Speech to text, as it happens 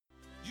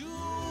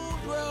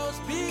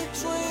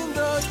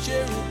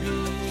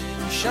cherubim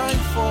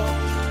shine forth.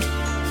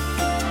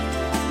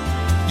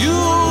 You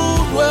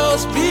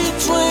dwells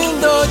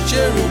between the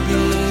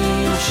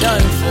cherubim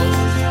shine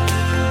forth.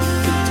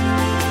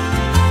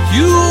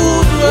 You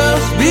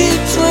dwells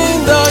between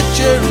the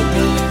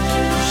cherubim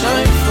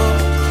shine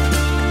forth.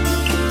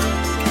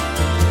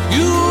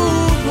 You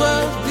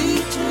dwells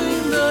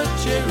between the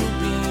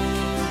cherubim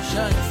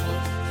shine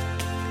forth.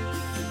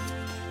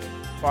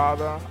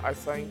 Father, I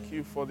thank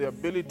you for the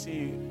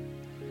ability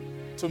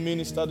to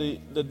minister the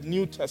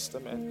New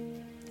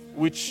Testament,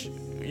 which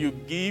you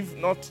give,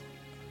 not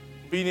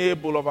being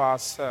able of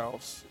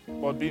ourselves,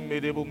 but being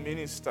made able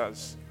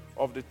ministers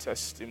of the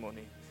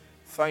testimony.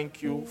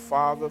 Thank you,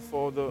 Father,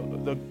 for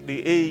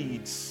the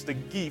aids, the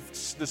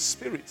gifts, the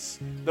spirits,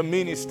 the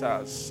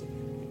ministers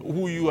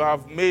who you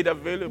have made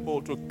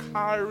available to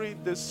carry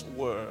this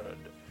word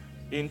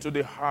into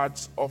the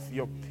hearts of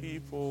your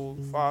people.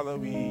 Father,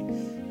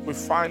 we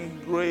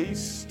find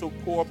grace to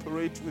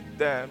cooperate with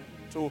them,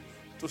 to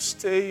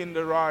stay in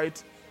the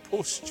right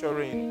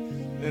posturing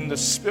in the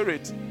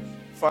spirit,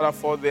 Father,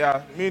 for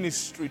their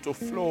ministry to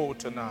flow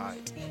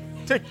tonight.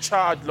 Take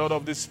charge, Lord,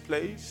 of this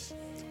place.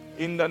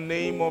 In the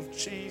name of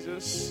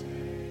Jesus,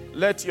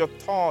 let your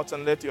thoughts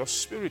and let your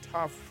spirit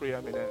have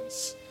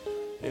preeminence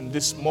in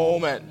this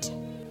moment,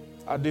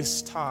 at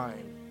this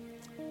time.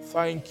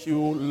 Thank you,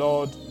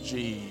 Lord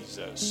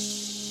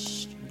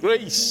Jesus.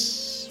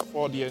 Grace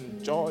for the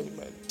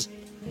enjoyment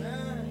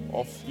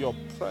of your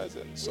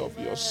presence, of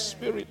your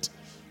spirit,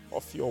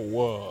 of your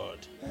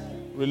word.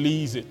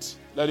 Release it.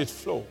 Let it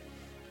flow.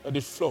 Let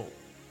it flow.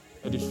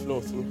 Let it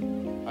flow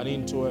through and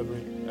into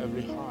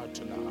every heart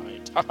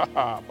tonight.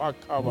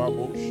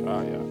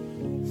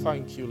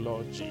 Thank you,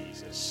 Lord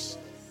Jesus.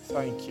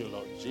 Thank you,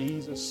 Lord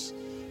Jesus.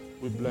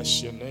 We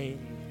bless your name.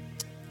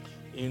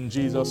 In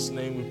Jesus'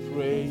 name we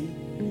pray.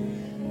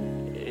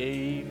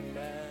 Amen.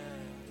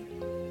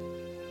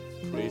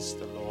 Praise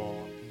the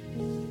Lord.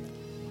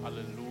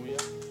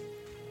 Hallelujah.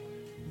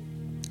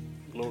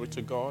 Glory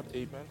to God.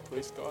 Amen.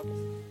 Praise God.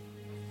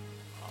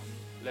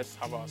 Let's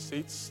have our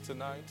seats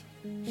tonight.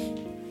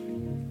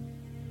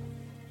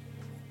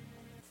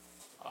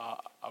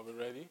 Are we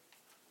ready?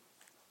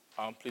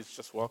 Please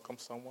just welcome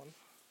someone.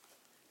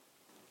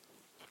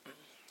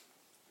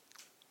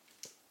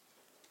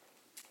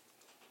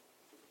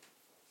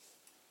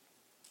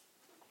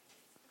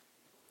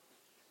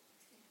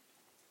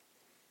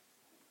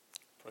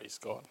 Praise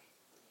God.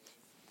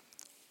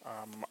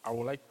 I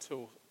would like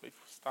to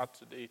start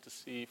today to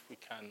see if we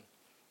can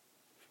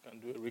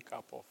do a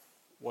recap of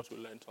what we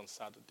learned on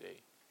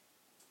Saturday,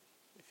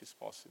 if it's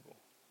possible.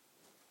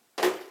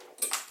 Praise.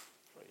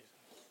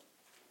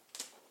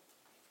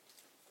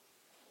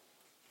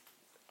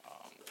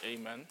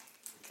 Amen.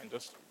 We can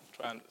just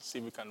try and see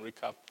if we can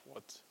recap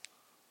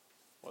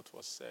what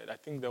was said. I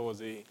think there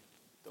was a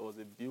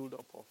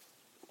build-up of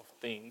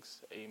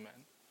things.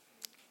 Amen.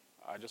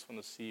 I just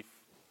want to see if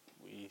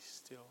we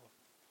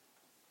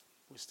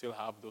still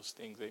have those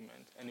things.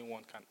 Amen.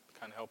 Anyone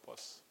can help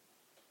us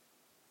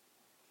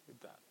with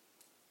that.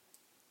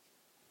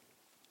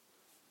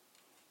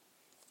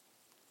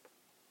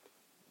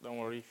 Don't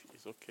worry, if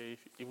it's okay.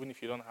 Even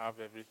if you don't have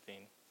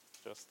everything,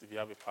 just if you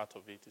have a part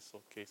of it, it's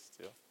okay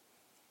still.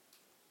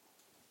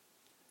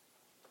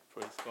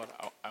 Praise God.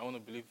 I want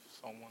to believe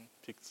someone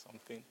picked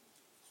something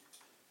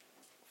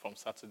from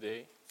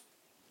Saturday.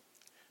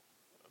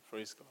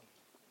 Praise God.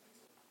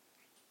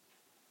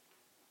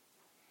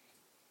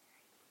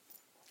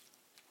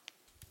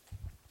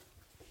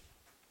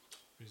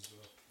 Praise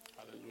God.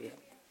 Hallelujah.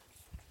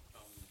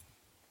 On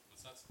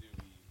Saturday,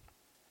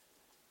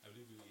 I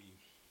believe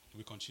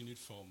we continued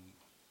from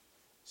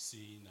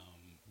seeing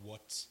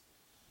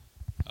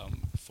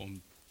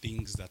from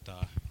things that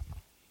are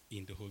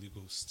in the Holy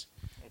Ghost.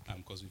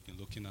 Because we've been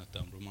looking at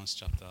Romans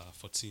chapter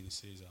 14. It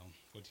says,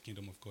 for the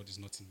kingdom of God is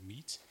not in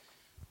meat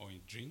or in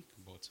drink,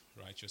 but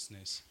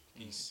righteousness,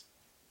 peace,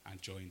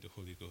 and joy in the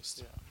Holy Ghost.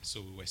 Yeah.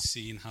 So we were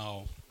seeing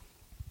how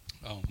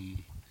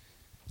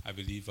I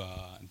believe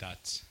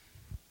that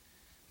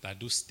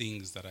those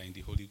things that are in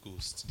the Holy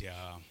Ghost, they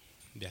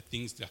are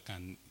things that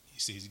can,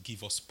 it says,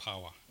 give us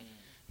power.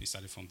 We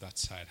started from that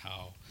side,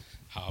 how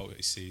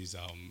it says,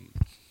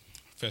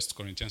 1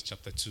 Corinthians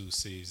chapter 2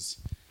 says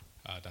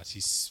that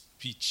his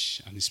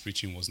speech and his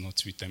preaching was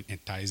not with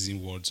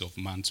enticing words of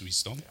man's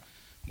wisdom,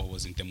 but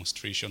was in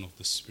demonstration of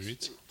the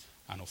Spirit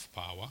and of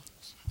power.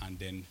 And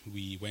then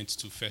we went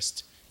to 1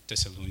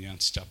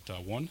 Thessalonians chapter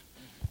 1,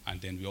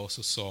 and then we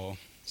also saw,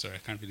 sorry, I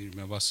can't really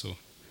remember, so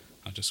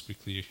I'll just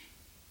quickly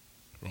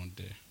run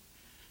there.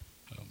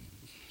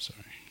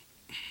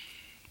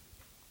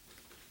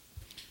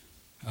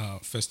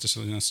 First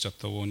Thessalonians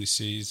chapter 1, it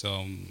says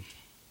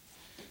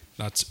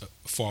that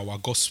for our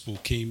gospel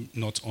came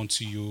not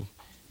unto you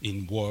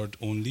in word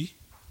only,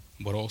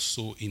 but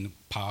also in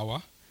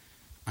power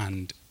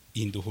and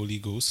in the Holy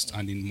Ghost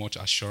and in much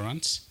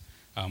assurance,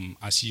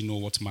 as you know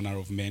what manner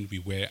of men we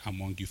were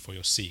among you for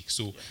your sake.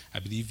 So I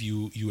believe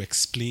you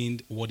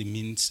explained what it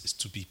means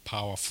to be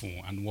powerful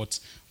and what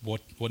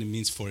it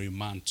means for a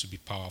man to be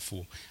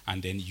powerful.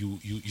 And then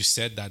you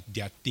said that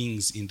there are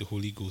things in the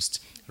Holy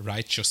Ghost,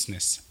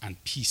 righteousness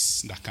and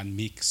peace, that can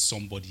make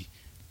somebody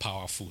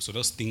powerful. So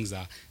those things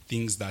are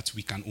things that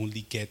we can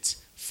only get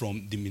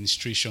from the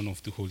ministration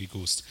of the Holy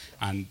Ghost.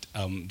 And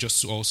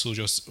just to also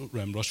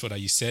rush for that,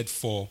 you said it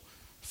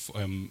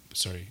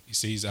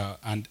says,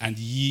 and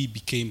ye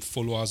became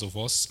followers of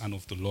us and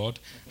of the Lord,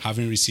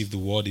 having received the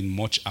word in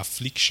much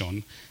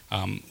affliction,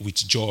 with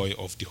joy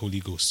of the Holy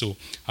Ghost. So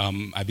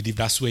I believe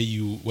that's where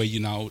you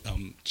now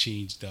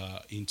changed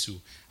into,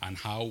 and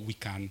how we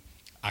can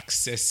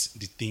access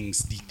the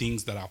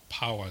things that are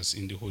powers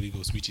in the Holy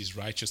Ghost, which is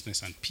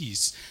righteousness and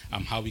peace.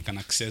 How we can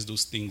access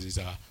those things is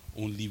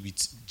only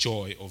with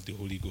joy of the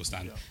Holy Ghost,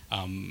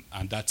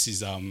 and that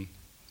is.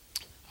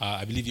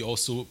 I believe you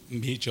also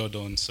majored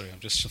on. Sorry, I'm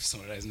just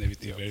summarizing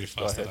everything very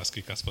fast and as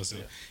quick as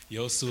possible. Yeah.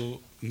 You also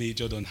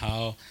majored on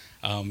how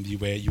you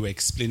were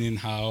explaining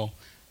how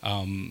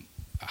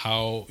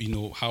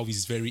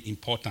it's very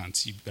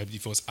important. I believe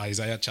it was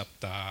Isaiah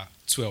chapter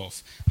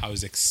 12. How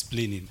he's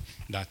explaining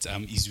that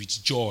is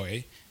with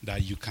joy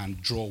that you can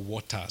draw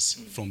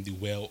waters from the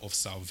well of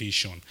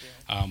salvation,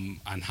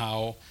 and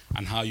how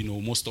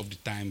most of the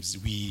times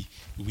we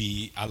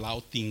allow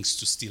things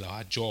to steal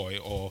our joy,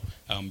 or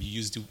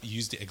you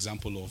use the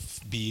example of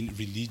being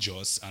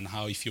religious, and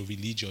how if you're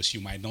religious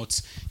you might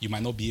not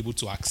be able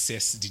to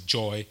access the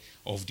joy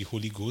of the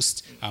Holy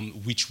Ghost,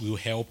 which will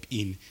help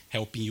in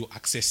helping you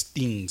access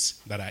things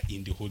that are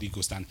in the Holy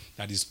Ghost, and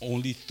that is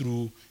only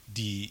through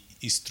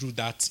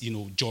that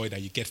joy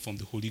that you get from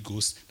the Holy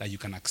Ghost that you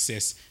can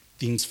access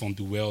things from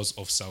the wells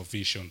of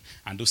salvation.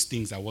 And those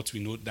things are what we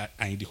know that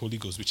are in the Holy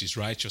Ghost, which is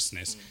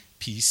righteousness,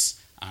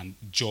 peace, and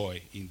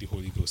joy in the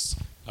Holy Ghost.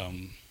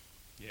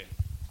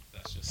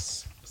 That's a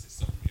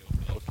summary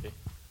of that. Okay.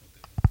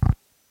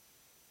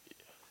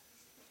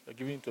 You're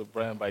giving it to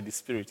Brian by the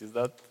Spirit. Is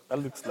that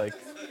looks like?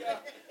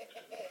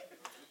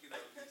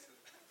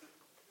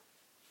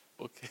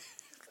 Okay.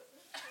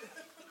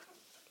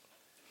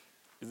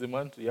 It's the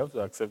mantle. You have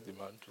to accept the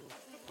mantle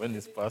when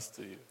it's passed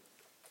to you.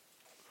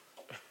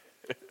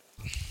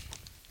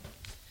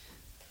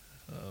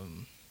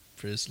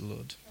 Praise the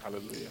Lord.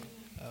 Hallelujah.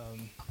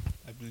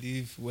 I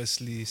believe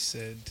Wesley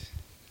said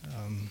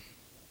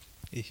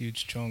a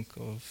huge chunk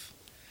of.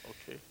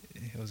 Okay.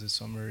 It was a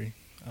summary.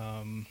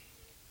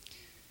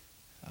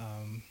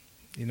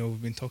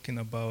 We've been talking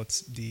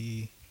about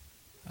the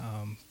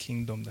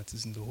kingdom that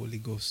is in the Holy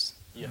Ghost,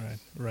 right?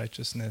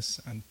 Righteousness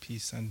and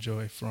peace and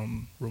joy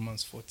from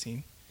Romans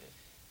 14.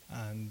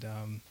 And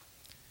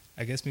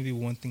I guess maybe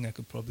one thing I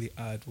could probably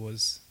add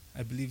was,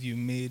 I believe you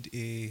made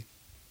a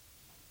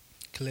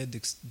clear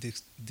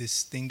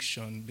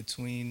distinction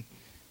between,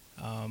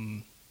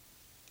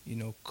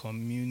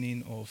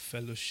 communing or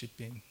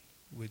fellowshipping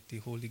with the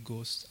Holy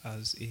Ghost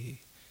as a,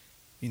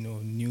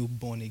 new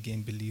born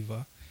again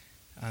believer,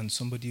 and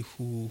somebody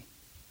who,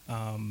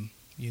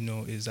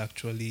 is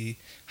actually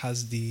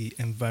has the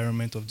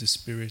environment of the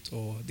Spirit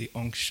or the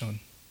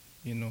unction,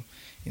 in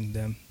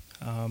them.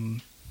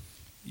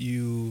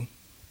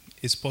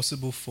 It's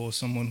possible for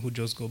someone who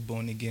just got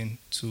born again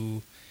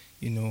to,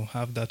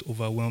 have that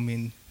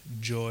overwhelming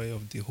joy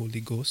of the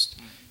Holy Ghost,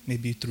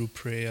 maybe through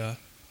prayer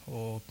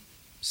or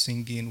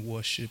singing,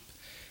 worship.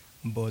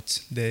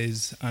 But there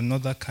is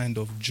another kind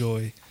of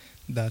joy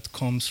that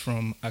comes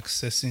from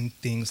accessing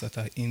things that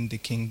are in the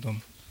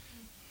kingdom,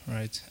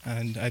 right?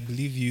 And I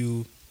believe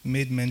you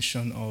made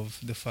mention of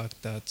the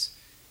fact that,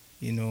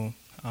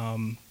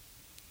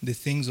 the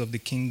things of the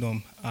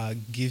kingdom are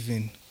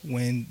given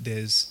when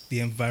there's the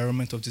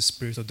environment of the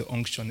Spirit of the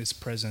unction is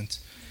present.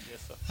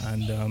 Yes, sir.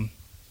 And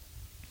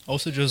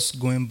also just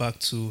going back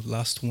to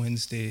last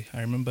Wednesday,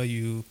 I remember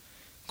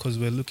because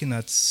we're looking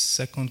at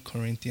 2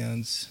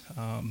 Corinthians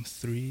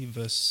 3,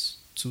 verse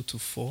 2 to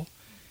 4,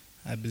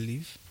 I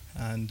believe.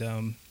 And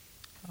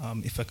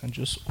if I can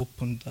just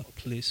open that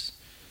place,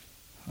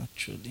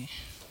 actually.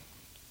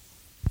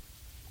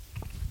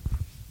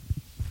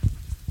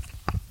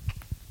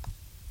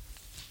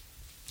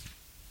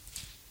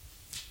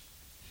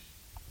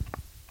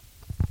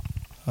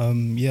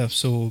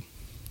 So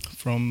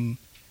from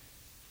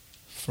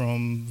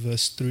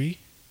verse 3,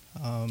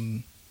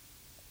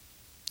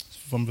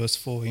 from verse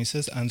 4, he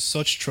says, and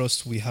such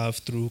trust we have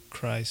through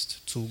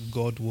Christ to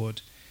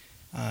Godward.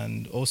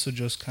 And also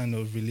just kind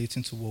of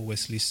relating to what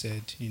Wesley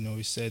said,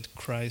 he said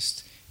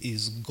Christ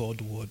is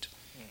Godward.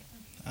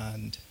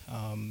 And,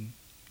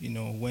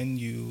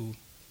 when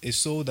a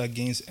soul that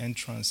gains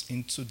entrance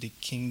into the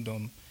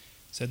kingdom,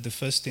 said the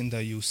first thing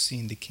that you see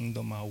in the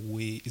kingdom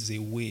is a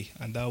way,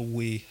 and that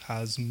way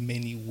has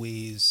many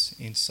ways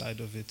inside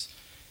of it.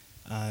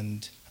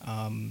 And,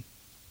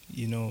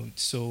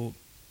 so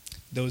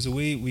there was a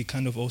way we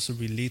kind of also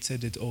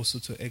related it also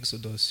to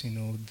Exodus,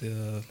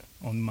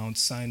 on Mount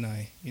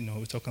Sinai,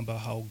 we're talking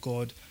about how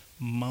God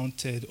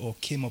mounted or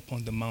came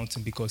upon the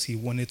mountain because he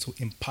wanted to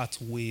impart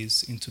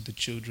ways into the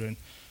children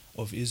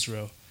of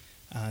Israel.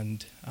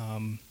 and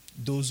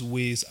those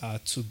ways are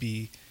to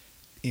be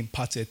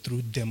imparted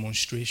through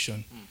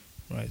demonstration,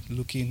 right?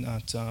 Looking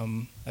at,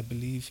 I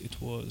believe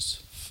it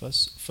was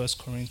First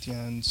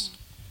Corinthians,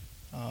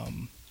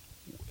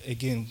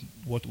 again,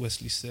 what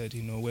Wesley said,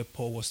 where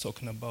Paul was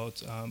talking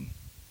about,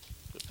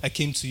 I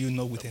came to you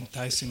not with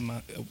enticing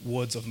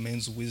words of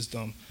men's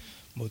wisdom,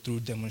 but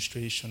through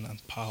demonstration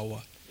and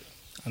power.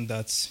 And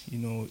that's,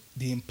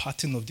 the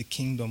imparting of the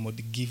kingdom or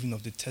the giving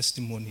of the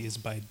testimony is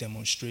by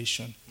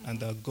demonstration. And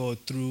that God,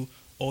 through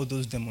all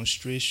those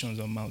demonstrations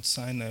on Mount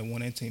Sinai,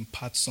 wanted to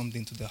impart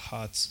something to the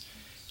hearts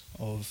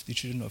of the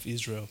children of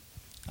Israel.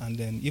 And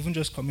then even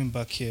just coming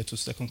back here to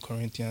 2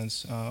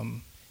 Corinthians,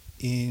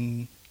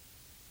 in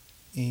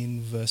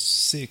verse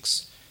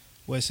 6,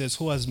 where it says,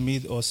 who has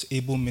made us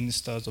able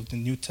ministers of the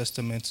New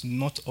Testament,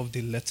 not of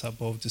the letter,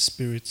 but of the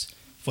Spirit.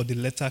 For the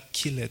letter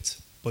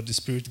killeth, but the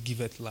Spirit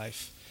giveth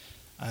life.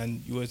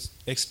 And you were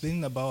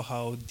explaining about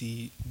how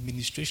the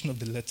ministration of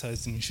the letter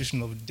is the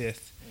ministration of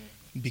death,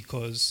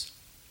 because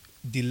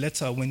the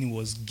letter, when it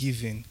was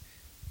given,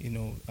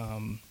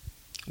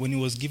 when it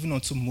was given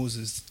unto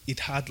Moses,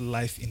 it had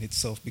life in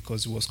itself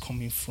because it was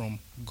coming from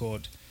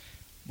God.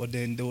 But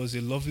then there was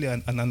a lovely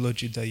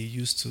analogy that you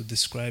used to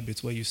describe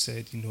it, where you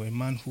said, a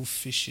man who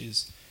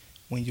fishes,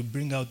 when you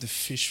bring out the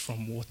fish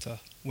from water,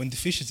 when the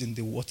fish is in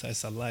the water,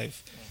 it's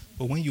alive.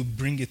 But when you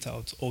bring it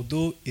out,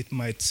 although it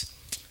might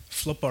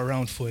flop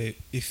around for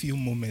a few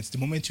moments, the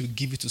moment you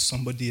give it to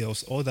somebody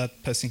else, all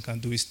that person can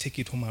do is take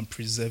it home and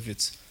preserve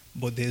it.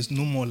 But there's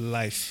no more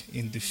life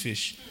in the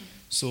fish.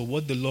 So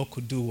what the Lord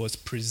could do was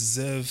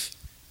preserve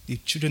the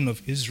children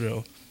of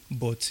Israel,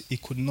 but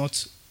it could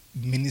not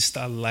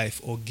minister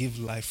life or give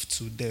life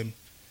to them.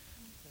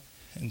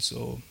 And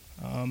so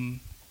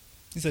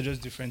these are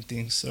just different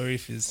things. Sorry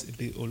if it's a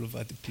bit all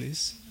over the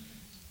place,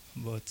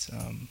 but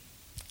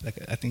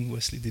I think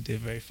Wesley did a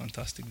very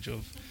fantastic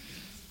job.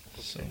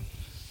 Okay. So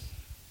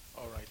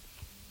All right.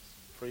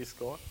 Praise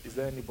God. Is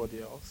there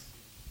anybody else?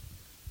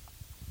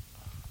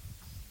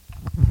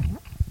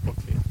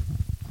 Okay.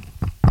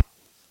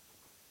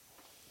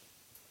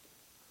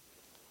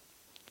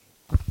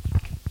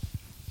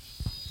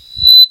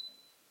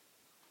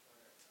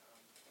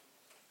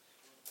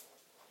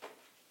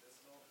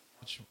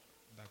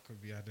 That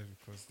could be added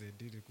because they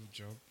did a good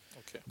job.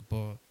 Okay.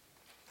 But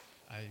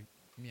I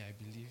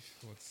believe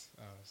what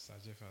Sir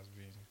Jeff has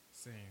been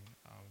saying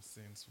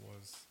since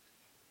was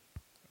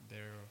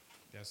there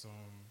are some,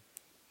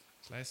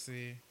 let's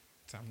say,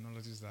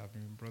 terminologies that have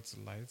been brought to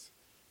light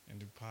in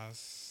the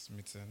past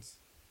meetings.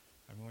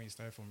 I mean, when you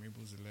started from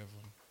Hebrews 11,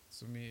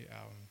 to me,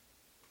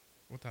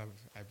 what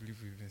I believe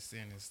we've been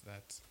saying is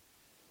that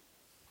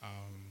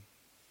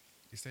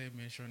you started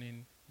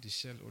mentioning the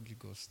shell Holy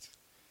Ghost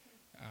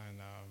and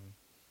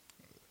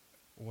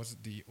what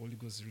the Holy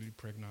Ghost is really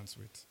pregnant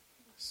with.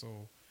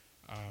 So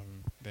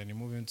then you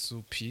move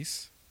into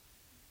peace.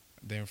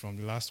 Then from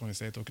the last one, he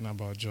started talking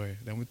about joy.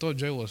 Then we thought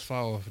joy was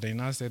far off. Then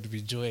now said to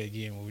be joy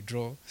again. We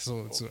withdraw.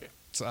 So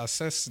to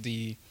assess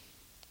the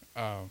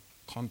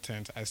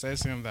content, I started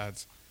saying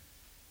that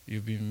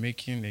you've been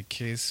making a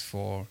case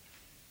for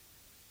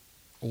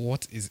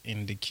what is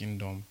in the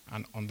kingdom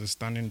and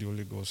understanding the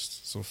Holy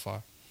Ghost so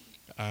far.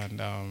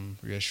 And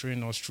we are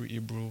showing us through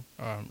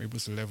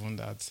Hebrews 11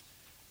 that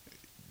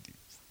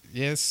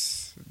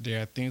yes,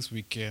 there are things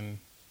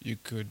you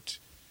could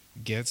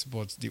get,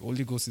 but the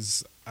Holy Ghost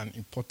is an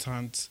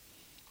important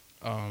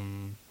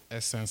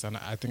essence, and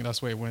I think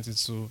that's why it went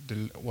into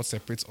what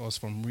separates us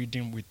from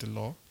reading with the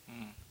law.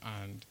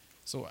 And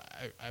so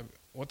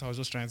what I was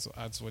just trying to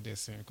add to what they're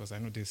saying, because I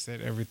know they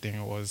said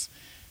everything, was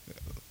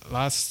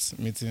last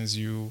meetings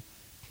you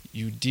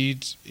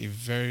did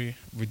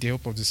with the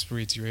help of the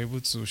Spirit, you were able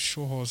to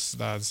show us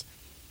that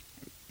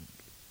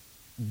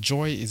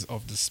joy is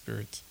of the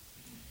Spirit.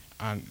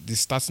 And the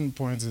starting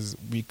point is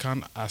we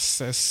can't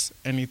assess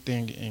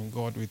anything in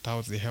God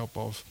without the help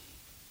of,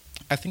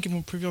 I think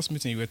even previous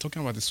meeting, you were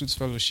talking about the sweet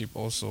fellowship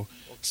also.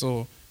 Okay.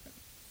 So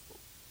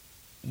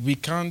we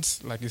can't,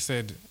 like you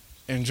said,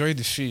 enjoy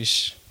the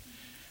fish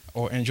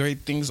or enjoy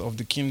things of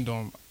the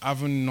kingdom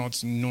having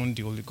not known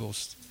the Holy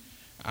Ghost.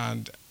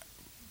 And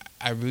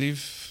I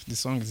believe the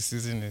song this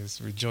season is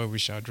 "With joy we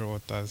shall draw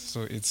waters."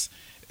 So it's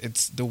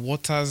the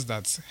waters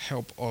that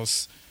help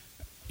us,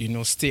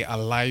 stay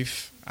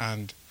alive.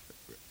 And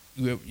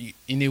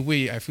in a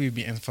way, I feel you've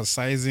been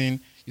emphasizing.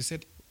 You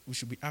said we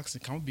should be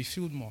asking, can we be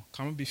filled more?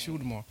 Can we be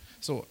filled more?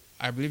 So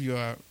I believe you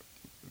are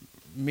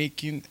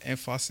making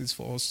emphasis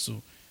for us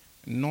to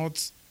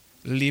not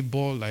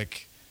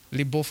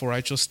labor for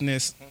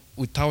righteousness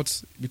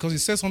without, because you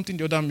said something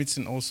the other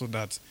meeting also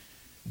that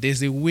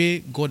there's a way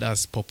God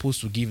has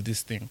proposed to give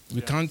this thing.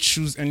 We can't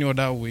choose any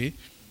other way.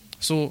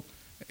 So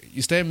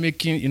you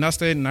now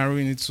started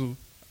narrowing it to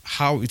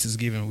how it is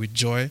given with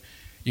joy,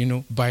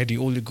 by the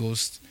Holy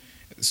Ghost.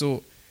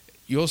 So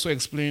you also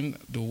explained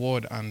the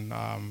word and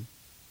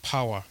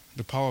power,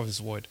 the power of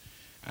his word.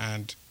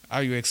 And how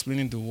you're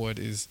explaining the word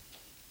it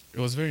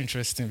was very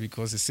interesting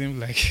because it seemed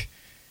like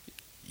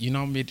you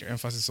now made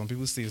emphasis. Some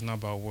people say it's not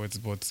about words,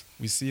 but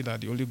we see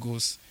that the Holy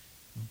Ghost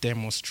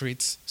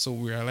demonstrates. So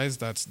we realize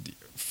that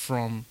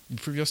from the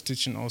previous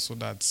teaching also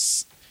that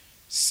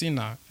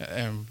Sinai,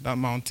 that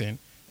mountain,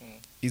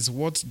 is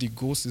what the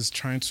ghost is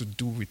trying to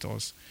do with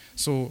us.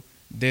 So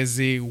there's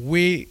a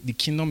way the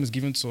kingdom is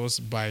given to us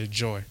by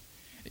joy.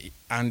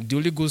 And the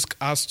Holy Ghost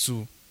has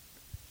to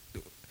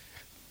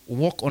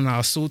work on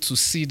our soul to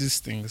see these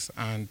things.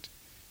 And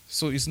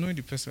so it's knowing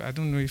the person. I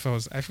don't know if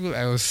I feel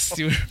I was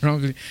still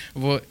wrongly,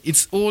 but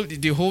it's all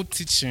the whole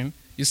teaching.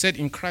 You said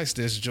in Christ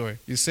there's joy.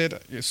 You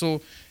said,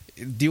 so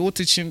the whole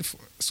teaching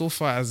so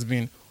far has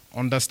been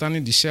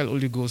understanding the shell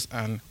Holy Ghost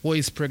and what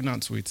is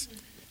pregnant with.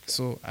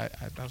 So I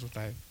that's what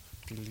I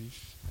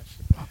believe.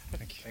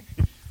 Thank you. Thank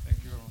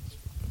you very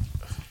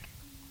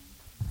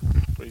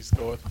much. Praise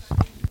God.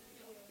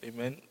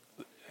 Amen.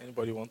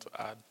 Anybody want to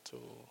add to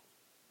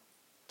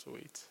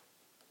it?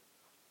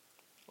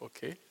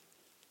 Okay.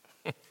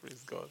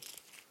 Praise God.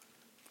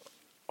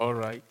 All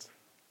right.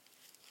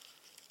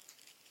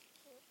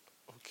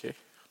 Okay.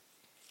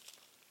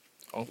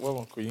 Well,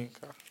 Uncle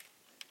Yinka.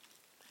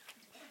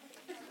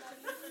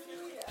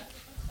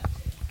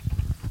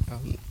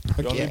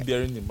 You're only Okay.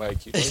 bearing the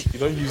mic. You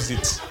don't use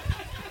it.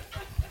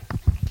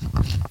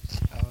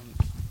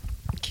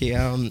 Okay.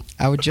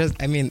 I would just.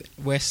 I mean,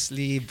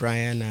 Wesley,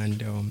 Brian, and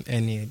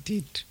Enya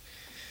did.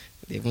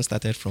 They even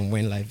started from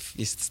when Life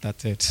East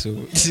started. So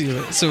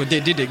they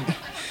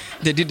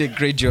did a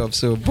great job.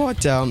 So,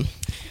 but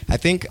I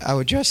think I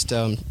would just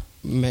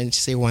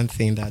say one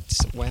thing that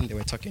when they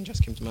were talking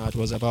just came to my heart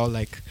was about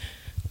like.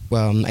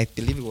 Well, I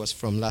believe it was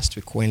from last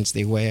week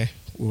Wednesday where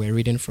we were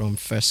reading from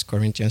 1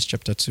 Corinthians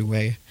chapter 2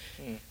 where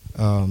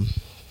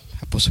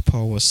Apostle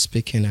Paul was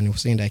speaking and he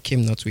was saying that I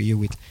came not to you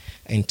with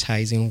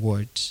enticing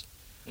words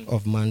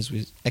of man's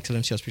wisdom,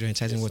 excellency of spiritual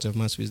enticing words of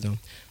man's wisdom,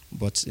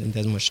 but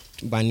there's much.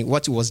 But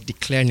what it was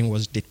declaring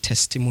was the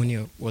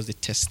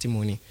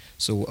testimony.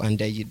 So, and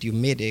you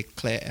made a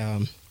clear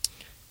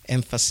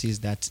emphasis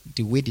that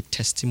the way the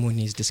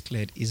testimony is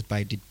declared is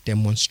by the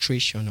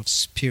demonstration of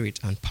spirit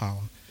and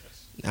power.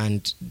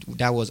 And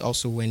that was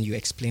also when you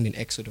explained in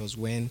Exodus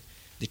when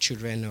the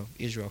children of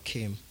Israel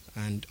came,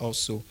 and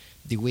also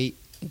the way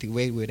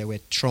where there were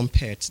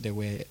trumpets, there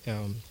were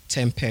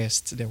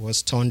tempests, there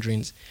was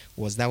thunderings,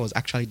 that was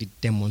actually the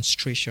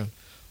demonstration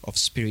of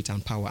spirit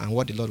and power. And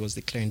what the Lord was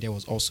declaring there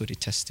was also the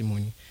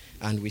testimony.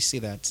 And we see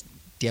that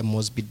there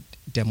must be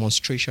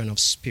demonstration of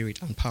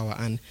spirit and power.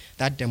 And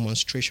that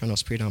demonstration of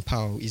spirit and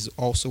power is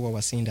also what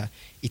we're saying that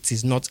it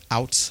is not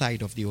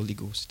outside of the Holy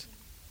Ghost.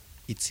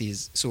 It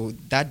is so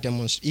that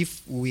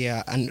if we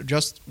are, and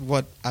just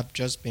what I've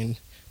just been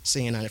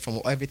saying, and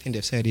from everything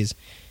they've said is,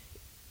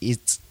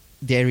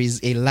 there is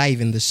a life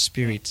in the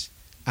spirit,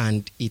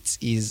 and it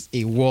is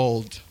a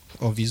world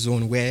of his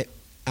own where,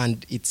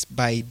 and it's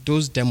by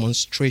those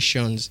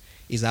demonstrations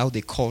is how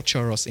they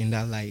culture us in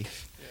that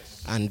life,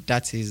 and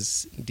that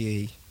is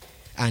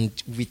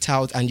and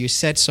you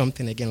said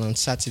something again on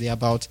Saturday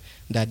about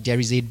that there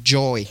is a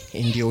joy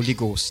in the Holy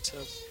Ghost.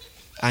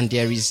 And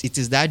it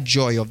is that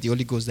joy of the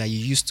Holy Ghost that you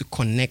use to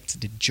connect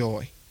the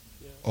joy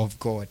of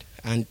God.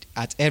 And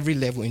at every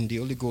level in the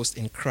Holy Ghost,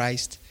 in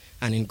Christ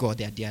and in God,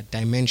 there are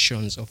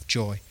dimensions of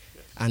joy.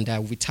 And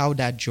without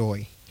that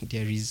joy,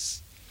 we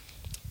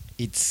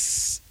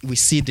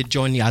see the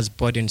journey as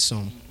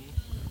burdensome.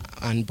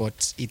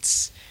 But we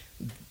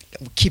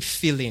keep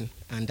feeling,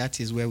 and that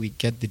is where we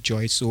get the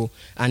joy. So,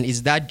 and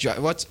is that joy,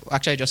 what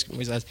actually just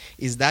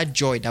is that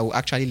joy that will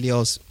actually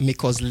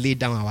make us lay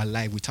down our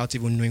life without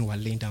even knowing we're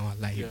laying down our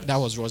life. Yes. That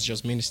was Ross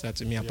just ministered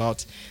to me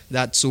about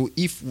that. So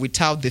if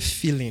without the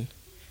feeling,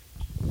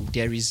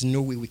 there is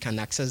no way we can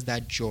access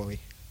that joy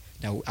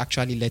that will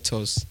actually let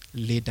us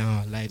lay down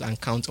our life and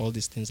count all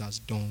these things as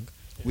dung,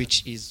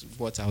 which is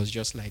what I was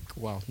just like,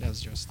 wow, that's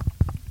just,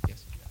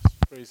 yes.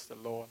 Praise the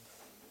Lord.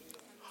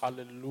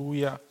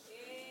 Hallelujah.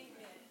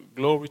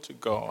 Glory to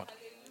God.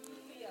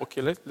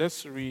 Okay,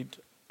 let's read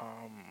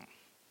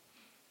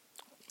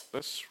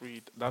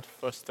that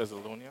First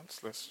Thessalonians.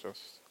 Let's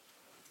just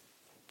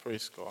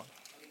praise God.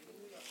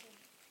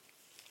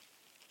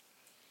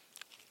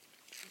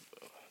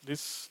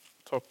 This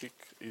topic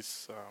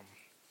is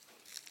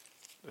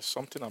there's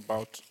something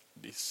about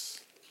this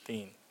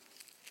thing.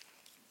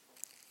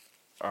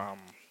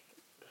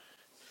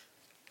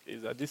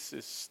 Is that this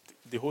is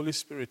the Holy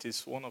Spirit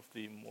is one of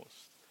the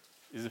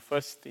is the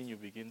first thing you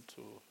begin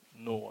to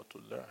know or to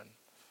learn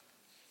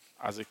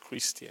as a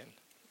Christian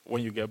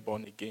when you get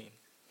born again.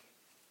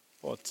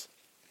 But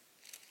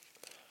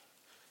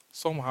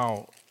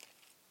somehow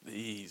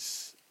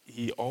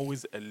he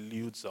always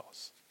eludes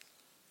us.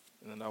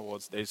 In other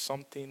words, there is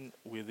something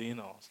within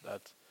us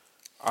that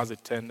has a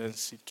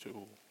tendency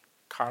to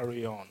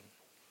carry on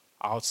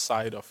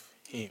outside of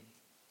him.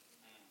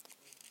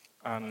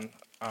 And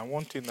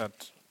one thing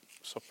that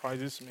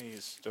surprises me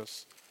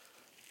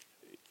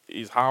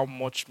is how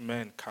much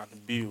men can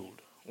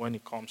build when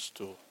it comes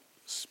to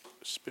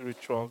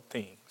spiritual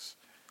things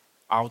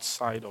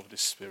outside of the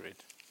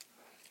spirit.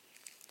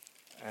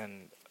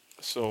 And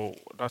so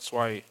that's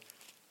why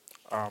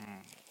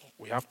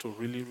we have to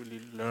really,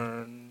 really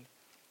learn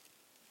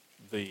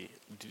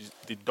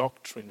the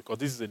doctrine, because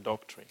this is a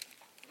doctrine.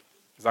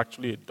 It's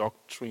actually a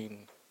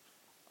doctrine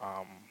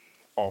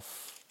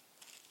of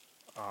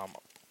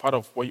part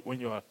of when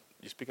you're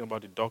speaking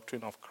about the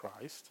doctrine of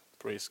Christ.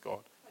 Praise God.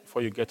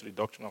 Before you get to the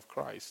doctrine of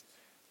Christ,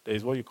 there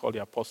is what you call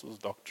the apostles'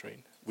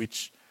 doctrine,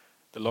 which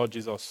the Lord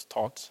Jesus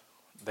taught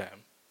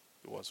them.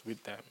 He was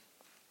with them.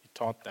 He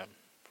taught them.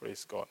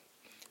 Praise God.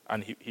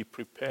 And he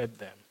prepared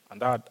them.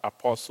 And that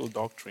apostle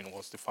doctrine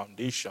was the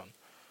foundation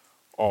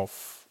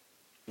of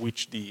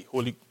which the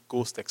Holy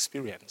Ghost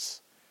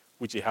experience,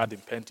 which he had in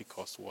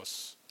Pentecost,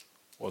 was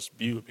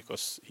built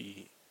because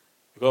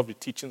of the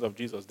teachings of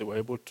Jesus, they were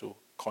able to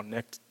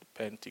connect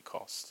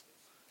Pentecost.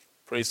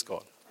 Praise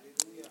God.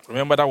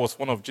 Remember, that was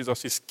one of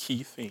Jesus'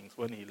 key things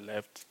when he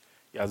left.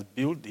 He had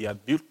built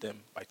them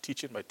by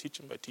teaching.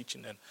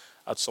 And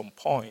at some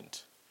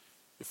point,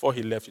 before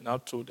he left, he now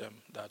told them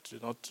that do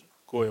not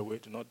go away,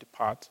 do not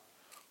depart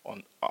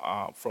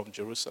from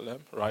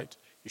Jerusalem, right?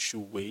 You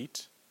should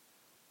wait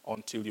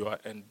until you are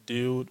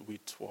endued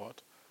with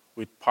what?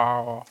 With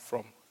power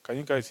from, can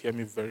you guys hear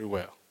me very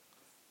well?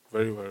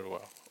 Very, very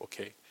well.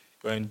 Okay.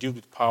 You are endued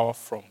with power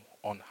from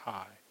on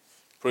high.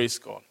 Praise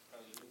God.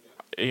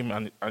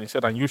 Amen. And he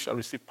said, and you shall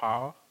receive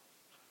power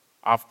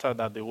after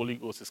that the Holy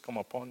Ghost has come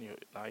upon you.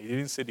 Now, he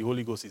didn't say the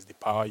Holy Ghost is the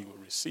power you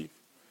will receive.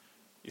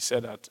 He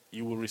said that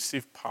you will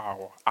receive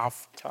power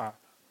after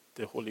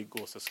the Holy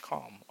Ghost has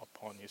come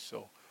upon you.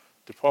 So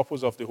the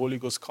purpose of the Holy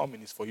Ghost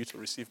coming is for you to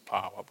receive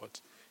power,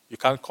 but you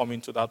can't come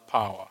into that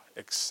power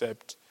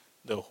except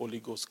the Holy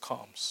Ghost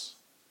comes.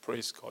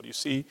 Praise God. You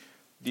see,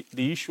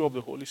 the issue of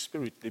the Holy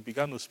Spirit, they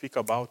began to speak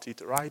about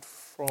it right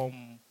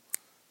from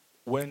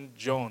when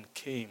John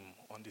came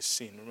on the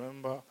scene.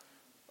 Remember?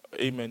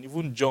 Amen.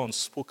 Even John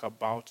spoke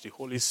about the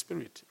Holy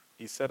Spirit.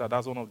 He said that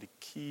that's one of the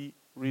key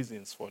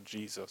reasons for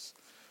Jesus.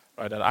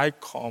 Right? That I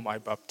come, I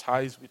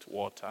baptize with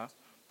water,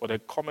 but there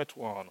cometh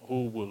one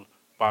who will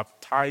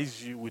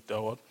baptize you with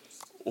the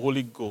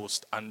Holy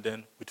Ghost and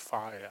then with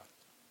fire.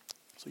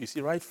 So you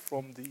see, right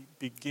from the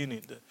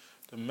beginning,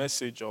 the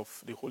message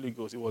of the Holy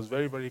Ghost, it was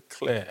very, very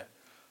clear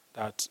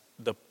that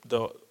the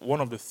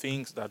one of the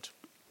things that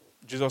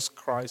Jesus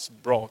Christ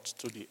brought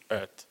to the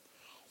earth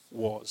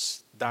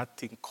was that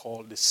thing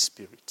called the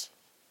Spirit.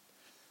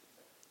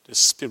 The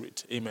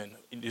Spirit, amen.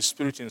 In the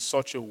Spirit in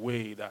such a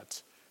way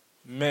that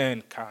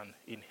men can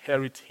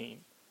inherit him,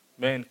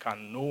 men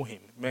can know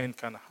him, men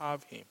can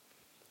have him.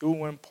 Even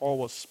when Paul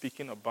was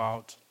speaking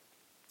about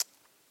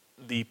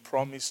the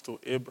promise to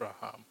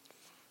Abraham,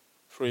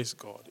 praise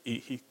God,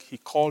 he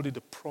called it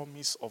the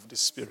promise of the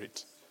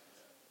Spirit.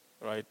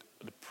 Right?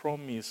 The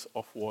promise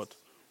of what?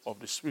 Of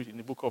the Spirit. In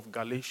the book of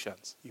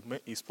Galatians,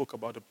 he spoke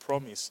about the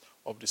promise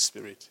of the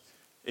Spirit.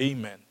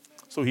 Amen.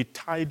 So he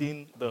tied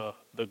in the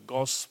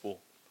gospel,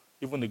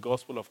 even the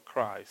gospel of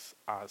Christ,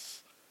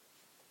 as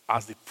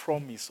the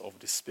promise of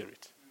the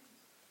Spirit.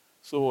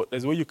 So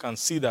there's a way you can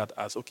see that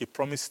as, okay,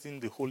 promising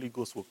the Holy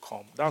Ghost will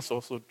come. That's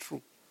also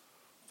true.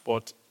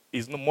 But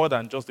it's no more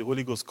than just the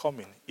Holy Ghost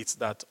coming. It's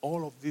that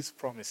all of these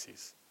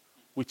promises,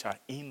 which are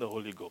in the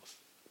Holy Ghost,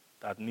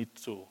 that need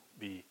to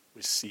be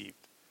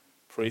received.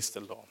 Praise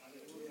the Lord.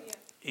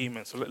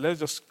 Amen. So let's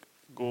just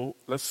go.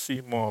 Let's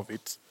see more of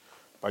it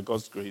by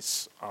God's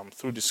grace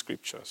through the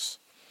scriptures.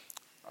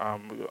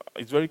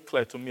 It's very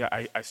clear to me.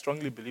 I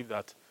strongly believe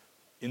that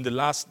in the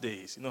last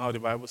days, you know how the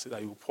Bible says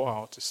that you will pour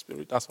out the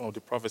Spirit. That's one of the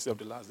prophecies of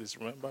the last days.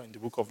 Remember in the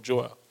book of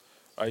Joel,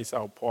 it says, I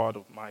will pour out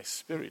of my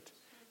Spirit.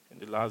 In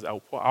the last, I will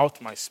pour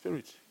out my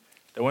Spirit.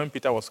 Then when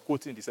Peter was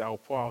quoting, he said, I will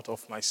pour out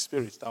of my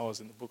Spirit. That was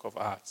in the book of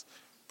Acts.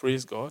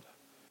 Praise God.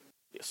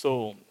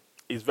 So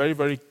it's very,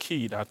 very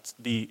key that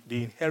the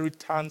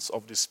inheritance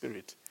of the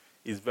Spirit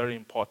is very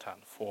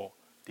important for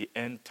the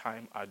end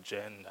time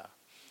agenda.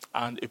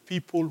 And a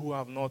people who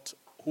have not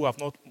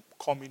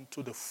come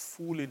into the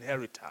full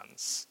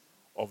inheritance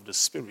of the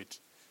Spirit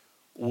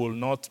will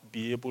not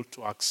be able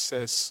to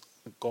access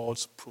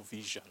God's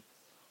provision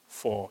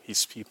for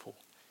his people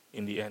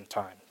in the end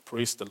time.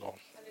 Praise the Lord.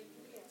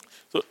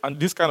 So, and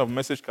this kind of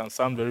message can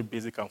sound very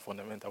basic and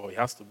fundamental, but it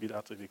has to be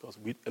that way because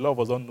a lot of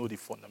us don't know the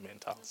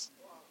fundamentals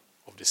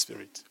of the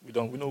Spirit.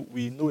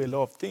 We know a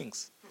lot of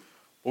things.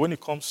 But when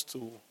it comes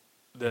to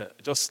the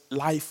just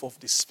life of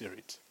the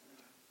Spirit,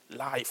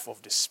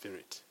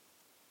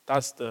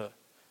 that's the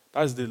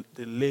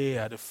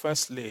layer, the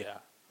first layer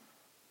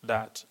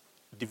that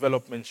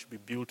development should be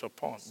built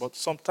upon. But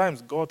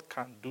sometimes God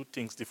can do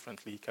things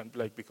differently. He can be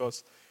like,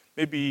 because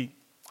maybe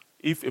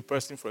if a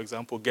person, for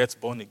example, gets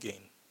born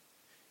again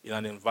in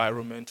an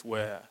environment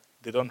where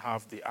they don't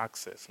have the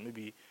access,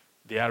 maybe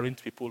there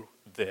aren't people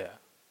there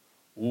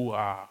who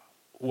are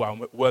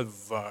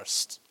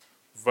well-versed,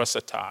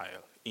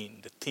 versatile in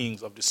the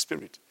things of the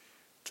Spirit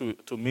to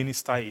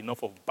minister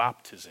enough of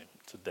baptism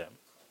to them,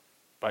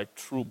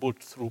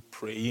 both through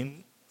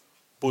praying,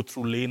 both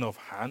through laying of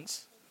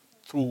hands,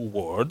 through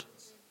word,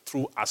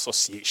 through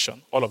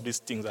association. All of these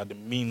things are the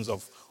means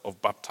of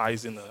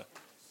baptizing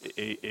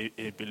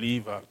a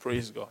believer.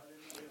 Praise God.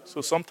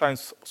 So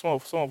sometimes some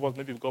of us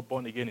maybe got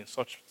born again in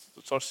such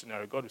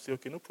scenario. God will say,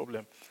 okay, no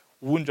problem.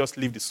 We won't just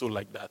leave the soul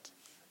like that.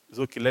 It's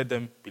okay, let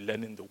them be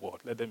learning the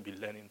word. Let them be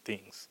learning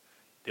things.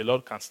 The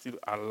Lord can still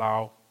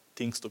allow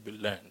things to be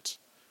learned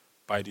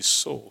by the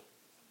soul.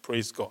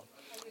 Praise God.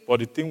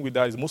 But the thing with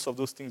that is most of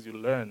those things you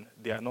learn,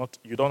 they are not,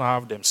 you don't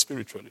have them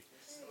spiritually.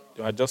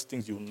 They are just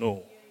things you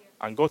know.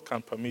 And God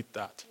can permit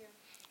that.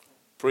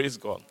 Praise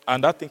God.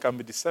 And that thing can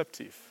be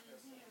deceptive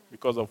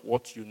because of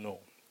what you know.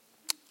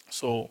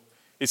 So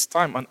it's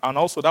time. And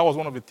also that was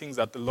one of the things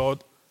that the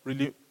Lord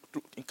really,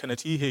 in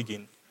Kenneth E.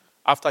 Hagin,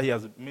 after he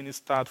has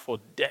ministered for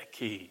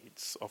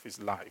decades of his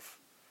life,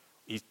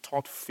 he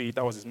taught faith.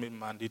 That was his main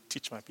mandate,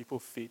 teach my people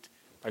faith.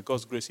 By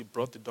God's grace, he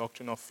brought the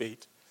doctrine of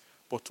faith.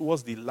 But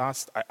towards the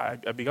last, I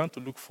began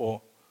to look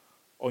for,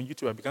 on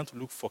YouTube, I began to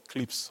look for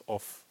clips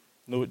of,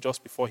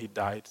 just before he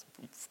died,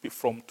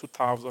 from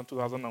 2000,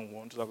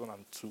 2001,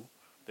 2002,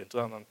 then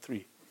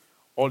 2003.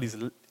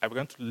 I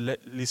began to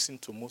listen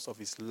to most of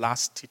his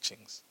last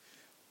teachings.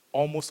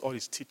 Almost all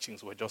his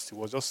teachings he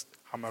was just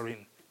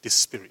hammering the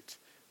Spirit,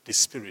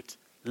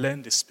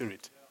 learn the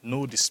Spirit,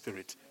 know the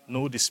Spirit,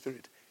 know the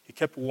Spirit. He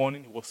kept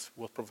warning, he was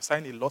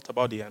prophesying a lot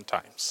about the end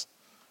times.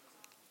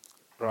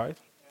 Right?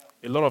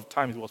 A lot of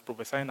times he was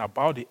prophesying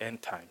about the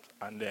end times.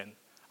 And then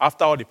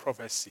after all the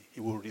prophecy, he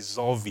will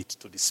resolve it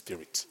to the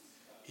Spirit.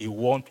 He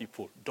warned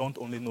people, don't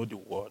only know the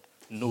word,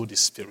 know the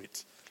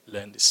Spirit,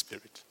 learn the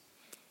Spirit.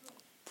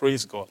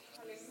 Praise God.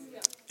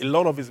 A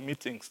lot of his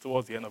meetings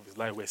towards the end of his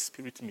life were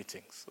spirit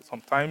meetings. So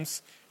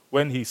sometimes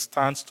when he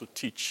stands to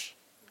teach,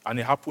 and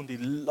it happened a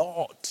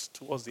lot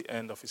towards the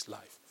end of his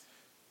life,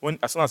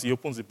 as soon as he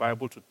opens the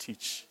Bible to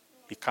teach,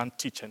 he can't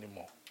teach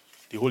anymore.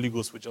 The Holy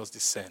Ghost will just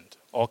descend.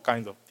 All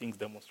kinds of things,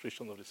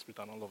 demonstrations of the Spirit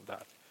and all of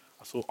that.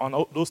 So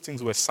those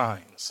things were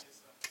signs.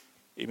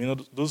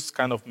 Those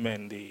kind of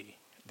men,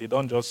 they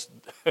don't just,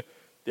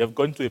 they have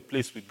gone to a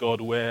place with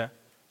God where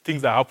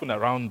things that happen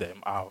around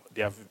them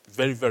they are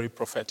very, very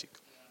prophetic.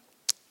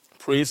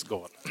 Praise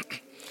God.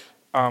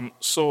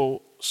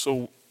 So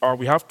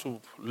we have to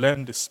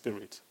learn the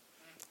Spirit.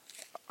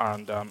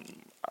 And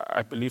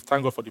I believe,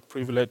 thank God for the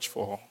privilege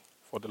for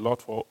the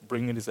Lord for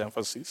bringing this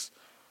emphasis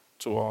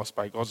to us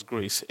by God's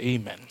grace.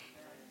 Amen.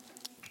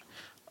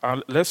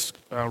 Let's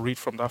read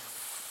from that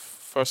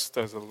 1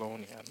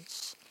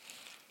 Thessalonians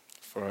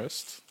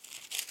first.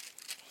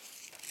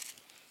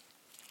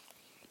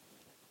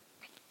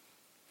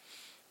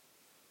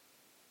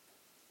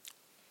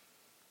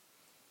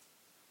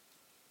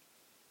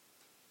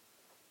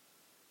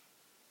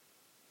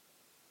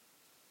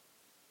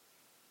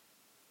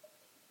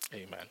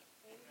 Amen.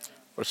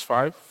 Verse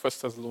 5, 1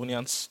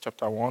 Thessalonians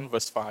chapter 1,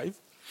 verse 5.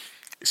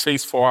 It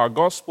says, "For our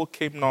gospel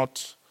came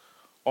not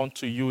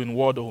unto you in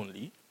word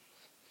only,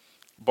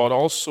 but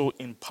also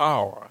in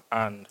power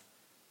and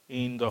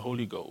in the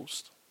Holy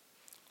Ghost,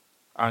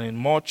 and in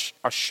much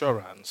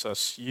assurance,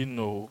 as ye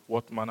know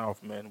what manner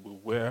of men we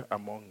were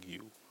among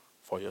you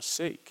for your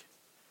sake.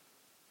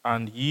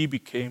 And ye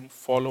became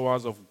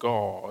followers of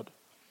God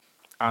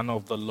and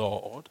of the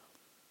Lord,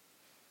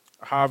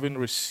 having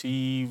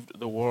received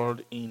the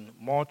word in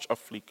much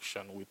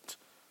affliction with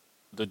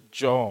the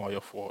joy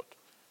of what?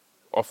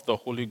 Of the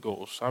Holy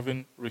Ghost,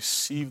 having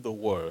received the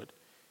word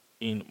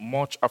in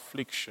much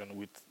affliction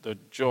with the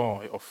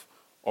joy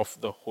of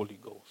the Holy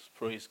Ghost."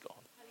 Praise God.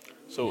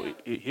 So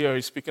here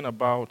he's speaking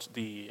about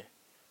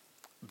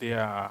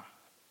their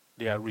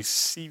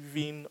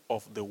receiving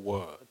of the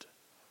word.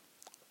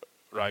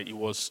 Right? They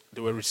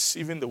were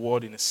receiving the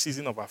word in a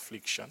season of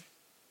affliction.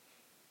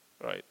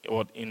 Right?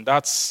 Or in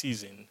that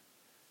season,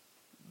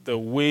 the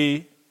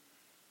way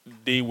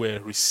they were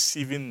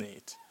receiving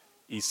it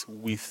is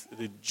with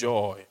the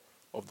joy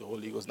of the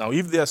Holy Ghost. Now,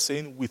 if they are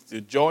saying with the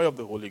joy of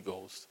the Holy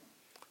Ghost,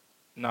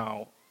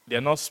 now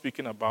they're not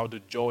speaking about the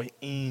joy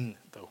in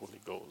the Holy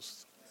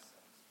Ghost.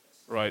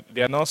 Right?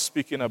 They are not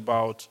speaking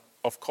about,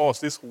 of course,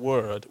 this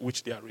word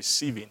which they are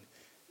receiving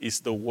is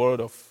the word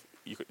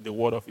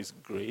of His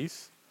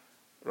grace,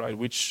 right?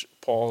 Which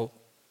Paul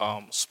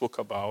spoke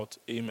about,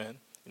 amen,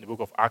 in the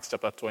book of Acts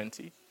chapter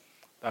 20.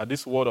 That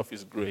this word of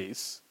His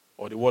grace,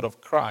 or the word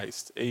of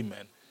Christ,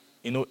 amen,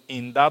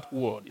 in that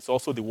word, it's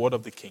also the word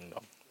of the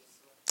kingdom.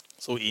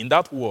 So in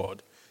that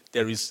word,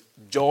 there is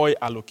joy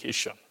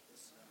allocation.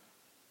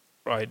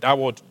 Right? That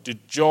word, the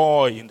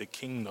joy in the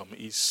kingdom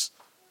is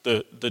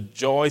the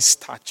joy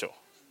stature.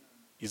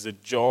 Is a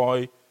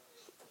joy,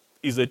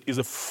 is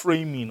a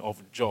framing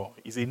of joy.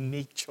 Is a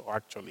nature,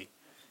 actually.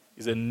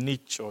 Is a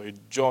nature, a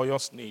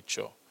joyous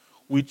nature,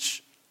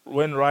 which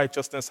when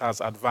righteousness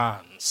has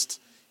advanced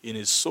in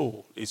his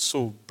soul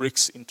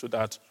breaks into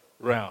that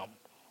realm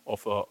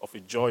of a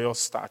joyous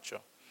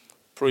stature.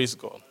 Praise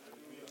God.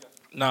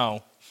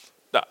 Now,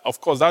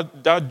 of course,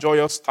 that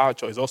joyous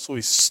stature is also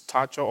a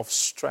stature of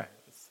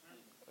strength,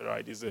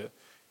 right? Is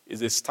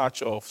a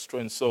stature of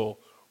strength. So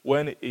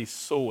when a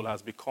soul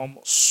has become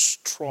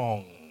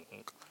strong,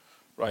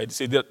 right? They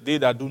say that they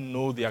that do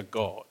know their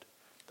God,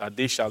 that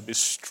they shall be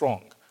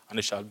strong and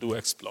they shall do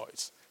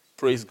exploits.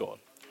 Praise God.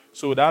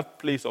 So that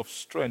place of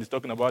strength is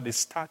talking about the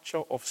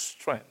stature of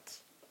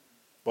strength.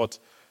 But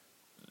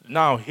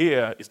now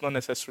here, it's not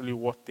necessarily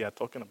what they are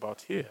talking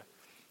about here.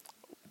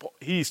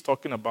 he is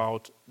talking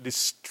about the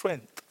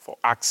strength for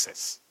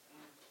access.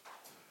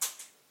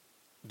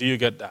 Do you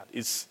get that?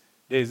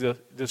 There's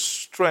the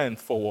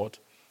strength for what?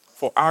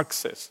 For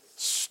access.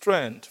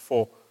 Strength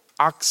for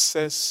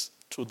access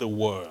to the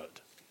word.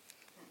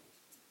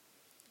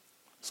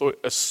 So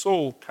a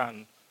soul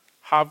can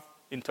have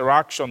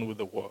interaction with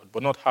the word,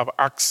 but not have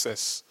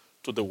access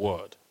to the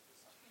word.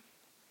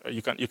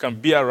 You can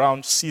be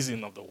around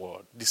season of the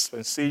word,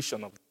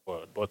 dispensation of the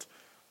word, but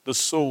the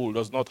soul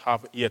does not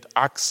have yet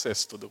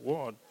access to the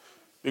word.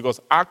 Because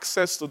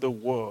access to the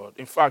word,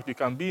 in fact, you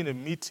can be in a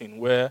meeting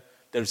where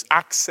there is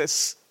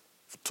access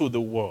to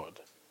the word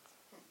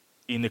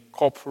in a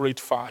corporate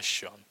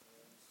fashion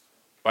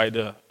by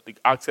the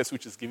access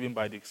which is given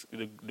by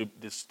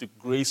the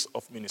grace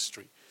of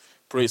ministry.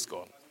 Praise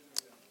God.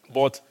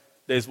 But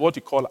there is what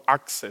you call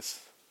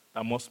access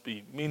that must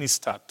be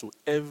ministered to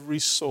every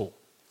soul.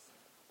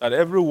 That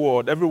every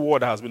word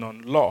has been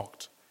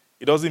unlocked.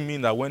 It doesn't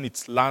mean that when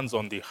it lands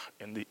in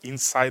the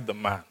inside the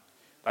man,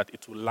 that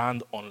it will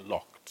land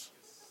unlocked.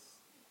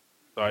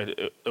 Right?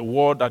 A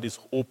word that is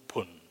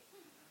open,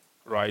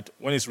 right?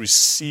 When it's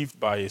received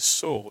by a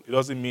soul, it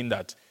doesn't mean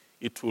that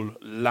it will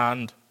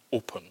land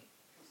open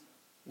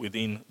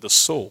within the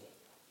soul.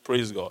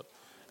 Praise God.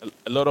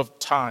 A lot of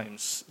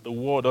times the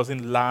word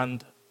doesn't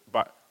land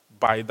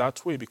by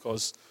that way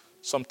because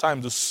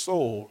sometimes the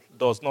soul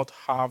does not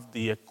have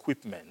the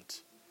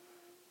equipment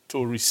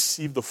to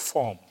receive the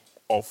form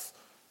of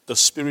the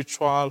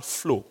spiritual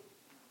flow.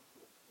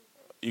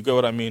 You get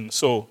what I mean?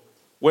 So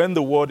when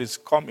the word is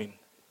coming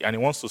and it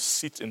wants to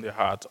sit in the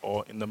heart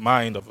or in the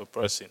mind of a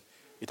person,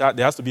 there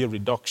has to be a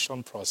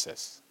reduction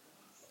process.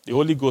 The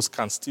Holy Ghost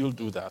can still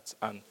do that.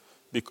 And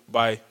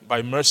by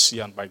mercy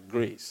and by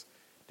grace,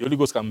 the Holy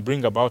Ghost can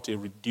bring about a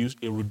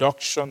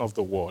reduction of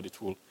the word.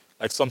 It will,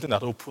 like something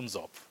that opens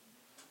up.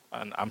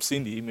 And I'm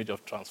seeing the image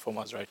of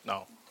Transformers right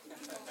now.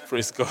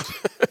 Praise God.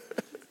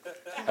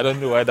 I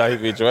don't know why that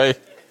image.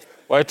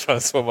 Why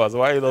Transformers?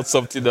 Why not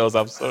something else?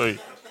 I'm sorry.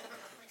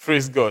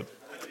 Praise God.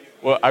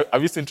 Well,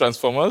 have you seen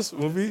Transformers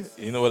movie?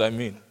 You know what I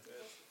mean.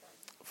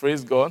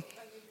 Praise God.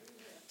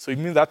 So it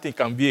means that thing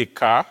can be a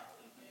car.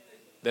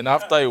 Then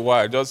after a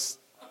while, just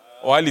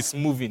while it's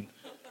moving,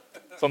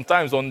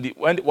 sometimes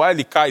while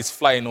the car is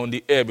flying on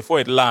the air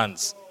before it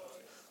lands,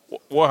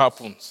 what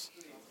happens?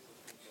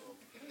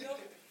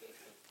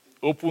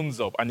 Opens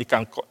up and it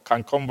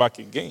can come back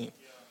again.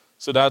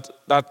 So that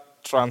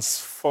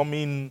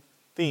transforming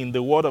thing,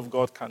 the Word of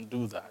God can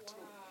do that.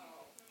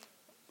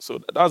 So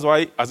that's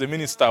why, as a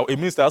minister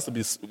has to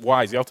be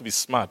wise. You have to be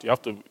smart. You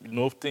have to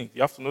know things.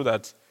 You have to know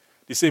that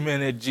the same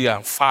energy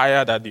and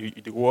fire that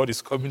the Word is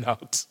coming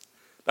out,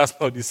 that's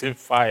not the same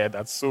fire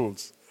that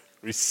souls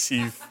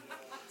receive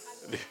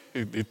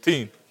the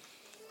thing.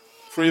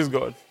 Praise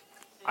God.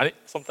 And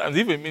sometimes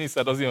if a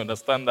minister doesn't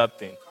understand that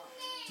thing,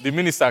 the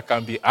minister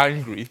can be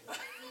angry.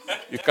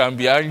 You can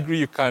be angry,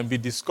 you can be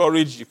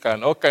discouraged,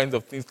 all kinds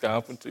of things can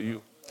happen to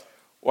you.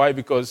 Why?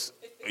 Because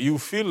you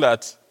feel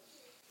that,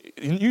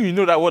 you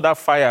know that what that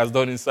fire has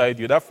done inside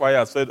you, that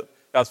fire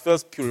has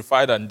first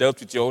purified and dealt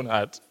with your own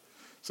heart.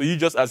 So you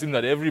just assume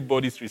that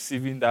everybody's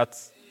receiving that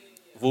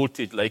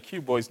voltage like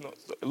you, but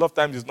a lot of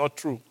times it's not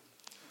true.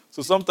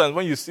 So sometimes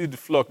when you see the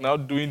flock now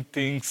doing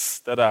things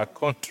that are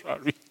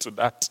contrary to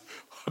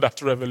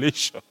that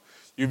revelation,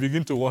 you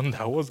begin to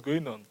wonder what's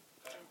going on.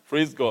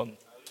 Praise God.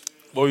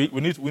 But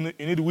you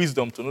need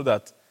wisdom to know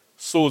that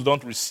souls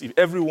don't receive.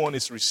 Everyone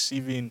is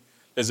receiving.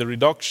 There's a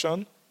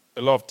reduction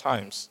a lot of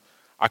times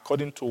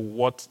according to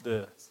what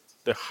the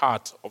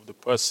heart of the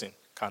person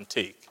can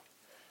take.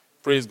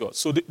 Praise God.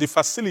 So the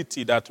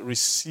facility that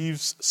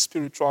receives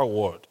spiritual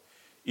word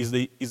is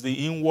the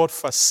inward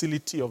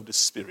facility of the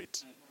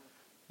Spirit.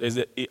 There's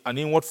an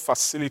inward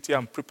facility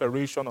and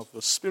preparation of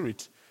the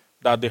Spirit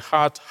that the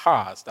heart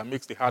has that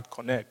makes the heart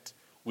connect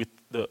with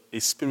a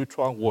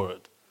spiritual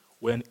word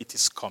when it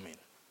is coming.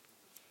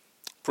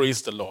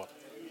 Praise the Lord.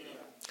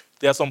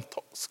 There are some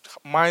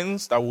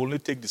minds that will only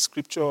take the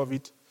scripture of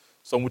it.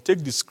 Some will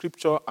take the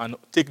scripture and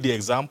take the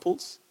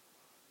examples.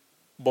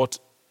 But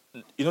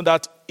you know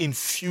that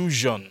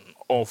infusion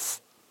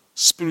of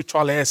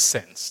spiritual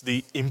essence,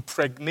 the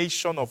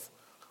impregnation of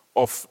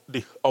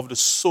the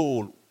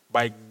soul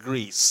by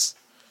grace,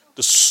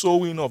 the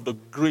sowing of the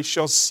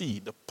gracious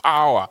seed, the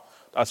power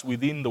that's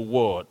within the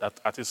word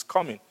that is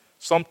coming.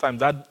 Sometimes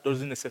that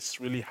doesn't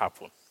necessarily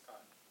happen.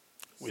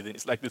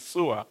 It's like the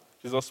sower.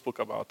 Jesus spoke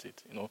about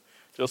it.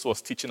 Jesus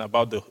was teaching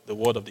about the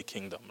word of the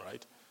kingdom,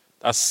 right?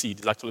 That seed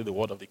is actually the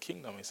word of the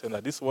kingdom. He said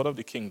that this word of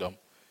the kingdom,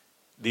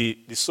 the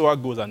sower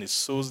goes and he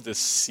sows the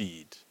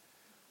seed.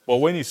 But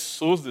when he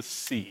sows the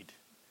seed,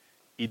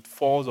 it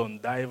falls on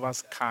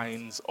diverse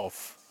kinds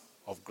of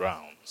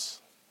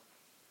grounds.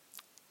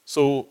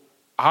 So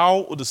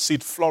how the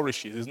seed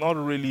flourishes is not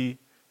really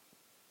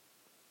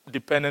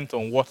dependent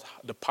on what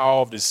the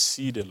power of the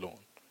seed alone,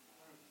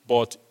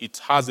 but it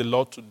has a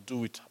lot to do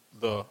with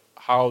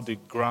how the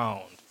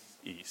ground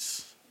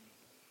is.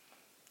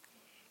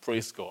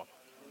 Praise God.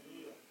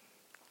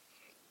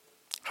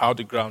 How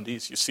the ground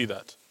is, you see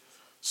that.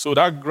 So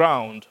that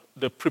ground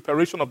the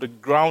preparation of the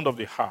ground of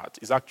the heart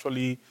is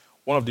actually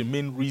one of the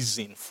main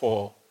reason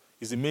for,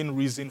 you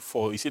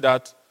see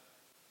that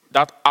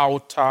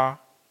outer,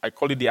 I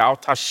call it the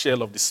outer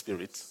shell of the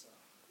Spirit.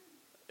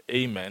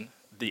 Amen.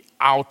 The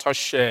outer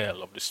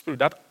shell of the Spirit,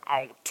 that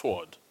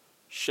outward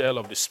shell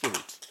of the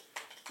Spirit,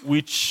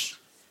 which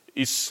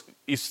is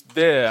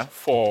there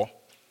for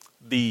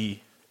the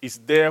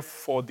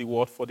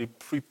what? For the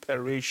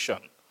preparation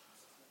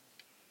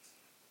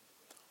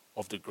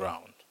of the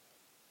ground.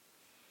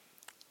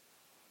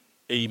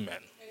 Amen.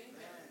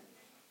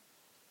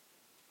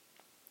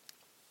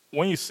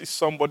 When you see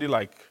somebody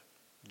like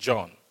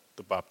John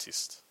the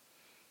Baptist,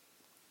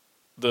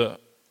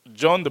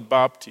 John the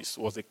Baptist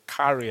was a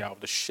carrier of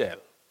the shell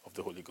of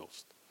the Holy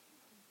Ghost.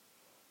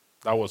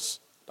 That was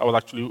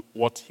actually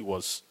what he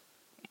was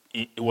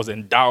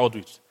endowed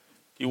with.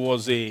 He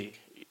was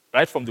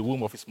right from the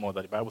womb of his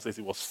mother, the Bible says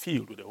he was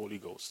filled with the Holy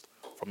Ghost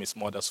from his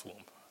mother's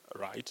womb,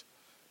 right?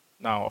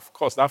 Now, of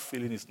course, that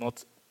feeling is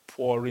not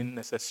pouring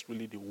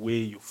necessarily the way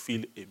you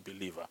feel a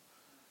believer,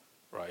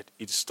 right?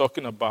 It's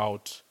talking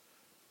about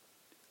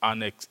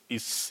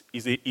is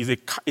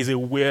a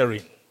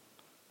wearing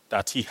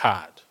that he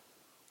had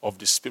of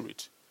the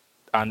Spirit.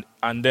 And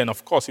then,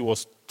 of course, he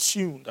was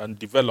tuned and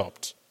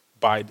developed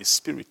by the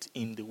Spirit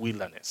in the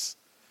wilderness.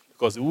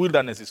 Because the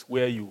wilderness is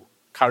where you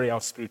carry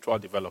out spiritual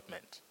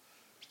development.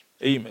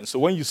 Amen. So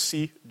when you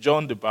see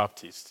John the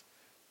Baptist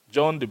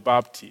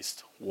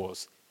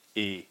was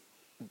a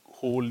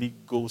Holy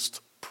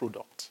Ghost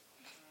product.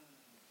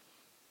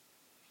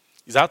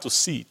 It's hard to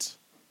see it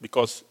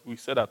because we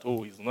said that,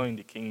 he's not in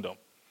the kingdom.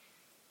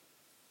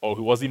 Or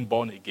he wasn't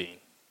born again.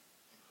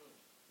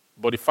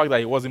 But the fact that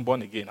he wasn't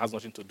born again has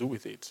nothing to do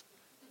with it.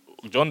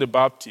 John the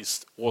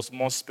Baptist was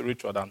more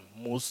spiritual than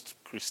most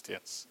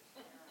Christians,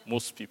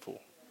 most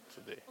people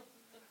today.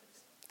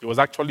 He was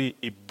actually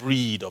a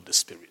breed of the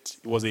Spirit.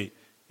 It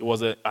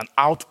was an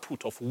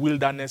output of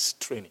wilderness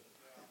training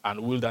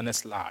and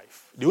wilderness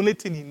life. The only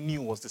thing he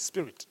knew was the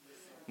Spirit.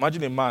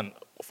 Imagine a man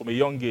from a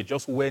young age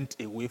just went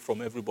away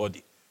from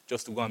everybody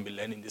just to go and be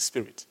learning the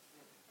Spirit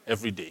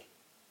every day.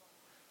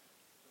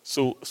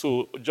 So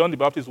John the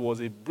Baptist was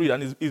a breed,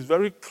 and it's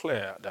very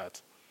clear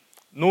that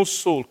no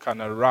soul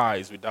can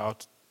arise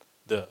without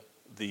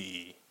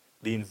the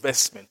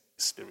investment in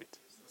the Spirit.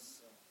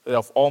 That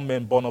of all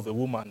men born of a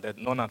woman, that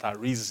none had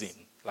arisen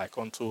like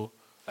unto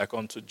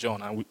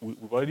John. And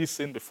we've already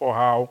seen before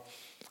how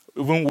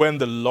even when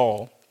the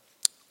law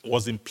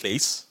was in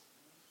place,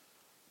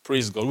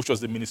 praise God, which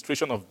was the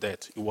ministration of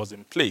death, it was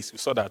in place. We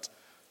saw that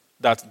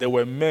there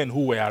were men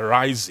who were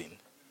arising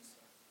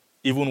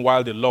even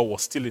while the law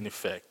was still in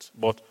effect.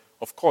 But,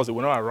 of course, they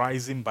were not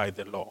arising by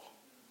the law.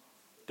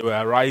 They were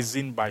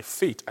arising by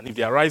faith. And if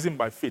they are rising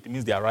by faith, it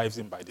means they are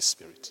rising by the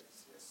Spirit.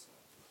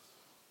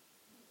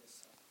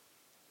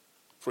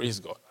 Praise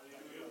God.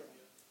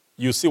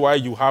 You see why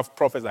you have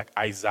prophets like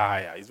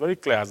Isaiah. It's very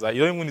clear. Isaiah.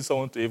 You don't even need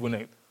someone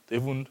to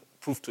even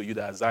prove to you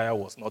that Isaiah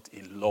was not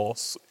a law.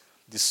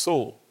 The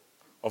soul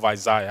of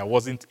Isaiah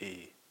wasn't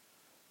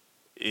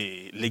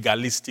a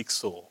legalistic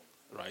soul,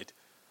 right?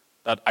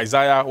 That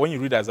Isaiah, when you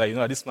read Isaiah, you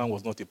know that this man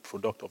was not a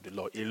product of the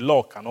law. A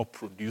law cannot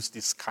produce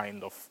this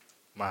kind of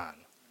man.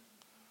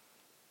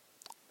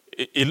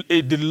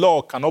 The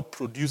law cannot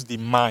produce the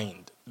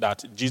mind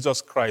that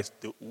Jesus Christ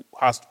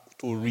has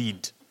to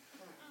read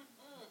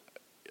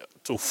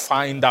to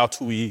find out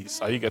who he is.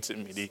 Are you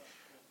getting me?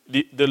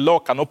 The law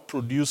cannot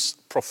produce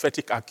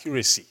prophetic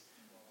accuracy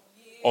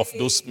of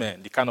those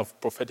men, the kind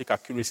of prophetic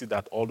accuracy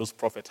that all those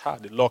prophets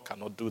had. The law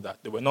cannot do that.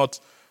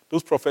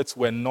 Those prophets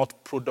were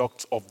not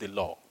products of the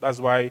law. That's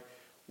why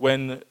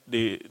when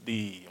the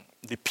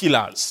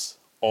pillars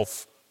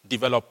of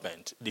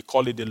development, they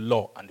call it the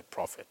law and the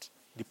prophet.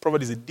 The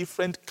prophet is a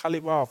different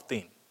caliber of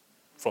thing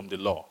from the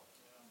law.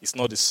 It's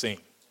not the same.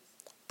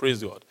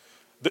 Praise God.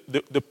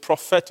 The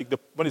prophetic,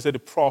 when they say the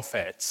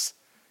prophets,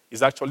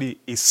 is actually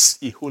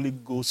a Holy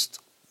Ghost,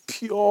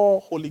 pure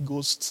Holy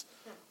Ghost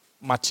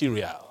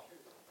material.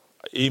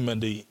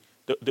 Amen.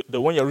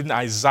 When you're reading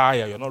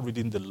Isaiah, you're not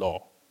reading the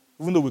law.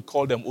 Even though we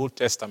call them Old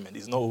Testament,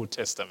 it's not Old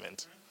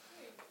Testament.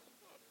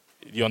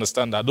 You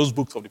understand that? Those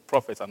books of the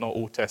prophets are not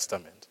Old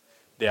Testament.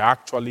 They're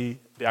actually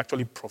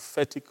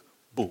prophetic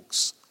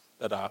books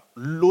that are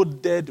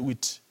loaded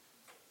with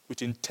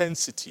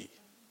intensity,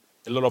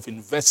 a lot of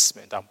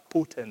investment and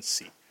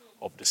potency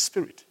of the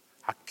Spirit,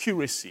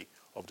 accuracy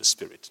of the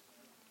Spirit.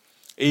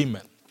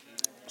 Amen.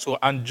 So,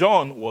 and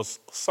John was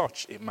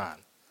such a man.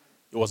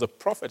 He was a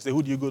prophet. Say,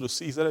 who do you go to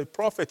see? He said, a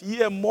prophet.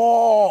 Yeah,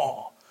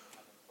 more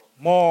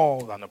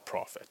than a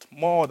prophet.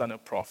 More than a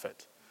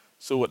prophet.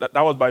 So that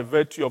was by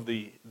virtue of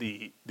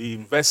the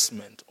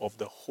investment of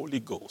the Holy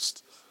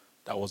Ghost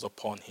that was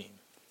upon him.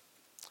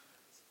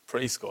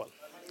 Praise God.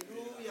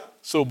 Hallelujah.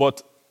 So,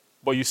 but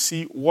you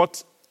see,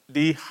 what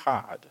they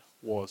had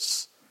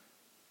was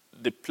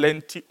the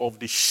plenty of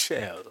the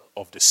shell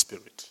of the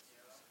Spirit.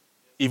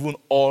 Even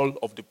all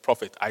of the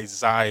prophets,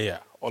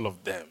 Isaiah, all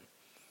of them.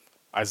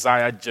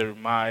 Isaiah,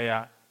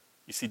 Jeremiah,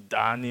 you see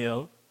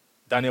Daniel.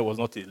 Daniel was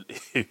not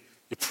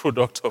a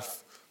product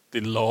of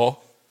the law.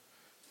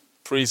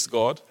 Praise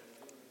God.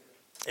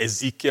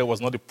 Ezekiel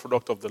was not a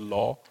product of the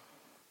law,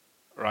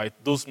 right?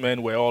 Those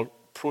men were all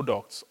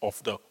products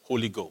of the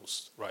Holy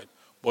Ghost, right?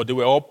 But they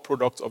were all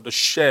products of the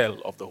shell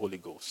of the Holy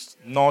Ghost,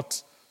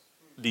 not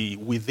the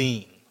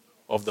within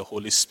of the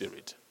Holy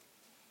Spirit.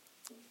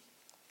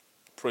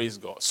 Praise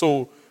God.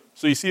 So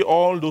you see,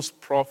 all those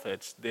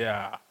prophets, they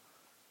are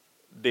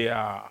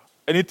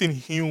anything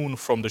hewn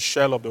from the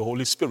shell of the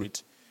Holy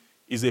Spirit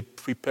is a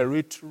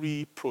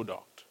preparatory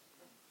product,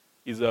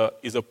 is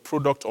a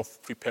product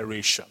of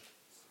preparation.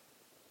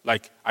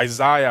 Like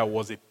Isaiah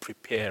was a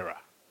preparer.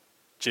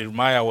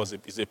 Jeremiah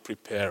is a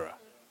preparer.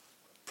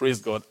 Praise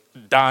God.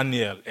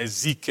 Daniel,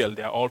 Ezekiel,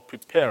 they are all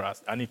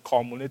preparers. And it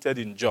culminated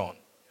in John,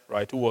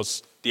 right, who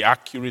was the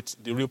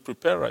real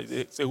preparer.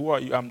 They say, who are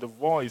you? I'm the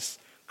voice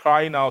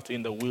crying out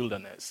in the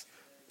wilderness.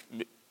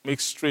 Make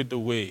straight the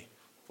way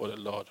for the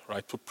Lord,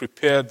 right? To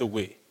prepare the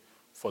way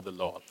for the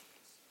Lord.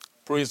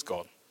 Praise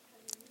God.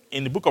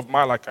 In the book of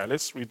Malachi,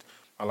 let's read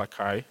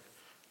Malachi.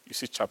 You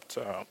see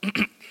chapter...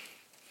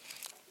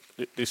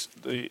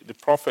 The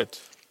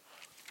prophet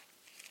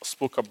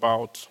spoke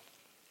about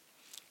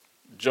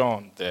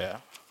John there.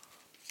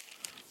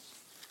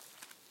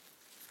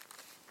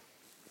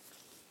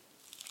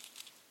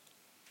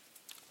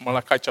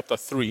 Malachi chapter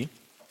 3.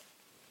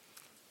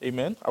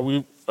 Amen. Are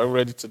we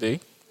ready today?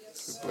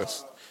 Yes.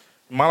 Blessed.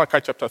 Malachi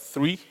chapter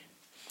 3,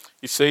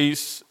 it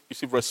says, you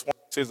see verse 1,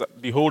 it says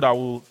that, behold, I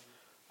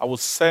will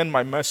send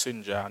my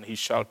messenger, and he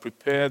shall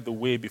prepare the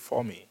way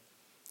before me.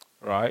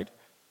 Right?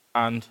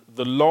 And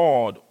the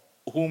Lord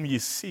whom ye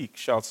seek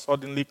shall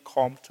suddenly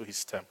come to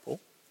his temple.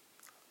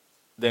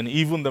 Then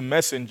even the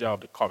messenger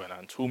of the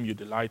covenant, whom you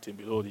delight in,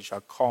 behold, he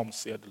shall come,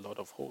 saith the Lord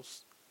of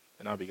hosts.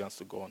 And now begins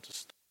to go on to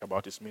talk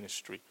about his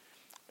ministry.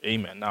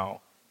 Amen.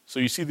 Now, so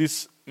you see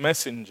this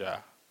messenger,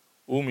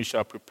 whom he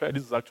shall prepare,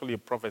 this is actually a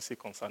prophecy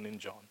concerning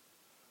John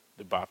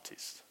the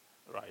Baptist,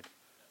 right?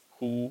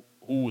 Who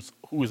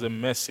is a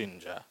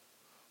messenger,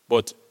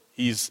 but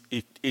he's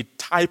a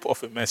type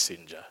of a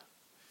messenger.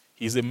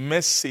 He's a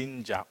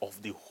messenger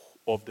of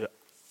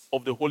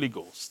the Holy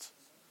Ghost.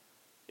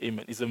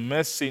 Amen. He's a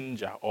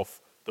messenger of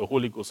the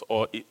Holy Ghost,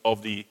 or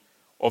of the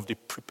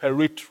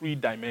preparatory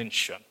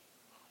dimension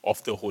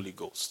of the Holy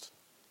Ghost.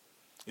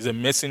 He's a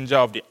messenger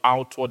of the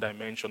outward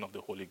dimension of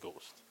the Holy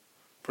Ghost.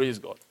 Praise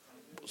God.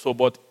 So,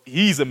 but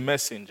he is a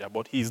messenger,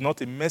 but he is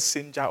not a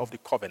messenger of the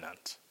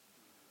covenant.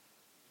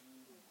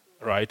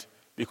 Right?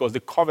 Because the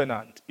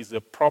covenant is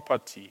a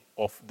property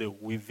of the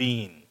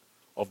within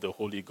of the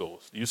Holy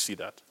Ghost. You see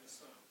that?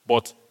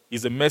 But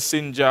he's a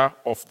messenger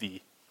of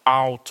the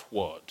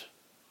outward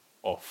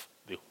of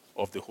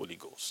the Holy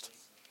Ghost.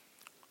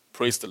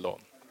 Praise the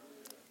Lord.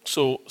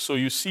 So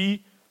you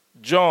see,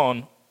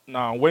 John,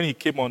 now when he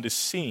came on the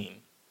scene,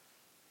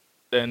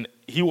 then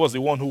he was the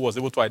one who was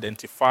able to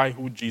identify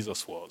who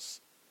Jesus was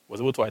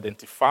able to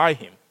identify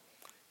him.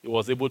 He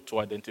was able to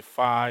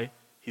identify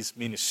his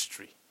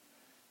ministry.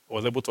 He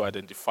was able to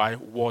identify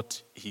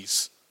what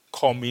he's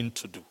coming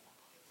to do.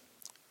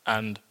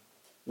 And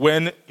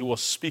when he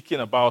was speaking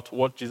about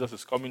what Jesus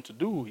is coming to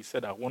do, he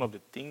said that one of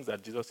the things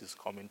that Jesus is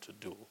coming to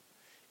do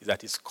is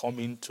that he's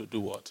coming to do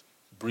what?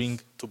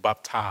 To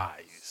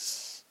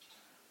baptize.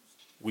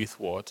 With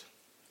what?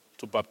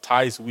 To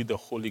baptize with the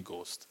Holy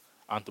Ghost,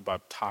 and to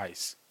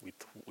baptize with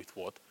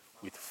what?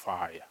 With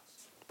fire.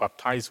 To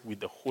baptize with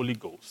the Holy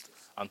Ghost,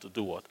 and to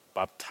do what?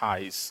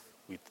 Baptize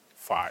with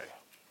fire.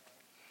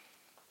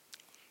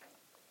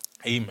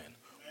 Amen.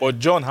 But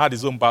John had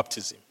his own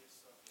baptism.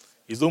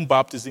 His own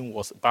baptism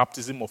was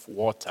baptism of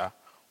water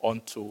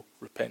unto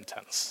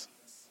repentance.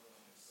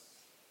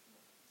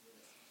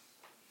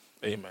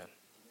 Amen.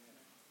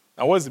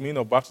 Now, what is the meaning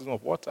of baptism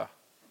of water?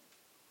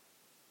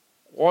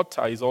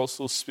 Water is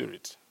also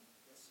spirit.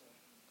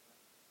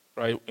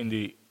 Right? In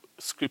the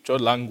scripture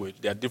language,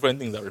 there are different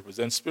things that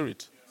represent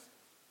spirit.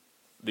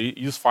 They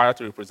use fire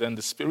to represent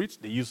the spirit.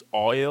 They use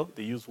oil.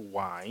 They use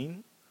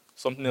wine.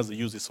 Something else they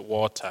use is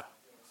water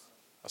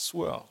as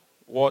well.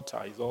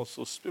 Water is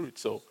also spirit.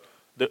 So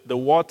the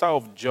water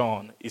of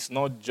John is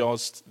not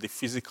just the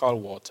physical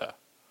water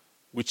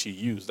which he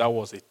used. That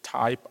was a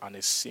type and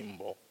a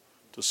symbol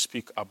to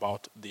speak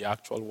about the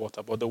actual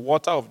water. But the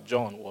water of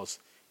John was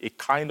a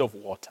kind of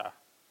water.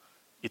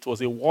 It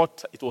was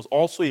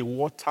also a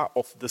water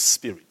of the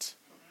Spirit.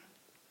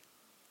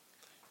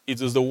 It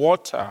is the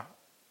water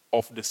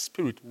of the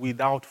Spirit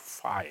without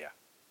fire.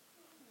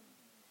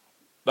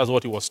 That's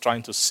what he was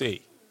trying to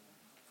say.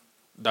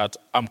 That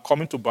I'm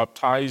coming to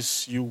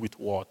baptize you with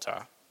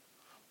water,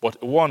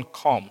 but one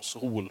comes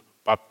who will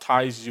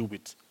baptize you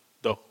with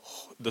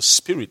the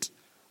Spirit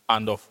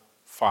and of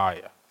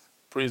fire.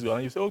 Praise God.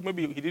 And you say, oh,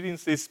 maybe he didn't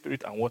say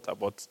spirit and water,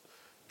 but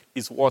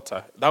it's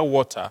water. That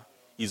water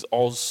is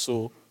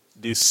also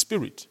the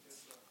Spirit.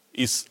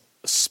 Is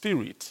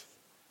spirit.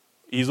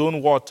 His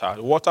own water,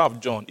 the water of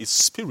John, is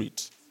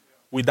spirit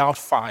without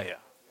fire.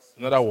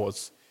 In other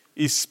words,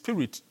 is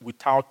spirit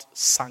without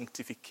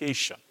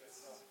sanctification.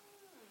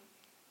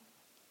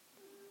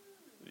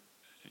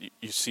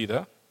 You see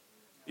that?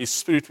 Is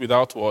spirit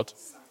without what?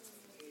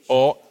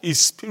 or is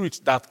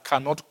spirit that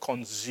cannot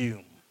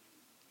consume.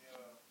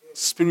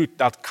 Spirit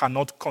that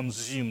cannot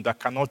consume, that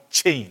cannot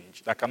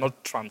change, that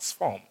cannot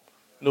transform.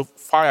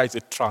 Fire is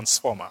a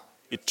transformer.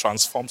 It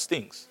transforms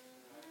things.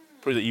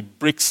 It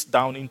breaks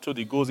down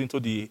goes into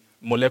the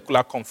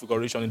molecular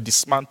configuration, it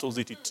dismantles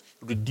it, it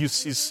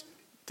reduces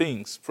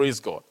things. Praise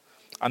God.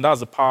 And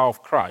that's the power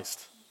of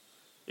Christ.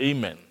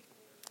 Amen.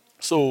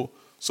 So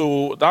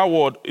that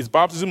word is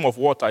baptism of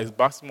water, is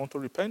baptism unto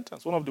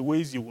repentance. One of the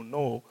ways you will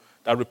know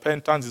that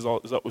repentance is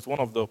one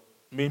of the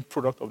main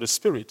product of the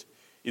Spirit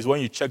is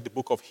when you check the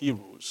book of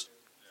Hebrews.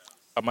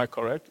 Am I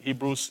correct?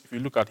 Hebrews, if you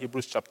look at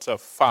Hebrews chapter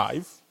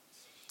 5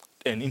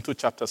 and into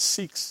chapter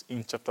 6,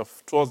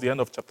 towards the end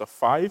of chapter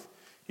 5,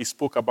 he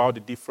spoke about the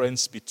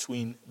difference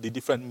between the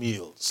different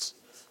meals,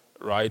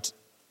 right?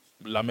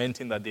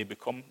 Lamenting that they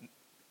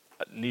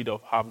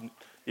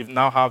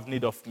now have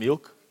need of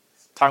milk.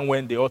 Time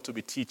when they ought to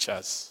be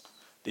teachers.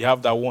 They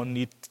have that one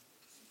need,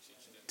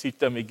 teach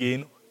them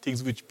again,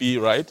 things which be,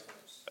 right?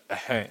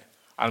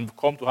 And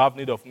come to have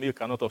need of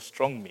milk and not of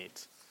strong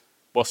meat.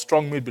 But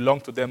strong meat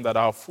belongs to them that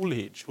are of full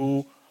age,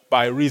 who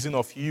by reason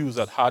of use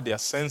that had their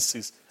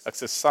senses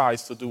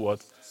exercised to do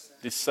what?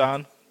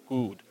 Discern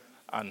good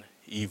and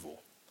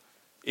evil.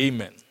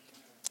 Amen.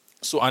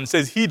 And it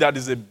says, he that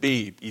is a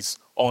babe is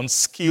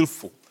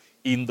unskillful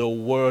in the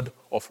word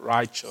of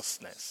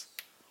righteousness.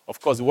 Of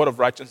course, the word of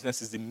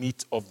righteousness is the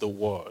meat of the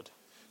word.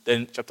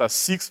 Then chapter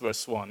 6,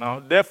 verse 1. Now,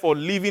 therefore,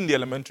 leaving the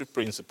elementary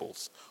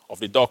principles of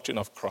the doctrine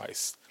of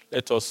Christ,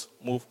 let us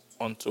move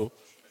on to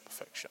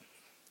perfection.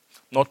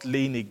 Not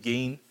laying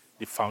again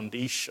the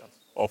foundation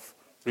of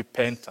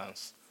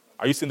repentance.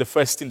 Are you seeing the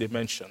first thing they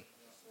mentioned?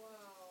 Wow.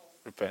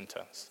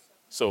 Repentance.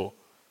 So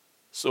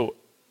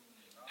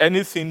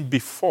anything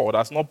before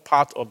that's not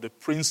part of the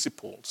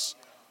principles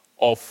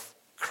of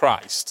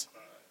Christ,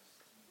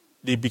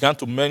 they began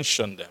to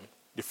mention them.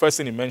 The first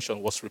thing he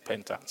mentioned was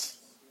repentance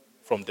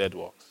from dead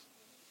works.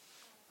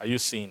 Are you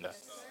seeing that?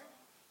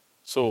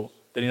 So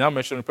then he now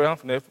mentioned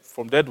repentance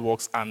from dead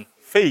works and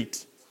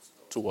faith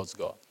towards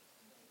God.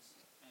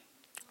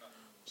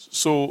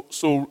 So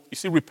you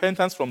see,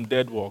 repentance from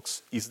dead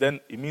works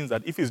it means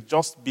that if it's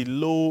just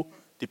below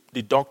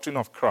the doctrine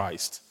of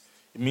Christ,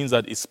 it means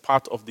that it's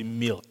part of the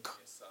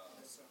milk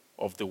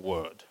of the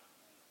word,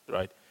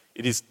 right?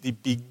 It is the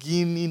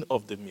beginning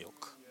of the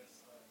milk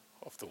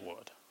of the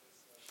word.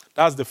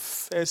 That's the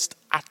first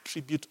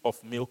attribute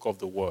of milk of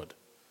the word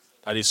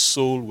that his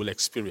soul will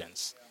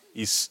experience,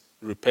 is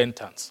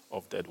repentance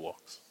of dead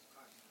works.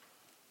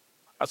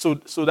 And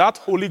so that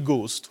Holy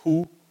Ghost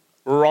who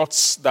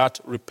wrought that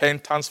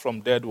repentance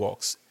from dead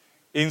works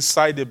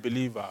inside the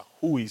believer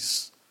who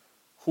is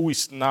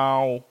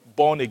now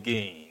born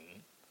again,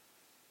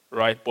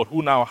 right? But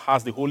who now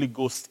has the Holy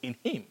Ghost in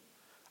him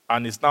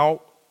and is now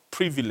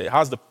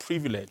has the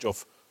privilege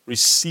of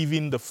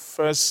receiving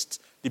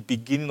the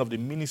beginning of the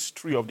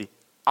ministry of the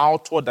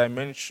outward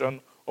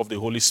dimension of the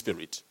Holy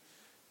Spirit.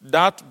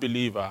 That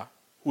believer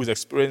who is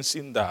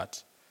experiencing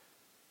that,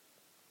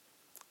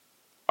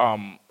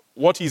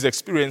 what he's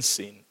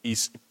experiencing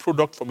is a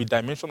product from a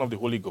dimension of the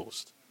Holy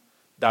Ghost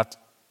that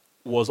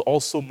was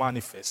also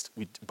manifest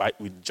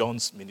with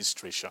John's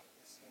ministration.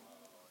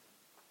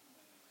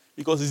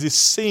 Because it's the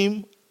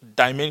same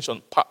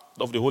dimension, part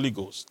of the Holy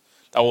Ghost,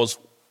 that was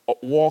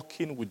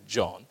walking with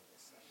John,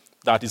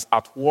 that is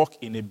at work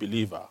in a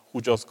believer who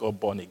just got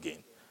born again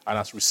and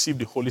has received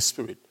the Holy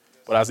Spirit,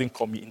 but hasn't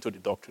come into the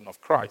doctrine of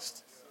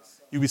Christ.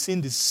 You will see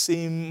the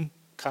same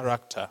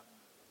character.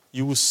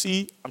 You will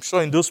see, I'm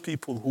sure, in those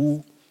people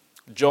who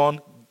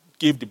John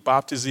gave the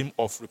baptism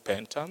of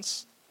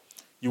repentance,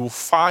 you will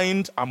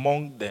find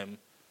among them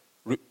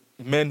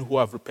men who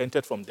have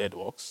repented from dead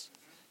works.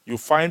 You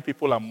find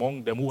people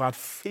among them who had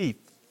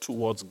faith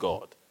towards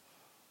God.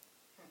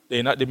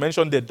 They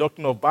mentioned the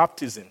doctrine of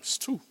baptisms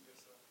too.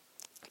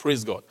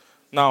 Praise God.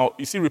 Now,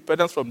 you see,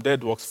 repentance from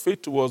dead works,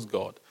 faith towards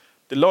God.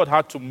 The Lord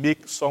had to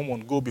make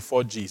someone go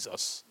before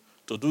Jesus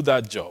to do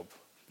that job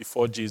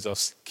before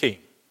Jesus came.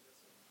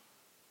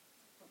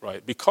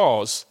 Right?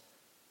 Because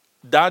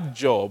that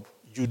job,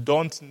 you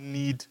don't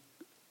need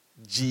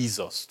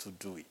Jesus to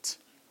do it.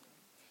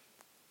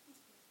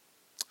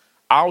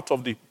 Out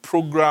of the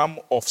program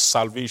of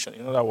salvation,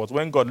 in other words,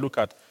 when God looked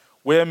at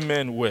where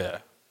men were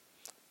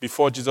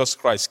before Jesus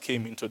Christ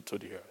came into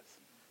the earth,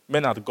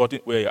 men had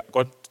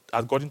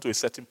gotten to a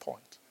certain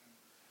point.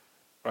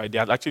 Right? They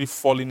had actually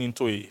fallen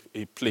into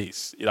a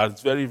place. It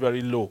was very,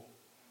 very low.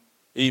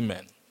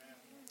 Amen.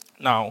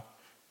 Now,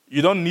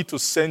 you don't need to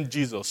send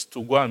Jesus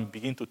to go and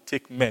begin to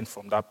take men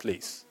from that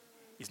place.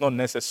 It's not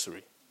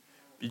necessary.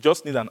 You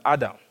just need an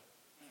Adam.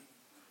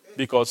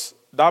 Because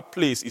that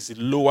place is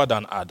lower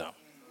than Adam.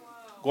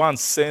 Go and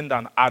send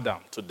an Adam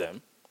to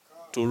them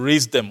to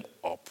raise them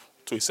up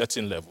to a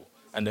certain level.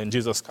 And then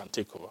Jesus can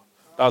take over.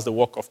 That's the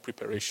work of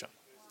preparation.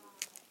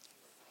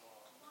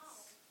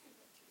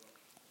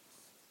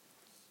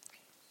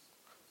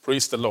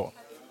 Praise the Lord.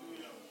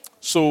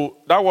 So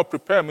that word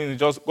prepare means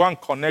just go and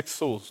connect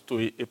souls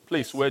to a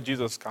place where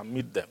Jesus can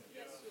meet them.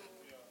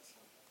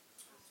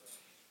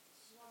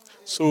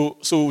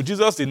 So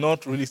Jesus did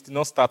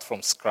not start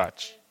from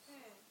scratch.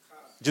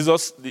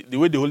 Jesus, the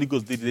way the Holy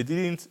Ghost did, they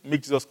didn't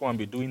make Jesus come and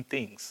be doing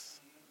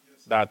things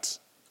that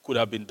could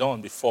have been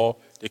done before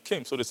they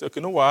came. So they said, okay,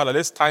 no wahala,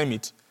 let's time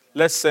it.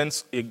 Let's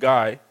send a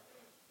guy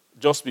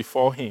just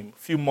before him,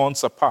 few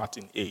months apart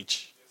in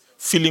age,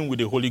 filling with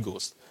the Holy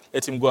Ghost.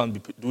 Let him go and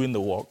be doing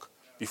the work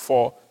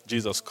before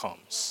Jesus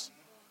comes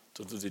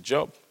to do the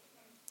job.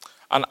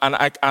 And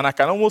I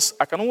can almost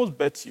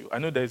bet you. I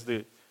know there's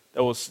the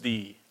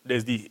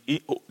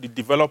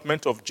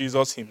development of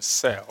Jesus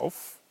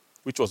himself,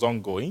 which was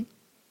ongoing.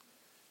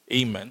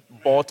 Amen.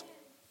 But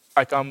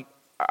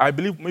I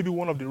believe maybe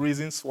one of the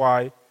reasons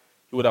why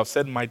he would have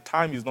said, "My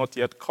time is not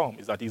yet come,"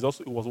 is that he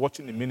was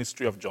watching the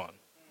ministry of John,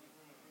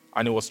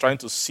 and he was trying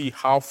to see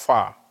how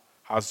far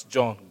has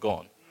John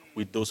gone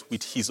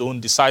with his own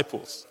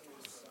disciples,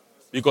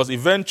 because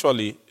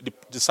eventually the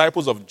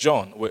disciples of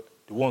John were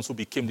the ones who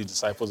became the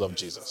disciples of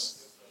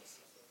Jesus.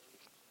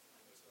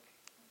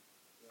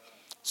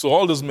 So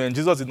all those men,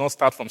 Jesus did not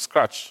start from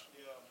scratch.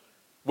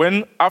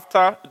 When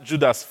after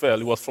Judas fell,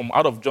 it was from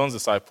out of John's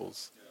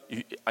disciples.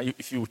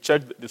 If you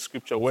check the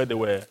scripture where they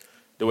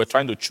were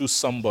trying to choose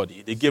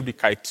somebody, they gave the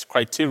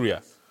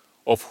criteria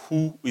of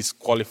who is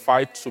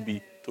qualified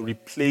to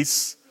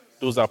replace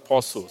those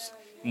apostles.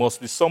 It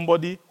must be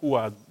somebody who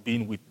had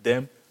been with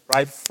them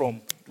right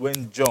from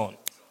when John,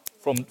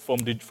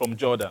 from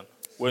Jordan,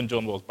 when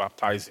John was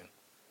baptizing.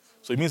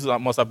 So it means that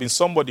must have been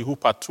somebody who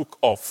partook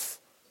of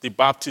the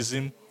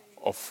baptism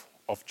of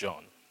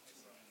John.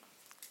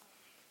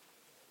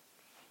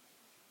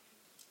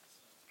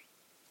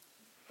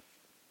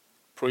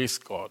 Praise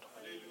God.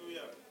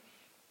 Hallelujah.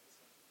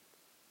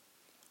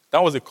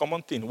 That was a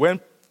common thing. When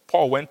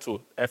Paul went to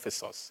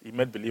Ephesus, he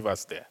met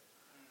believers there.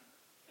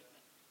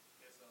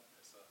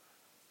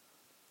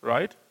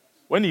 Right?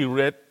 When he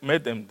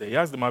met them there, he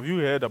asked them, "Have you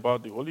heard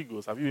about the Holy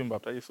Ghost? Have you been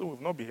baptized?" So we've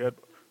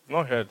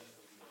not heard.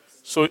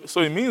 So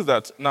it means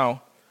that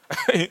now,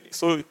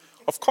 so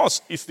of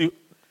course,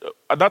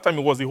 at that time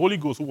it was the Holy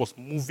Ghost who was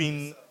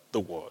moving the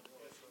word.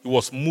 He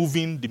was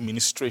moving the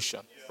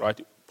ministration, right?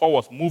 Paul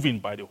was moving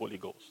by the Holy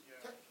Ghost.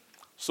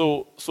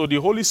 So the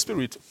Holy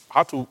Spirit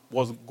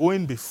was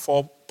going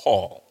before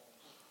Paul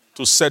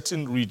to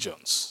certain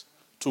regions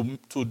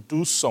to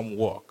do some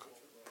work,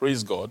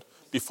 praise God,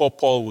 before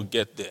Paul would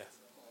get there.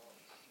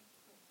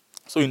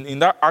 So in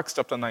that Acts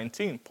chapter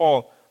 19,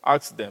 Paul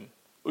asked them,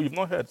 "Oh, you've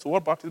not heard, so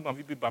what baptism have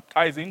you been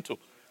baptized into?"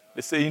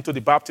 They say, "Into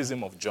the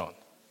baptism of John."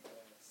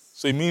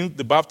 So it means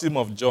the baptism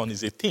of John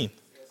is a thing.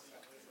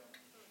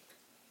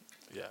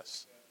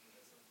 Yes.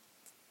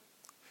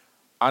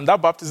 And that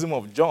baptism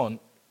of John,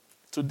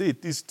 today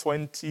it is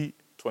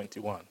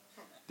 2021.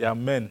 There are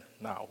men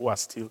now who are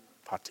still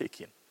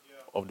partaking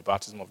of the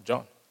baptism of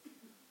John.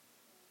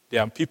 There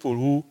are people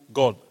who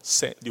God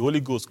sent, the Holy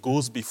Ghost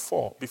goes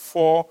before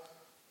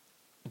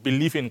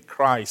belief in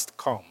Christ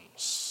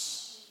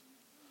comes.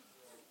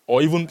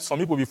 Or even some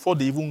people before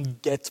they even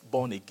get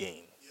born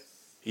again.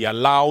 He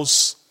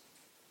allows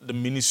the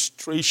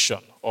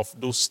ministration of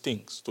those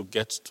things to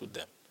get to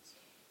them.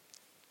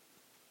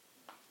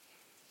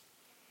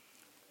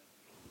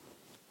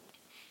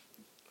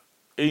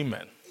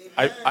 Amen.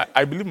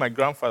 I believe my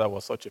grandfather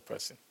was such a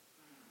person.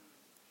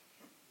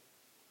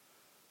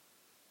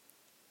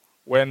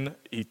 When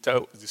he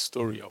tells the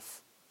story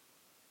of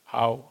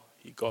how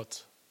he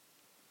got,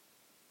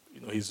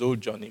 his whole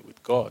journey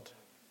with God.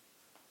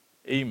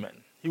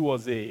 Amen.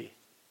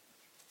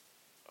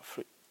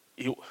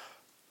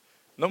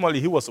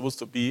 Normally he was supposed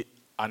to be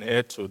an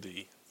heir to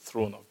the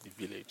throne of the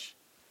village.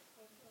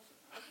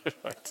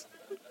 Right?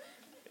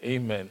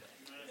 Amen.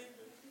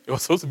 He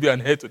was supposed to be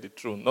an heir to the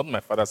throne, not my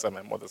father's side,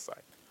 my mother's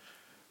side.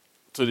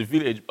 To the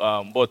village,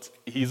 but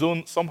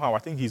somehow I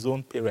think his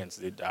own parents,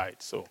 they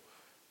died. So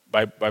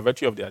by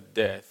virtue of their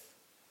death,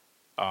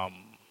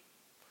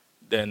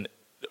 then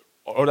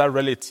other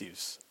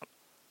relatives,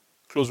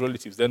 close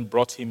relatives, then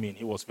brought him in.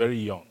 He was very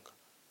young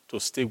to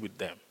stay with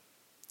them.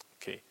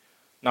 Okay.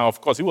 Now, of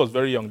course, he was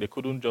very young. They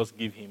couldn't just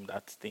give him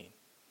that thing.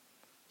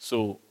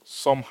 So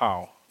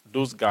somehow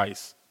those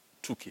guys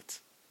took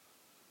it,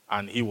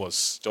 and he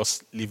was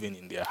just living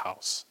in their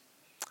house.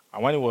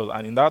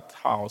 And in that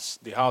house,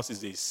 the house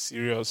is a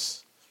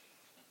serious,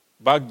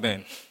 back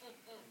then,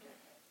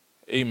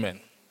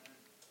 amen.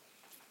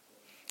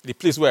 The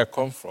place where I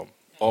come from,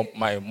 or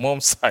my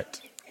mom's side,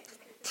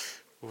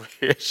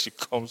 where she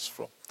comes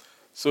from.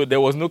 So there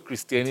was no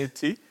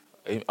Christianity.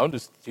 I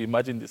want to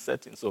imagine the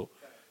setting. So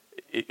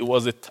it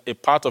was a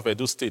part of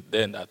Edo State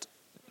then that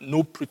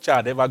no preacher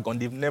had ever gone.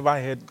 They've never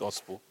heard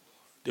gospel.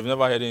 They've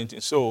never heard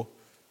anything. So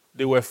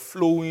they were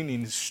flowing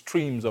in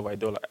streams of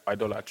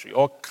idolatry,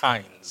 all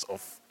kinds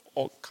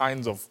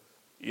of,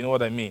 you know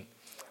what I mean?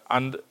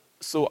 And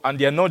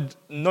they're not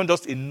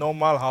just a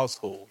normal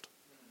household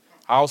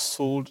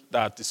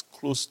that is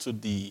close to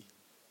the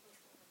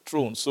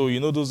throne. So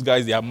those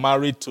guys, they are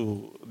married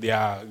to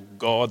their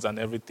gods and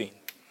everything.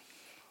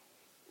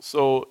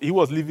 So he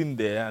was living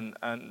there,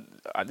 and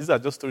these are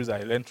just stories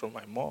I learned from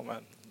my mom,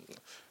 and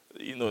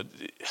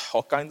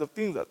all kinds of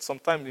things that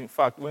sometimes, in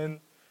fact, when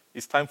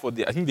it's time for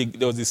I think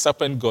there was a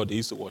serpent god they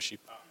used to worship.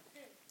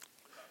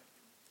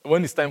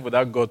 When it's time for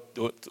that god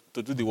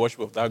to do the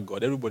worship of that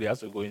god, everybody has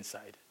to go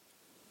inside.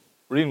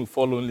 Rain will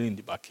fall only in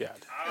the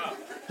backyard.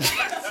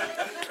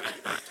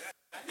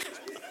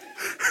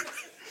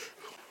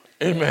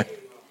 Amen.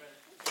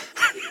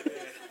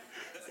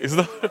 It's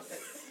not.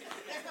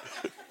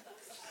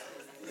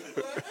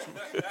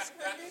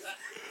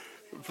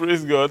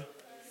 Praise God.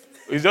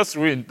 It's just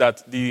rain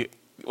that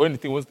when the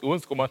thing wants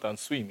to come out and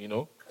swim, you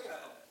know.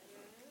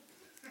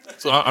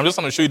 So I'm just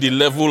going to show you the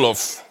level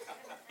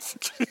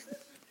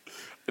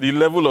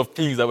of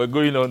things that were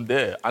going on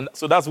there. And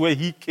so that's where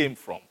he came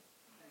from.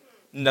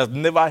 He has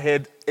never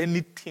heard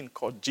anything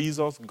called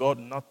Jesus, God,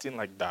 nothing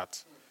like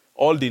that.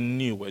 All they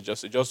knew were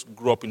just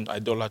grew up in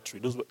idolatry.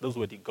 Those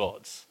were the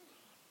gods.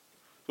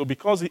 So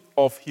because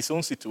of his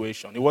own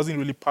situation, he wasn't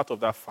really part of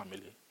that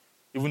family,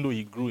 even though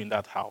he grew in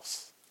that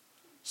house.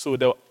 So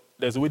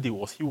there's a way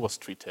he was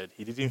treated.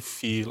 He didn't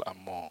feel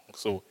among.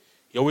 So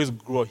he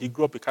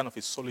grew up a kind of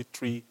a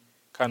solitary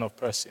kind of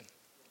person.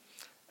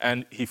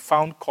 And he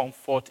found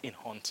comfort in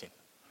hunting.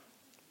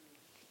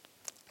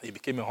 He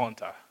became a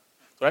hunter.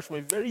 So right from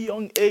a very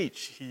young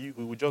age, he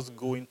would just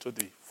go into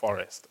the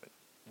forest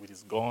with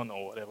his gun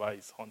or whatever,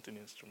 his hunting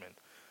instrument,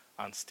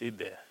 and stay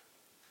there.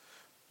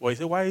 Well, he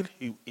said, while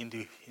he in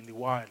the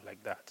wild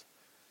like that,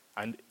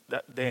 and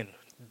then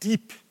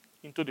deep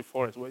into the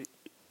forest where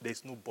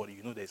there's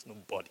nobody, there's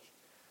nobody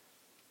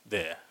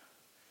there,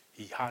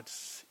 he had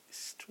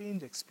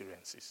strange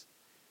experiences.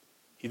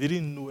 He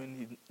didn't know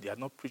they had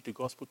not preached the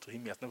gospel to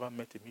him. He has never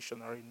met a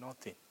missionary,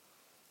 nothing.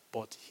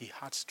 But he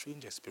had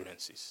strange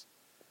experiences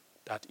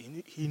that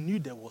he knew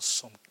there was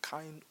some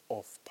kind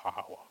of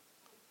power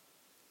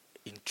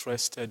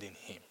interested in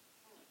him,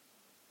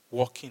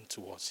 walking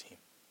towards him.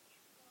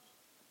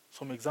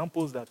 Some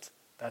examples that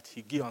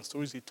he gave and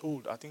stories he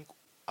told. I think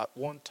at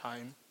one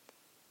time,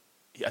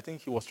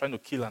 he was trying to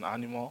kill an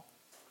animal.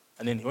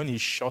 And then when he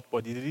shot,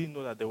 but he didn't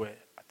know that there were,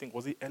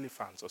 was it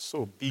elephants or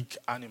so, big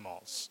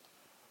animals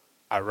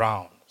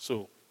around.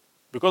 So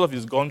because of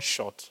his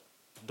gunshot,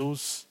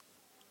 those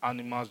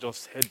animals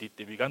just heard it.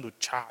 They began to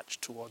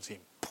charge towards him,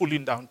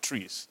 pulling down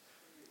trees.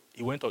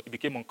 He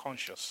became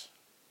unconscious.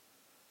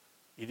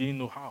 He didn't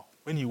know how.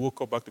 When he woke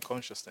up back to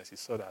consciousness, he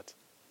saw that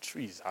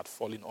trees had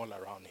fallen all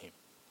around him.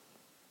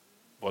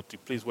 But the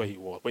place where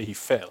he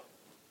fell,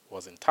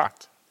 was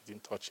intact. It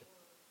didn't touch him.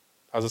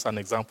 That's just an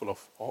example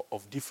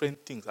of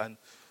different things. And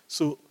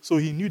so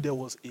he knew there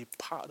was a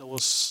power, there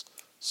was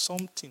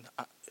something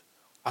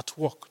at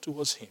work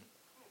towards him.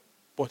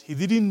 But he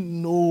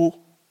didn't know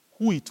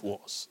who it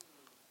was,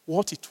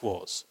 what it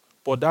was.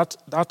 But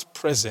that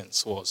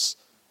presence was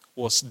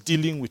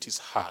dealing with his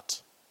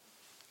heart.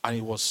 And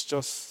it was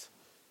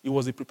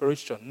a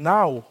preparation.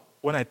 Now,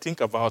 when I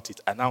think about it,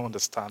 I now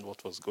understand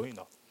what was going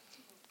on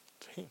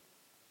to him.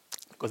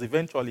 Because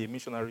eventually a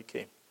missionary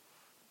came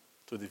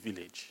to the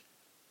village.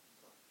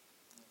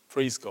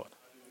 Praise God.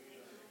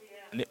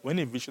 And when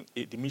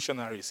the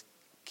missionaries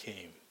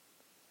came,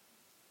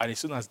 and as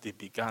soon as they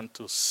began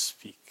to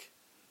speak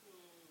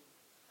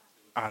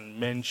and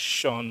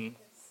mention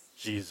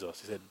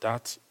Jesus, he said,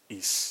 that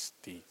is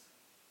the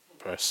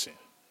person.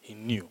 He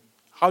knew.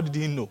 How did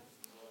he know?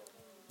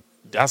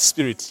 That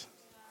spirit,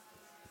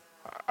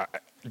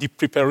 the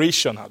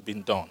preparation had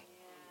been done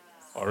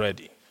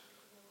already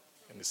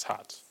in his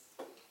heart.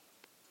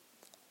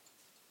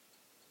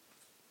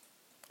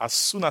 As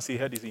soon as he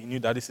heard it, he knew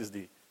that this is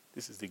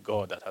the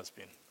God that has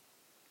been.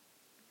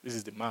 This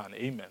is the man.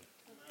 Amen.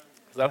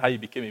 Is that how he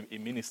became a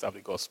minister of the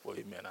gospel?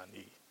 Amen.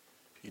 And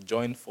he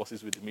joined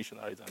forces with the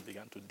missionaries and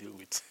began to deal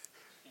with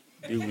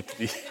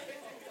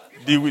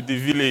the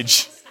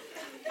village.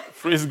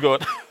 Praise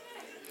God.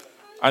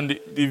 And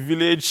the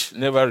village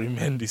never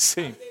remained the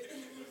same.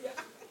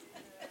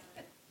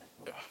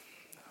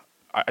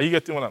 Are you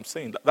getting what I'm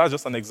saying? That's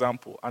just an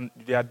example. And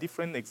there are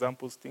different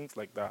examples, things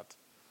like that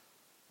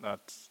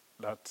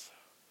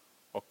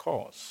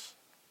occurs,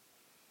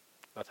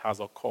 that has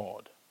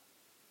occurred.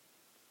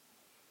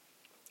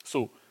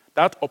 So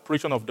that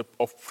operation of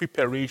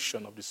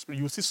preparation of the Spirit,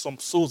 you see some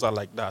souls are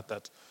like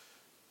that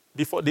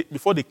before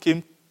they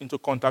came into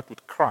contact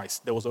with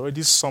Christ, there was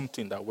already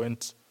something that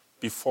went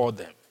before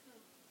them.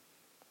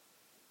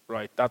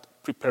 Right? That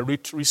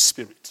preparatory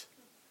spirit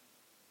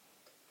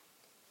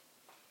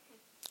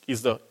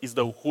is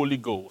the Holy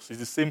Ghost. It's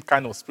the same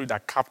kind of spirit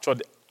that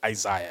captured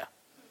Isaiah.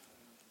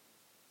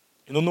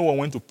 No one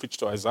went to preach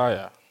to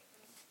Isaiah.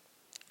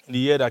 In the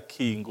year that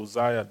King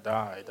Uzziah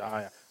died,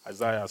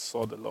 Isaiah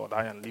saw the Lord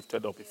high and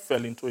lifted up. He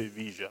fell into a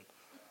vision.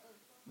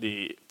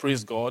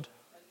 Praise God.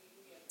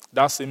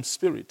 That same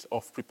spirit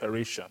of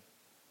preparation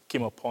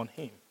came upon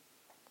him.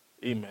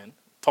 Amen.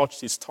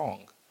 Touched his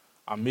tongue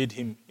and made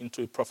him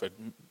into a prophet.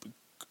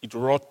 It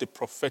wrought the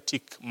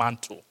prophetic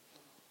mantle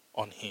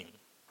on him.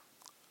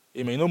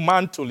 Amen.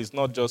 Mantle is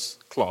not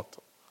just cloth.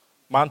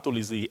 Mantle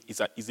is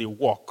a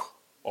work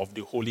of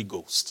the Holy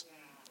Ghost.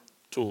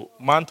 So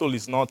mantle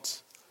is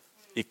not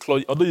a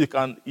cloth,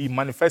 although he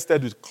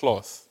manifested with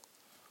cloth,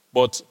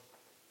 but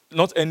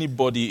not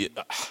anybody.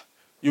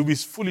 You'll be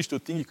foolish to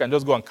think you can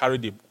just go and carry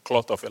the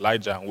cloth of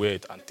Elijah and wear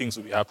it and things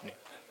will be happening.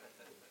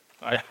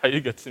 Are you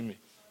getting me?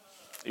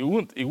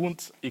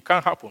 It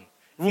can't happen.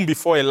 Even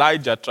before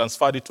Elijah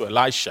transferred it to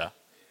Elisha,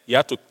 he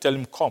had to tell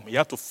him, come. He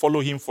had to follow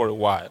him for a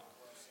while.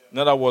 In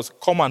other words,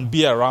 come and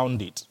be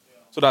around it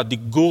so that the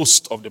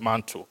ghost of the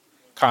mantle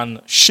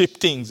can shape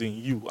things in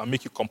you and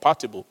make you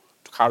compatible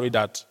to carry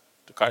that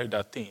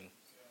thing.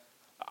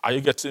 Are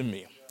you getting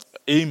me?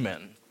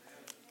 Amen.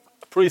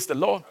 Praise the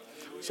Lord.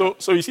 So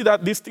you see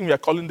that this thing we are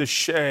calling the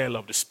shell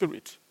of the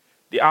Spirit,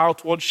 the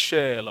outward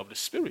shell of the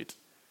Spirit,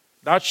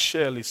 that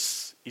shell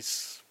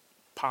is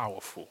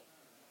powerful.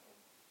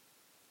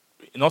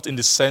 Not in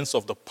the sense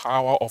of the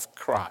power of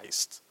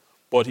Christ,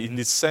 but in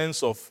the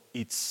sense of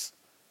its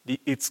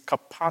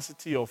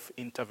capacity of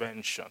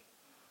intervention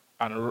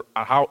and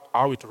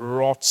how it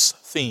rots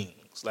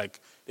things. Like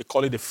they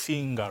call it the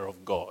finger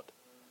of God.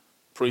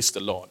 Praise the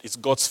Lord. It's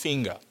God's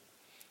finger.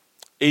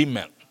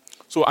 Amen.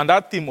 So, and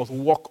that thing must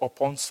work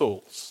upon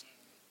souls.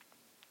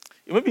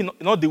 It may be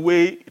not the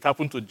way it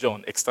happened to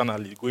John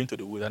externally, going to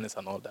the wilderness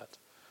and all that.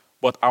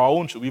 But our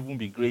own should even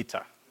be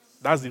greater.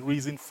 That's the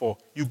reason for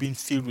you being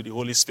filled with the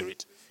Holy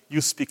Spirit. You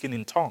speaking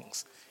in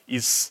tongues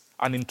is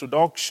an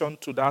introduction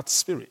to that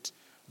spirit,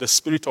 the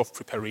spirit of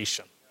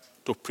preparation,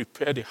 to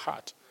prepare the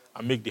heart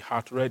and make the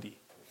heart ready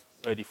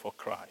for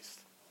Christ.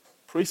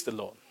 Praise the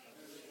Lord.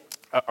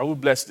 I will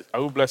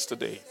bless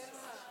today.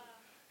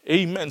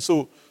 Amen.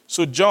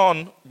 So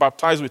John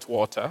baptized with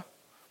water,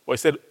 but he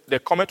said, there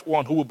cometh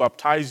one who will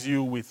baptize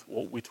you with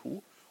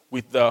who?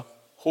 With the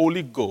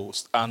Holy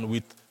Ghost and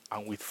with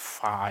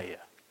fire.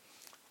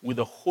 With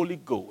the Holy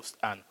Ghost,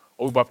 and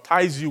or will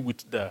baptize you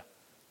with the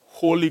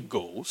Holy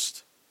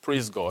Ghost,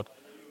 praise God,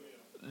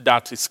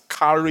 that is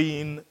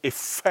carrying a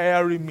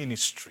fiery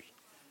ministry.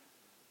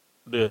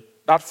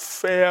 That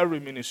fiery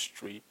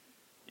ministry,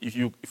 if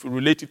you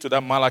relate it to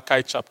that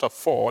Malachi chapter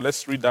 4,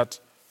 let's read that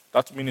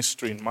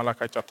ministry in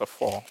Malachi chapter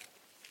 4.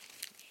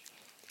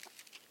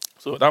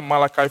 So that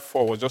Malachi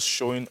 4 was just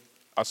showing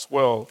as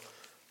well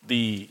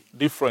the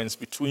difference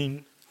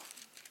between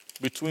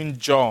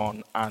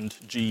John and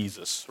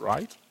Jesus,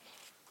 right?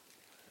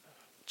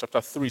 Chapter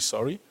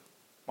 3,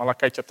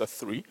 Malachi chapter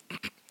 3.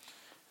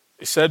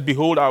 It said,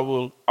 behold, I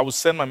will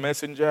send my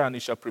messenger, and he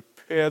shall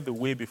prepare the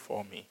way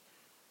before me.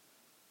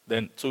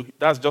 So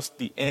that's just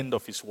the end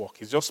of his work.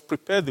 He's just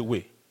prepared the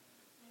way.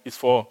 It's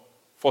for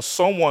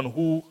someone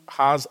who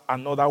has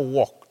another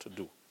work to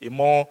do, a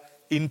more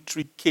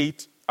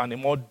intricate and a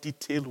more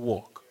detailed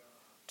work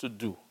to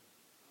do.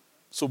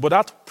 So, but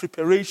that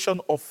preparation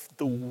of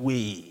the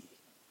way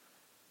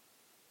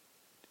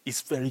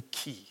is very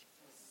key.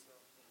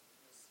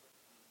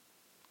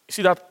 You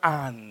see that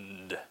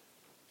and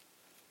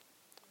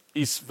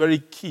is very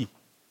key.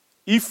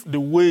 If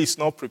the way is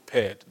not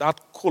prepared, that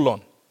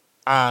colon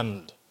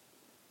and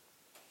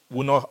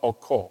will not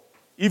occur.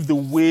 If the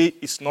way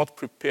is not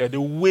prepared,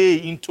 the way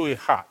into a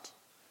heart,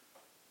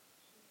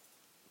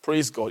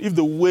 praise God, if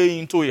the way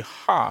into a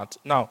heart,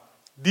 now,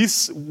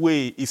 this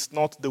way is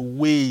not the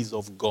ways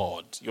of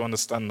God. You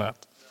understand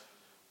that?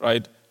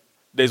 Right?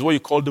 There's what you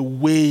call the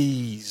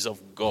ways of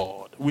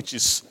God, which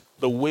is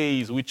the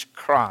ways which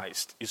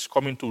Christ is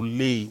coming to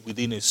lay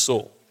within a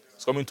soul.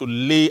 It's coming to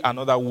lay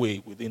another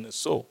way within a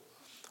soul.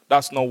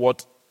 That's not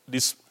what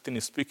this thing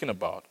is speaking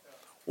about.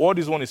 What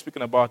this one is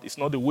speaking about is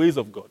not the ways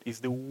of God. It's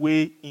the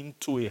way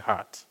into a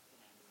heart.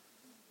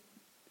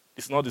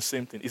 It's not the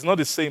same thing. It's not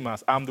the same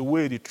as I'm the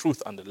way, the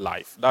truth, and the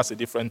life. That's a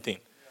different thing.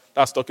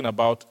 That's talking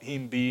about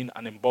him being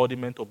an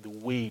embodiment of the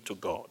way to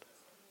God.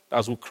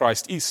 That's who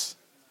Christ is.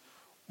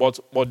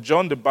 But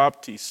John the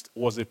Baptist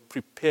was a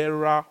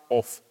preparer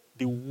of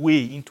the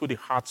way into the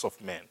hearts of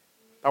men.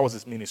 That was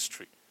his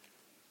ministry.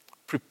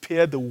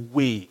 Prepare the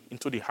way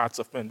into the hearts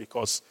of men,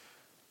 because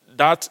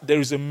that there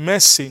is a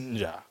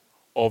messenger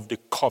of the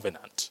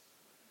covenant,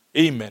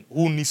 amen,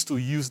 who needs to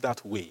use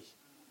that way.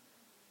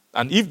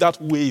 And if that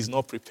way is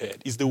not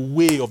prepared, it's the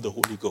way of the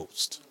Holy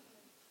Ghost.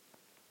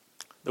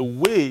 The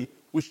way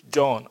which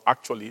John,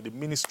 actually, the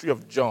ministry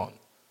of John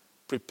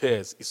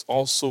prepares is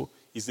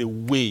a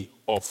way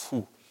of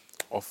who?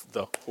 Of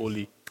the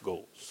Holy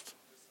Ghost.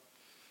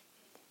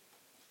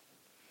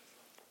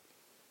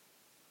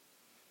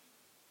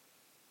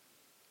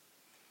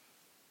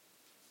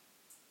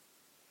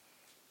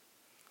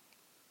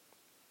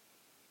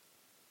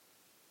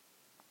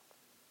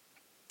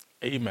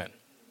 Amen.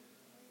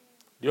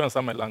 Do you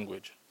understand my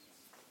language?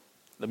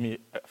 I think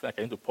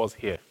I need to pause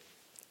here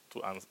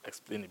to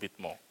explain a bit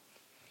more.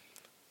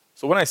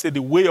 So when I say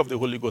the way of the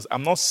Holy Ghost,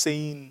 I'm not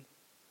saying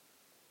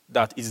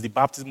that it's the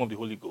baptism of the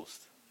Holy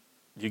Ghost.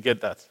 Do you get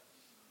that?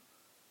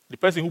 The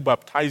person who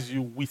baptizes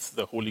you with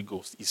the Holy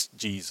Ghost is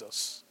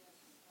Jesus.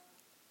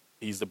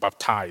 He is the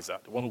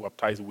baptizer, the one who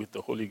baptizes with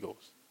the Holy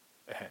Ghost.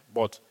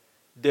 But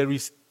there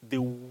is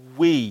the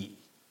way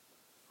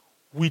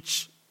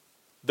which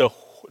the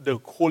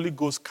Holy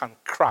Ghost can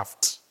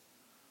craft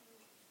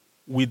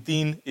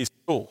within a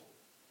soul.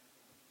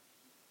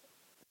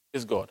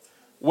 Praise God.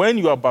 When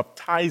you are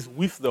baptized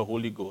with the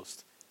Holy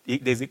Ghost,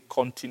 there's a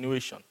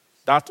continuation.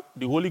 that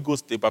the Holy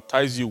Ghost they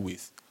baptize you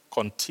with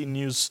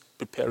continues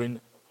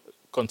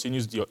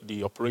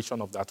the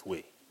operation of that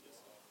way.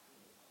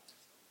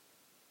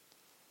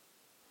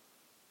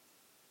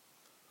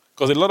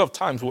 Because a lot of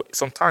times,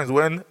 sometimes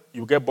when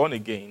you get born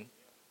again,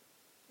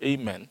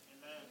 amen,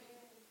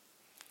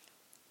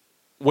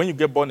 when you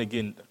get born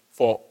again,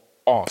 for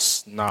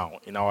us now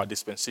in our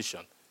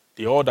dispensation,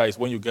 the order is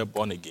when you get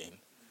born again,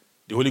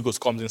 the Holy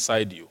Ghost comes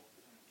inside you.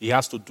 He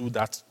has to do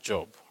that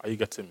job. Are you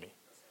getting me?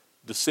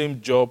 The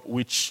same job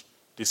which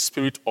the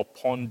Spirit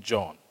upon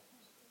John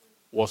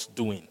was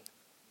doing.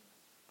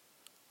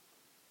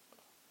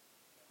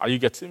 Are you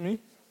getting me?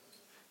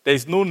 There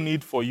is no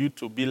need for you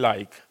to be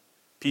like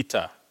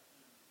Peter,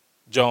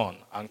 John,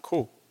 and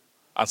co,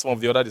 and some of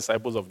the other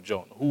disciples of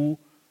John, who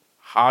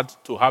had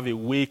to have a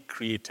way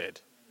created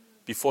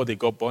before they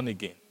got born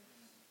again.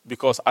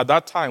 Because at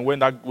that time, when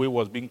that way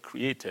was being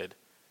created,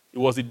 it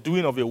was the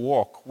doing of a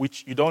work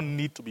which you don't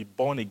need to be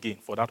born again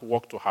for that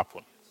work to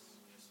happen.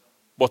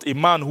 But a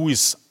man who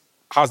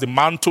has the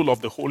mantle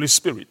of the Holy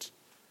Spirit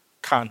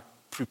can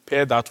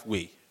prepare that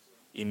way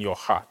in your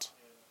heart.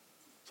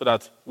 So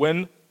that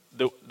when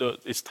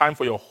it's time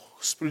for your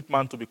spirit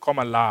man to become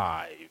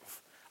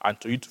alive and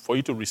for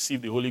you to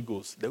receive the Holy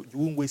Ghost, you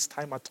won't waste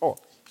time at all.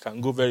 You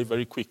can go very,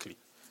 very quickly.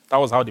 That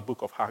was how the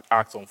book of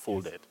Acts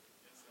unfolded.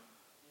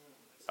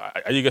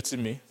 Are you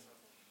getting me?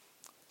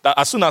 That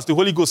as soon as the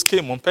Holy Ghost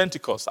came on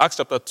Pentecost, Acts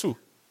chapter 2,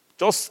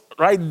 just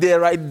right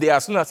there,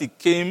 as soon as it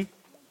came,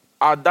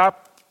 at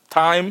that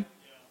time,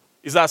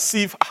 it's as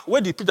if,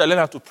 where did Peter learn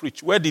how to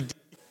preach? Where did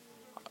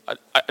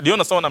do you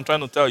understand what I'm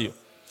trying to tell you?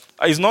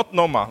 It's not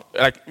normal.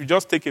 Like, you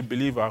just take a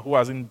believer who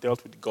hasn't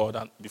dealt with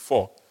God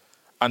before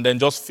and then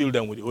just fill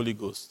them with the Holy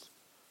Ghost.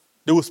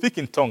 They will speak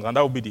in tongues, and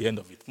that will be the end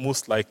of it,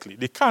 most likely.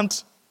 They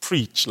can't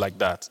preach like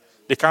that.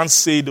 They can't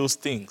say those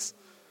things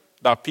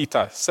that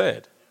Peter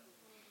said.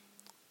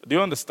 Do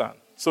you understand?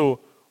 So,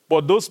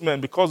 but those men,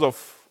 because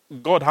of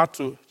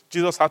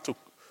Jesus had to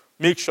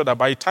make sure that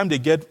by the time they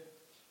get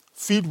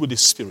filled with the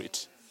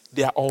Spirit,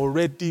 they are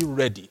already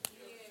ready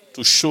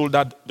to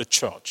shoulder the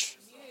church.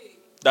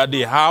 That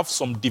they have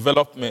some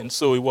development.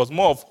 So it was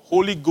more of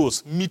Holy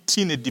Ghost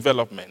meeting a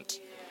development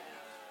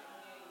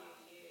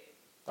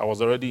that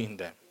was already in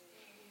them.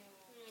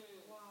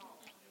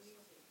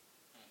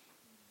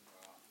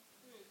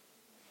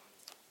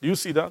 Do you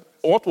see that?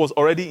 What was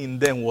already in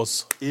them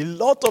was a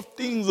lot of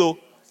things,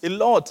 a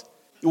lot.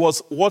 It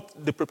was what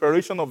the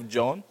preparation of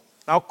John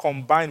now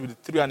combined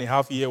with the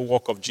 3.5-year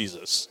work of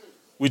Jesus,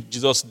 which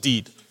Jesus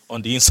did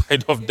on the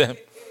inside of them.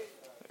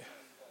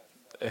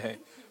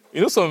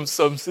 You know,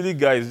 some silly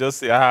guys just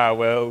say,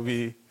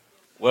 we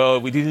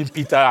didn't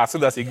Peter. As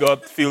soon as he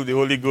got filled the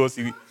Holy Ghost,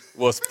 he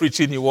was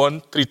preaching, he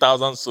won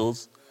 3,000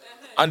 souls.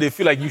 And they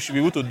feel like you should be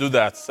able to do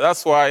that. So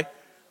that's why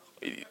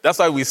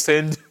we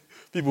send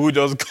people who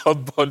just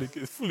got born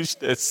again.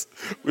 Foolishness.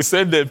 We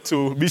send them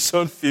to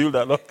mission field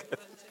and all that.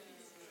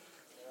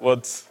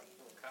 But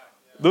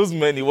those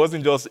men, it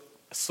wasn't just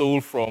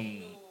soul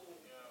from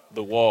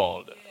the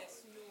world.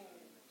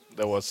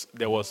 There was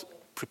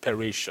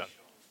preparation.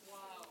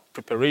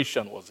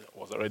 Preparation was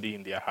already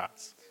in their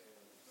hearts.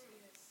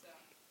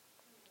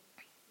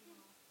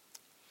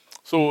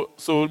 So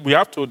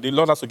the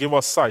Lord has to give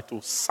us sight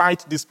to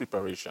sight this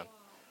preparation.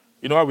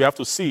 You know why we have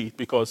to see it?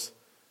 Because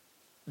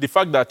the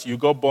fact that you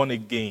got born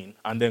again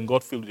and then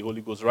God filled with the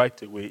Holy Ghost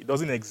right away, it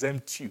doesn't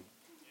exempt you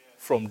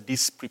from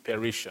this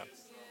preparation.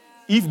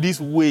 If this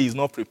way is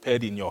not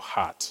prepared in your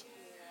heart,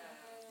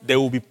 there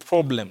will be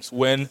problems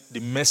when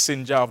the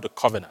messenger of the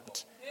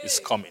covenant is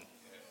coming.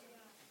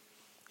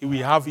 He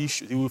will have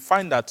issues. He will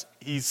find that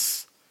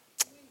his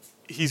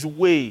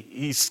way,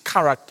 his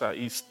character,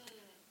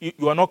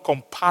 you are not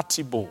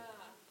compatible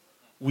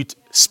with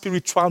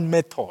spiritual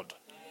method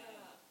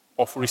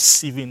of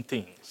receiving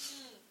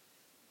things.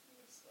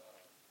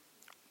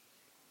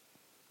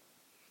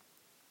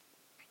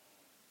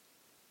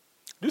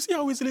 Do you see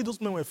how easily those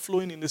men were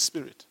flowing in the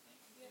Spirit?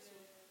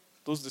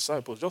 Those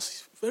disciples,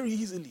 just very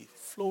easily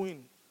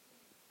flowing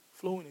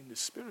in the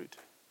Spirit.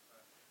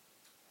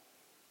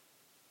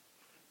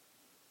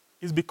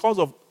 It's because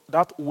of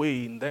that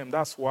way in them.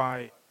 That's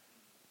why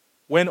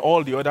when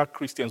all the other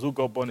Christians who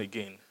got born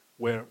again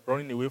were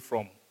running away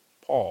from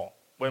Paul,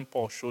 when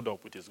Paul showed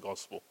up with his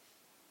gospel,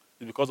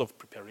 it's because of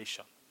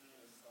preparation.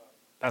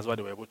 That's why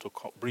they were able to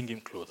bring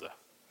him closer.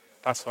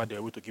 That's why they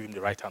were able to give him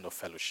the right hand of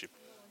fellowship.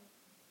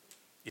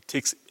 It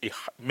takes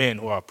men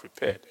who are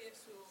prepared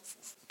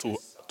to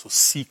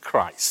see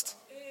Christ,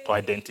 to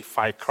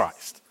identify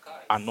Christ,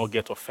 and not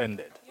get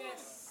offended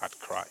at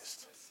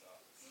Christ.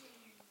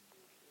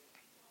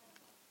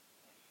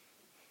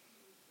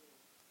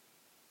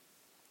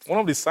 One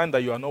of the signs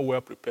that you are not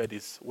well prepared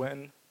is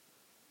when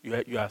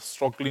you are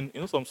struggling.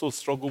 You know, some souls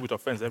struggle with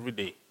offense every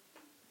day.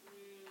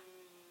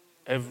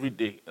 Every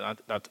day.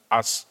 That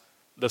as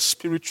the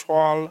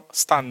spiritual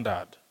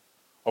standard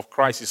of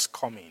Christ is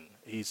coming,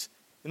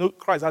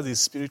 Christ has his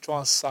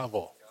spiritual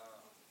servo.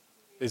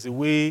 There's a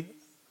way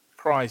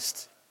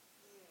Christ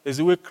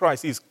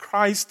is.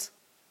 Christ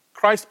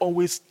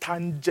always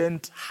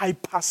tangent,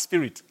 hyper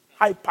spirit.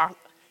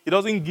 He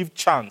doesn't give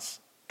chance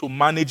to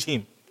manage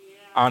him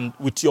and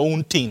with your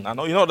own thing. And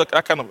you know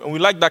that kind of. We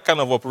like that kind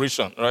of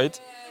operation, right?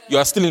 You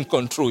are still in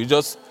control. You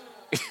just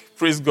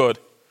praise God.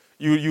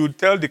 You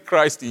tell the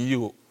Christ in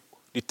you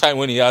the time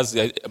when he has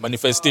a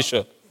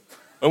manifestation.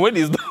 And when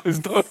he's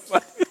done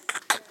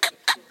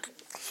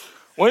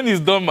when he's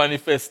done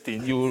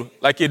manifesting, you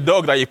like a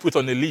dog that you put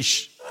on a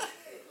leash.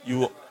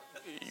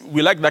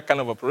 We like that kind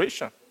of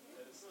operation.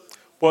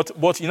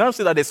 But you now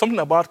say that there's something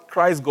about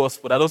Christ's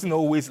gospel that doesn't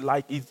always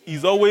like it. He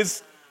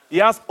always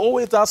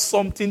has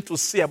something to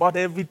say about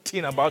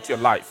everything about your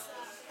life.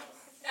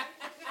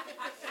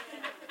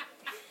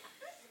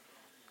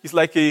 It's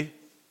like a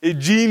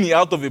genie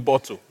out of a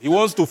bottle. He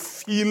wants to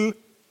feel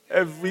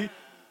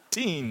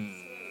everything.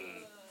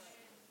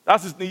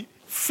 That's his name.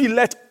 Feel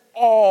it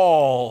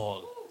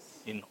all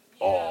in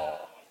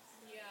all.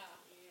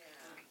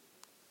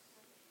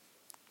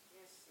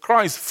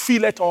 Christ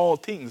filleth all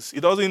things. It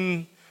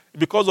doesn't,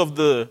 because of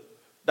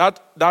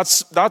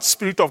that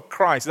spirit of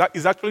Christ, that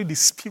is actually the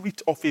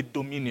spirit of a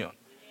dominion.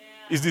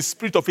 It's the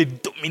spirit of a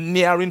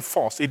domineering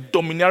force, a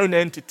domineering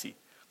entity.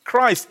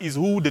 Christ is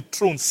who the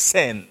throne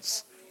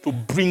sends to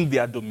bring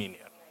their dominion.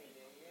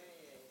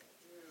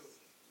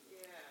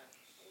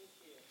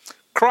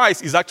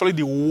 Christ is actually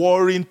the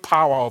warring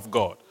power of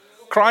God.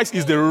 Christ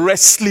is the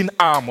wrestling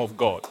arm of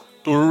God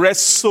to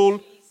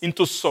wrestle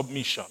into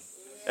submission.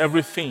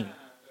 Everything.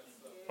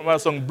 Remember the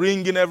song,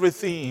 bringing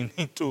everything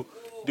into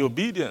the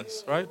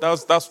obedience, right?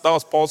 That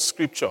was Paul's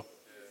scripture.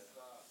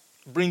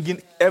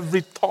 Bringing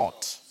every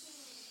thought.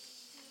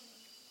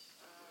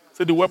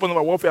 So the weapons of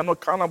our warfare are not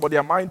carnal, but they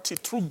are mighty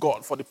through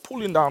God for the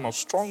pulling down of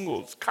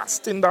strongholds,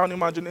 casting down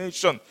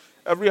imagination,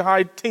 every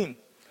high thing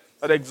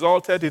that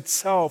exalted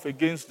itself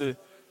against the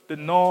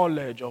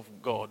knowledge of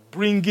God,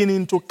 bringing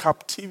into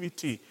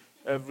captivity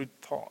every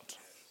thought.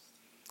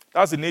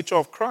 That's the nature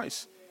of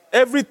Christ.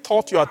 Every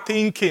thought you are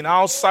thinking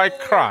outside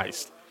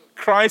Christ,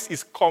 Christ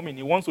is coming.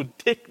 He wants to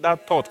take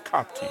that thought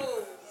captive.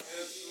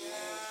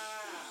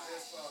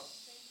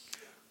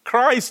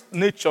 Christ's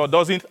nature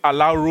doesn't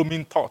allow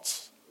roaming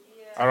thoughts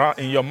around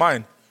in your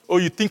mind. Oh,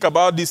 you think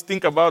about this,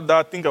 think about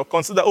that,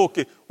 consider,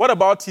 okay, what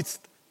about it?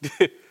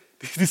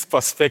 This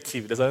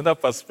perspective. There's another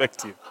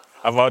perspective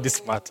about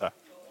this matter.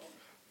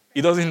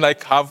 He doesn't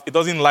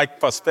like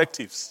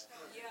perspectives.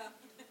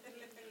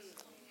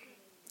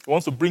 He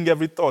wants to bring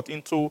every thought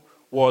into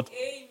what?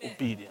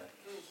 Obedience.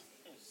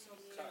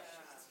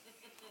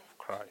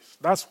 Christ.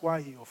 That's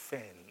why he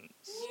offends.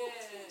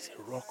 It's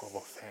a rock of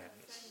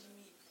offense.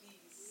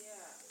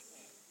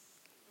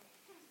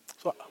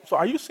 So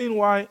are you seeing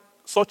why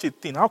such a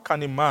thing, how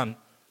can a man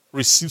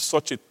receive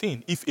such a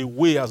thing if a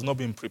way has not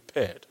been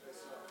prepared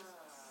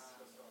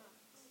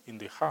in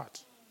the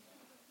heart?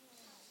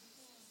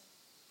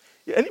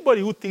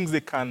 Anybody who thinks they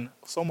can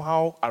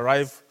somehow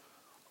have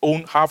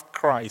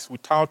Christ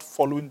without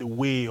following the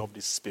way of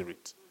the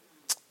Spirit,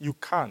 you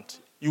can't.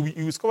 You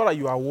discover that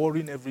you are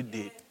warring every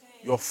day.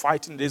 You're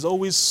fighting. There's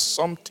always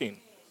something.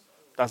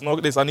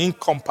 There's an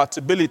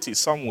incompatibility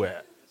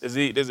somewhere.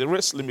 There's a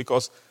wrestling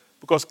because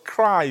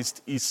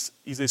Christ is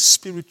a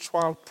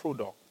spiritual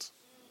product.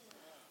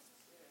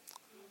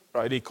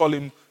 Right? They call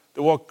him,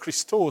 the word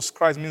Christos,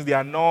 Christ means the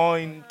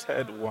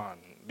anointed one.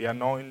 The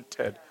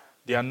anointed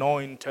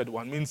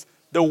one means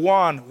the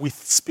one with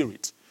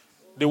spirit.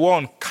 The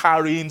one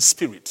carrying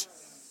spirit.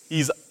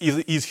 He's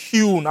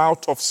hewn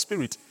out of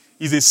spirit.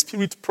 He's a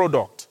spirit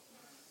product.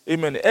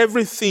 Amen.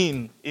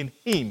 Everything in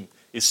him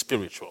is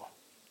spiritual.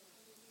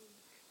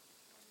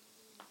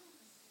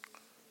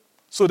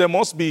 So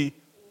the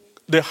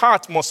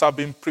heart must have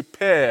been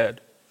prepared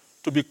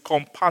to be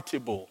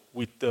compatible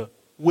with the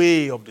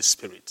way of the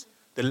Spirit,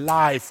 the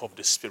life of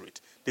the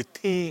Spirit, the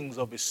things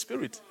of the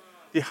Spirit.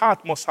 The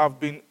heart must have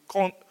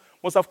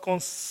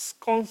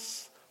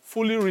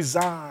fully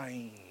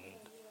resigned,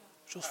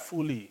 just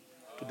fully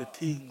to the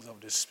things of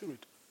the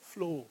Spirit.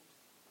 Flow,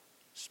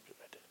 Spirit.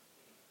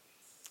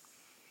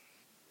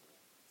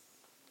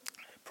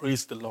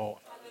 Praise the Lord.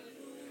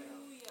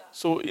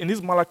 So in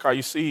this Malachi,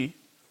 you see,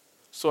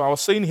 so I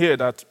was saying here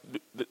that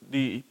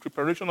the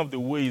preparation of the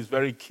way is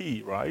very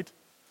key, right?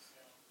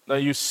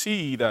 That you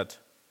see that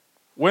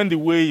when the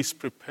way is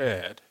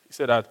prepared, he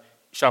said that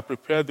he shall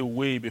prepare the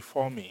way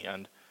before me,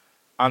 and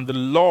the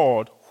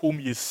Lord whom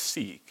ye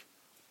seek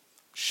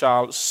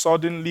shall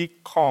suddenly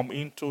come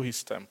into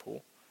his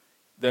temple.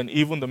 Then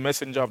even the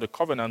messenger of the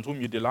covenant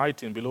whom you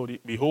delight in,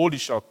 behold, he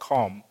shall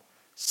come,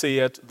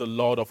 saith the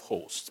Lord of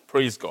hosts.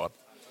 Praise God.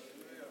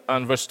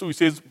 And verse 2, he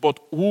says, but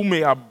who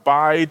may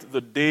abide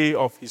the day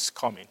of his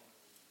coming?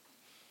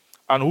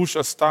 And who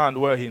shall stand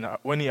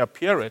when he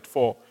appeareth?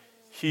 For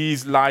he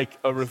is like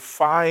a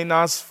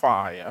refiner's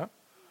fire,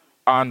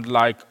 and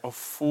like a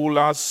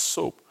fuller's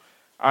soap.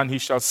 And he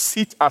shall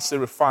sit as a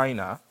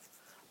refiner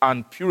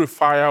and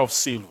purifier of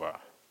silver.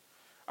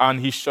 And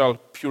he shall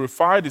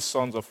purify the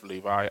sons of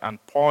Levi, and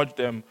purge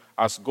them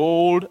as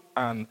gold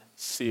and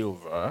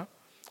silver,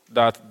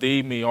 that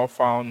they may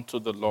offer unto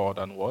the Lord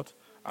and what?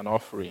 An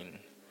offering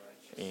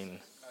in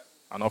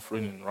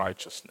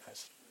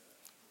righteousness.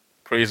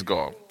 Praise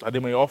God. That they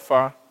may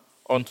offer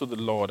unto the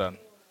Lord an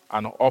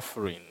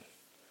offering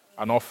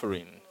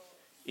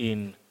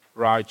in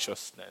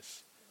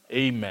righteousness.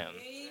 Amen.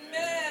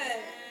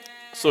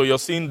 So you're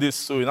seeing this,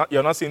 so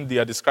you're not seeing they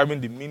are describing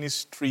the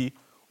ministry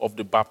of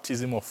the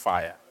baptism of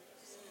fire.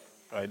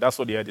 Right? That's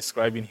what they are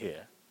describing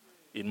here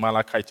in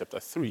Malachi chapter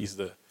 3, is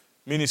the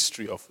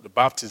ministry of the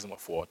baptism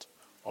of what?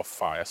 Of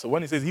fire. So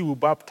when he says he will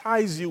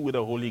baptize you with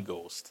the Holy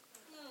Ghost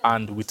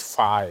and with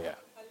fire,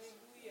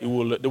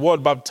 the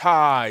word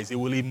baptize, it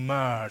will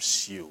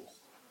immerse you.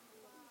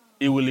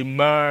 It will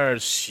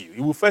immerse you. It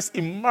will first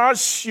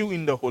immerse you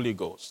in the Holy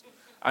Ghost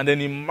and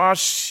then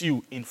immerse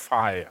you in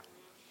fire.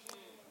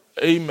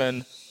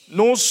 Amen.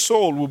 No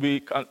soul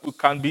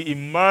can be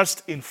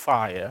immersed in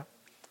fire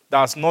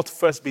that has not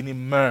first been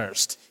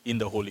immersed in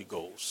the Holy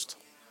Ghost.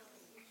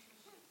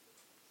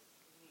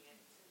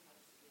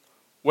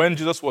 When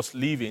Jesus was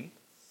leaving,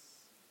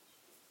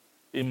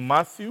 in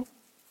Matthew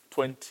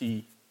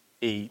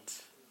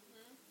 28,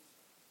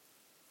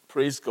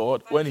 praise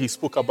God, when he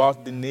spoke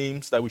about the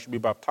names that we should be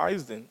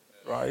baptized in,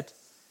 right?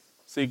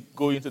 Say,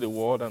 go into the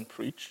world and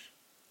preach.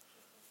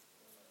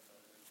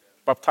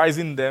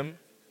 Baptizing them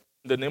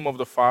in the name of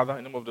the Father,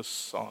 in the name of the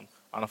Son,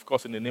 and of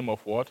course in the name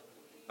of what?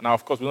 And now,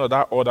 of course, we know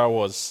that order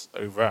was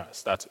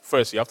reversed, that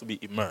first you have to be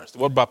immersed.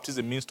 What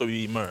baptism means to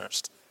be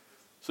immersed.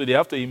 So they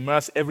have to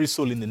immerse every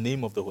soul in the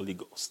name of the Holy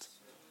Ghost.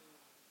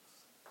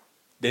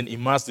 Then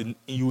immerse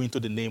you into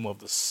the name of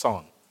the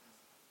Son.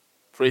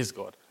 Praise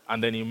God.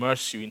 And then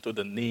immerse you into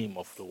the name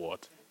of the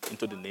Word,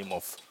 into the name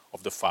of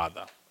the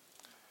Father.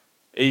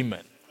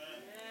 Amen.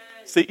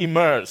 Say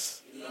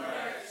immerse.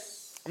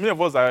 How many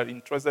of us are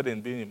interested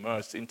in being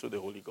immersed into the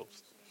Holy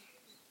Ghost?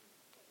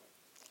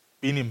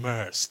 Being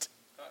immersed.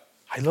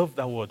 I love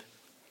that word.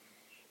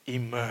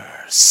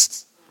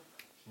 Immersed.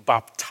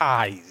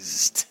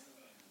 Baptized.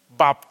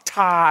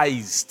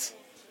 Baptized.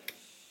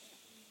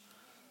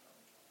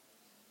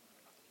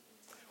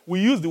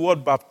 We use the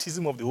word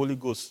baptism of the Holy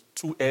Ghost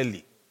too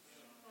early.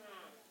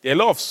 There are a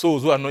lot of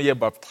souls who are not yet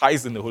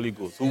baptized in the Holy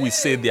Ghost, who will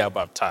say they are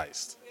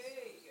baptized.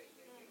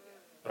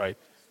 Right?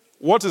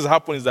 What has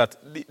happened is that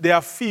they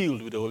are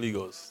filled with the Holy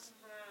Ghost.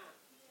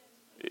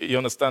 You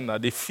understand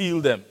that? They feel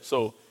them.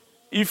 So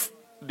if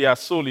their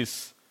soul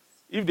is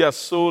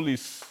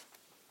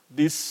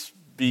this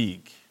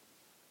big,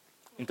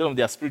 in terms of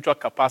their spiritual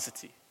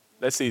capacity,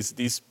 let's say it's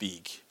this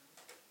big.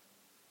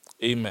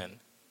 Amen.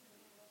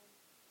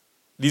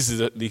 This is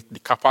the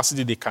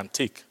capacity they can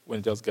take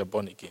when they just get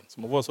born again.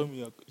 Some of us are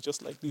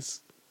just like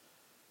this.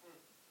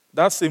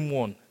 That same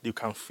one, you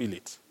can feel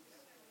it.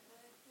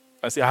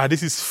 I say,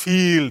 this is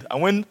filled.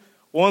 And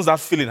once that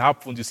feeling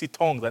happens, you see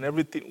tongues and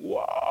everything.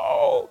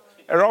 Wow!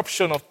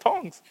 Eruption of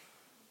tongues.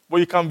 But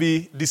you can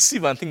be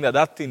deceived and think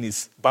that thing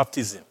is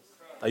baptism.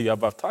 That you are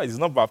baptized. It's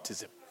not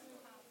baptism.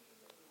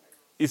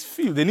 It's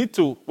filled. They need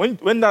to,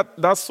 when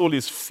that soul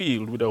is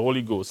filled with the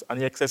Holy Ghost and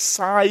he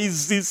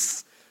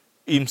exercises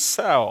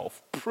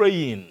himself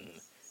praying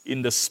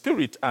in the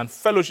Spirit and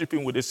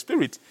fellowshipping with the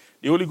Spirit,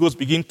 the Holy Ghost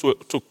begins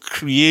to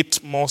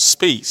create more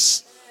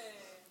space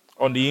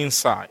on the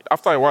inside.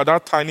 After a while,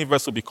 that tiny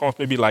vessel becomes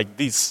maybe like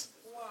this.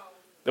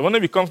 Then when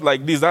it becomes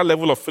like this, that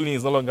level of feeling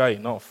is no longer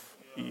enough.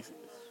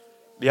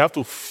 They have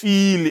to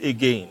feel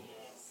again.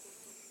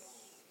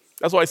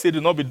 That's why I say do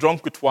not be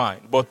drunk with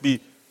wine, but be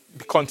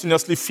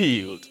continuously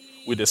filled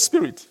with the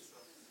Spirit.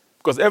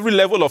 Because every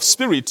level of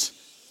Spirit,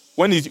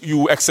 when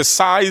you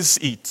exercise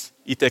it,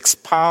 it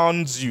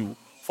expands you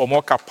for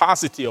more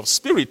capacity of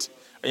Spirit.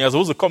 And you're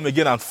supposed to come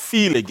again and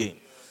feel again.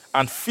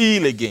 And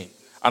feel again.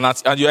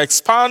 And you're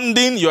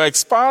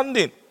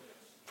expanding.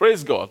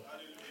 Praise God.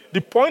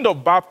 The point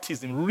of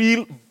baptism,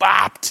 real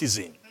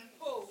baptism,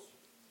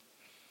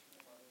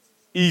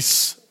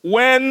 is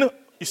when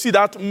you see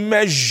that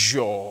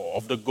measure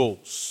of the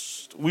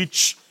Ghost,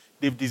 which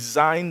they've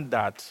designed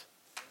that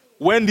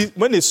when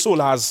a soul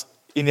has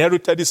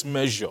inherited this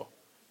measure,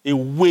 a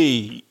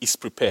way is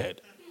prepared.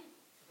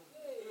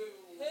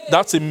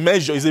 That's a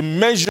measure. It's a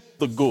measure of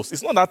the Ghost.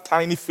 It's not that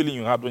tiny feeling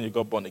you had when you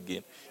got born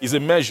again. It's a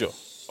measure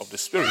of the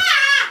Spirit.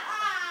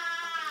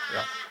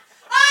 Yeah.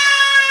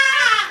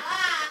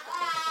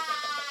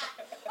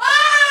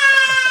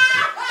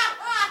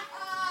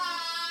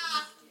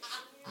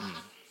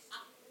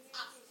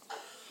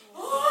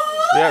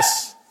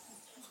 Yes.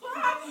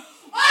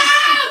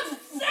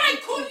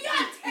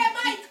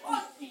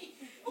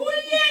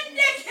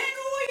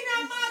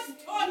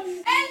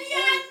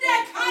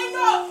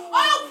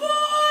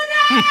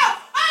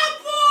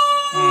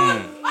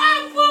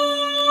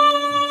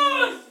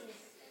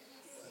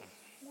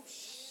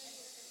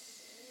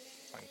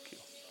 Thank you.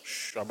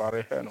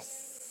 Shabareheno.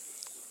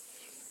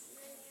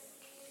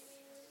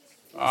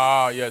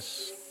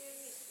 Yes.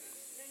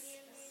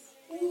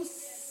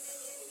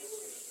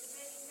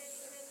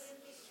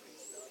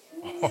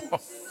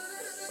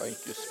 Thank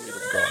you, Spirit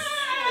of God.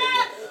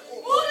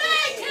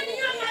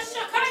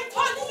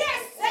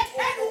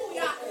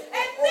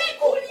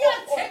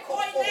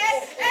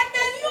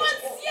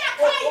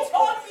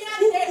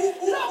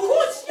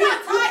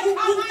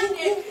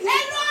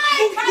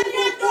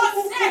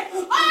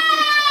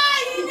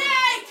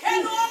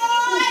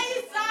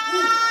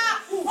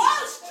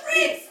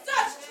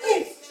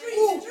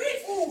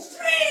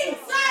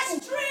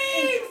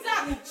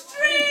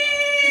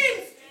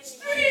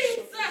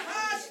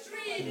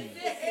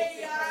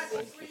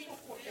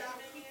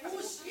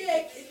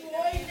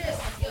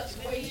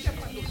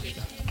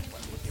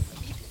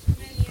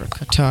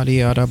 Katali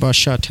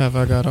Arabasha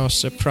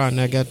Tavagarose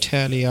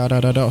Pranagateli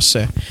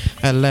Aradose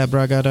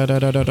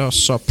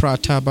Elebragadadose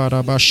Prata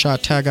Barabasha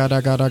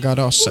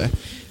Tagadagadarose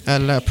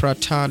Ele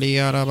Pratali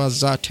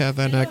Arabazate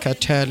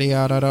Venecateli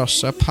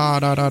Aradose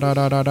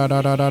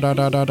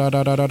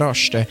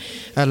Paradadoste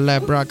Ele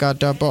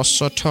Bragada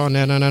Bosso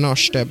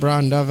Tonenoste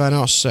Branda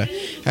Venose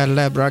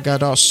Ele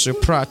Bragadosu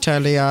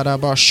Prateli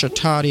Arabasha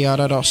Tari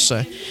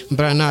Aradose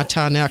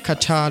Branatania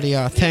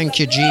Catalia. Thank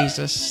you,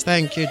 Jesus.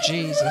 Thank you,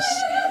 Jesus.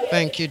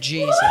 Thank you,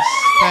 Jesus.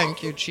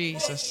 Thank you,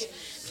 Jesus.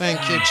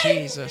 Thank you,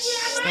 Jesus.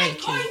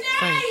 Thank you.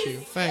 Thank you.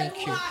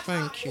 Thank you.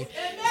 Thank you.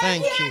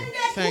 Thank you.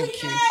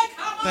 Thank you.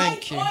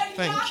 Thank you.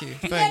 Thank you. Thank you.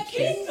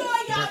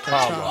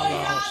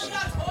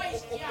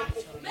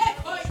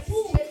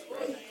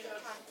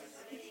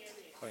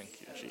 Thank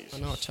you, Jesus.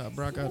 Anota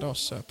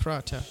Bragadosa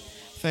Prata.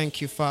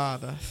 Thank you,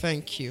 Father.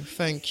 Thank you.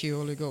 Thank you,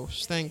 Holy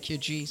Ghost. Thank you,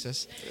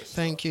 Jesus.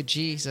 Thank you,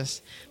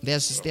 Jesus.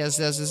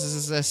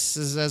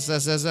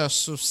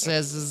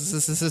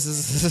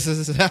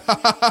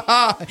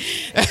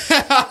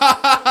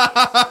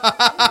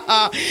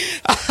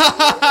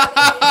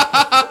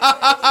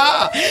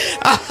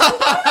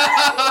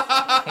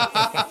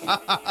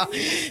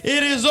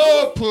 It is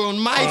open.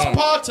 My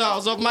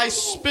portals of my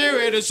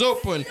spirit is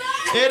open.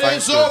 It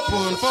is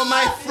open for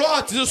my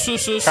thoughts.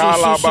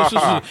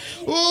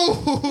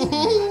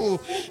 Ooh,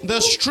 the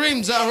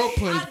streams are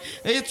opened.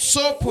 It's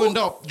opened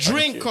up.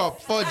 Drink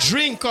up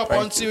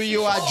until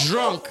you are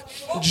drunk.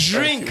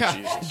 Drink,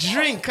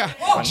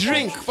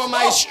 for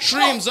my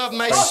streams of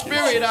my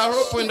spirit are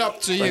opened up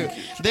to you.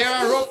 They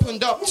are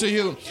opened up to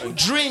you.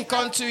 Drink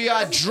until you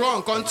are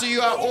drunk, until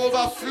you are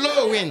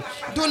overflowing.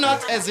 Do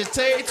not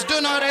hesitate.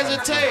 Do not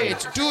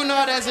hesitate. Do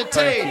not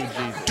hesitate.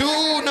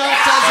 Do not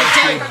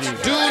hesitate.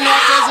 Do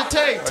not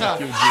hesitate.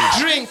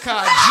 Drink.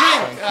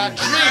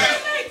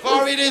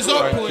 For it is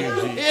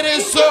open. It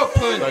is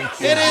open.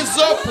 It is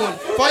open.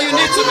 For you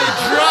need to be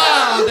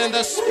drowned in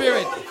the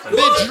spirit.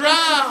 Be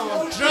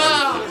drowned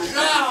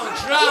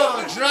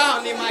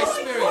in my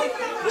spirit.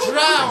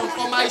 Drown,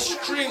 for my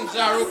streams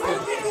are open.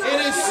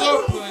 It is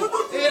open.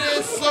 It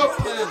is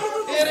open.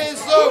 It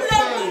is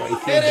open.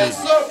 It is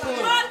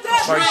open.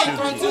 Drink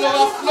until you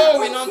are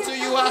flowing, until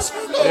you are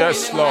flowing in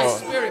my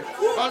spirit.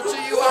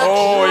 Until you are drunk.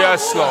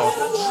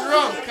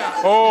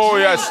 Oh,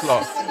 yes,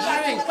 Lord.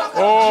 Drink.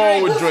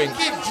 Oh, we drink.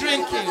 Keep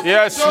drinking.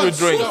 Yes, Don't we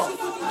drink. Stop.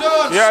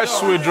 Don't Yes,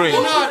 stop. we drink.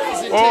 Do not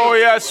hesitate. Oh,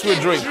 yes, we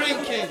Keep drink.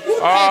 drinking.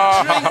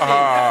 Ah, Keep drinking.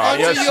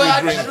 Until yes, you we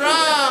are drink.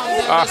 drowned in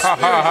the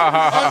spirit.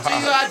 Until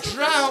you are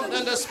drowned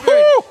in the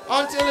spirit.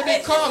 Until it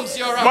becomes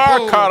your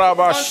abode. Until it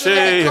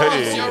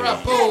becomes your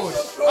abode.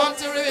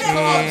 Until it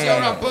becomes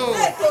your abode.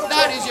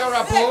 That is your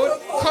abode.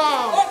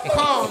 Come.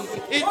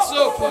 It's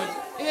open.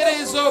 It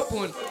is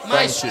open.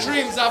 My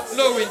streams are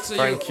flowing to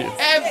you.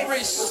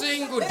 Every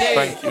single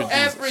day,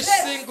 every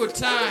single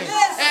time,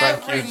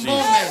 every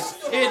moment.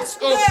 It's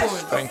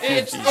open.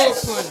 It's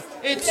open.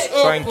 It's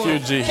open. Thank you,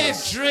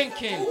 Jesus. Keep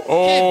drinking.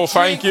 Oh, Keep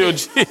thank you,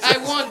 drinking. Jesus. I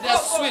want that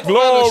sweet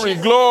Glory,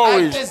 fellowship.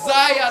 glory. I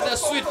desire the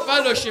sweet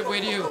fellowship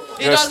with you.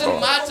 It Yes, doesn't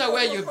Lord. matter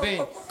where you've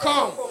been.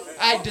 Come.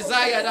 I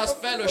desire that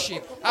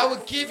fellowship. I will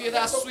give you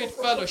that sweet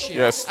fellowship.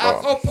 Yes,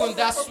 I've Lord. opened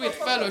that sweet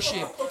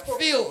fellowship.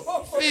 Feel.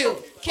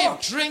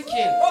 Keep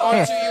drinking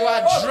until you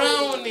are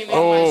drowning in my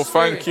Oh,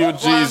 spirit. thank you,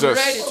 Jesus. I'm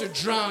ready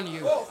to drown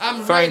you.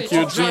 I'm ready Thank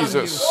you, to drown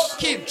Jesus. you.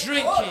 Keep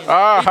drinking.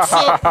 It's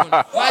open.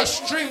 My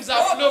streams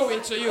are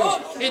flowing to you.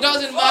 It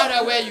doesn't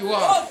matter where you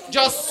are.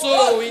 Just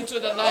sow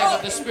into the life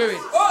of the Spirit.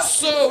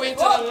 Sow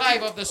into the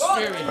life of the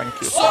Spirit.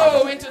 Thank you,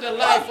 Sow into the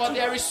life, for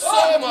there is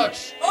so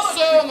much.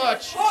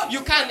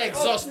 You can't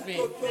exhaust me.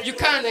 You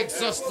can't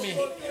exhaust me,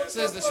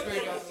 says the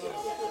Spirit of the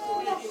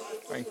Lord.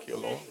 Thank you,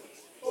 Lord.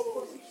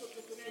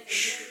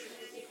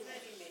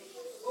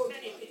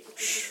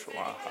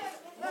 Wow.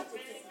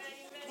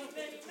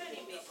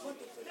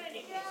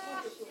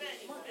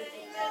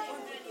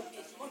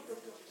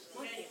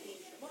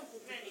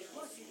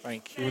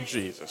 Thank you,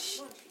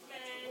 Jesus.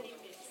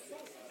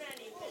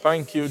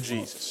 Thank you,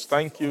 Jesus.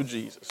 Thank you,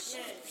 Jesus.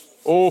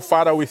 Oh,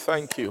 Father, we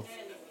thank you.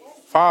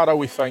 Father,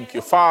 we thank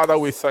you. Father,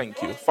 we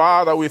thank you.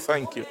 Father, we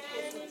thank you.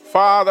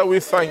 Father, we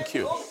thank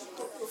you.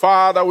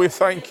 Father, we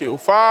thank you.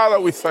 Father,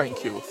 we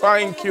thank you.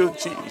 Thank you,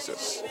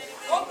 Jesus.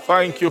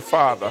 Thank you,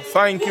 Father.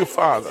 Thank you,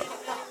 Father.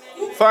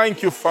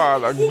 Thank you,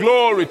 Father.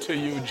 Glory to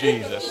you,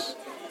 Jesus.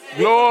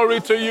 Glory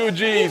to you,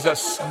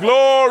 Jesus.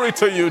 Glory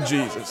to you,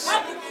 Jesus.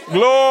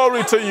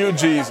 Glory to you,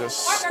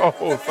 Jesus.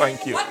 Oh,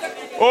 thank you.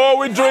 Oh,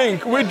 we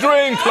drink, Lord. We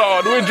drink,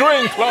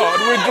 Lord.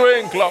 We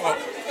drink, Lord.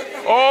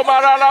 Oh,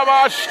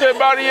 Maranamaste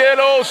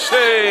Bariero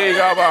se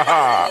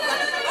Gabaha.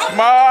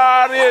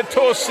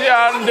 Marieto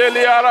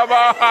Siandeli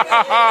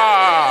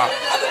Arabaha.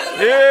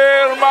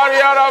 El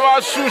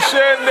Mariaraba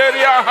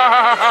Susenderia.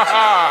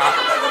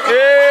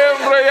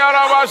 Embre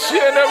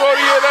Yarabasiene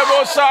Boriene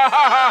Bosa.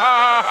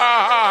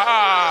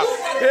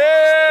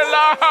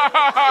 Ela.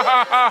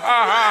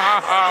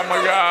 Oh my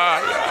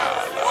God.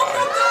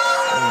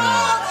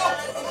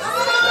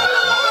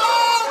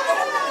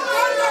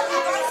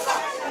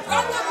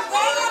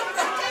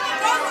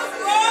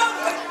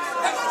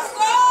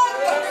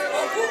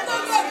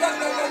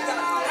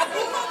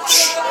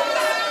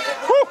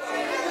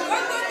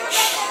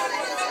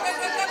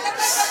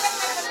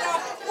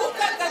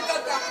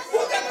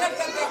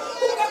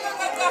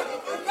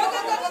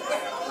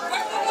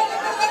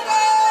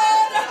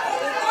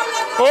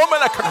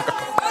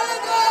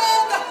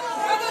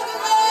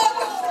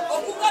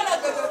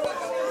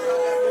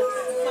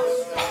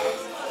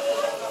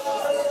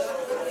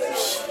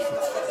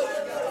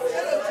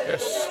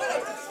 Yes.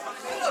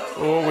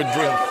 Oh, we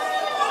drink.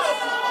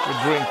 We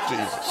drink,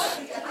 Jesus.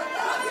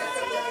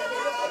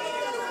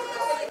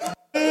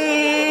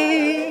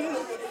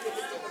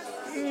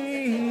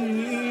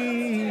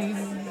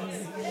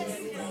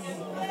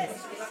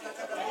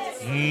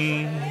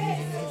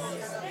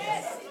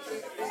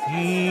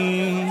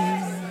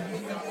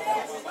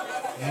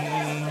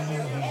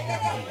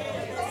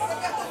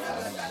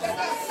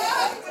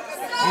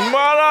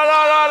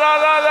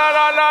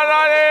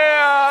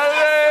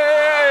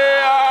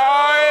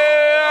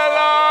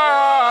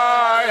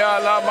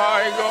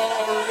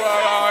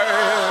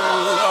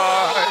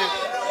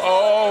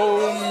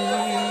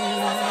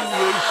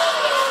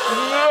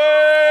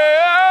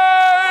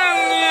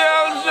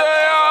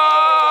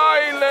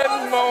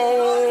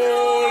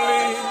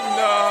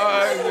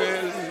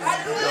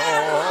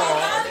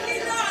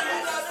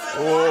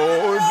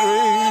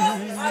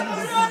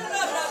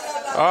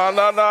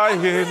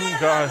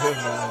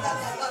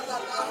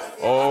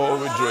 Oh,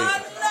 we drink.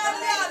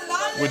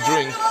 We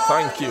drink.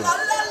 Thank you.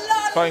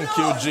 Thank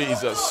you,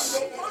 Jesus.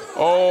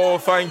 Oh,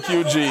 thank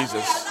you,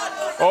 Jesus.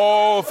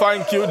 Oh,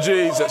 thank you,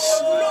 Jesus.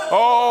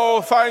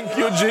 Oh, thank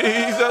you,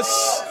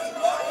 Jesus.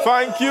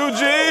 Thank you,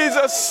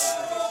 Jesus.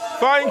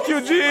 Thank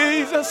you,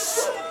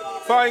 Jesus.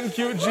 Thank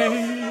you,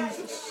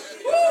 Jesus.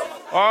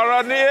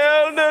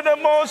 Araniel de the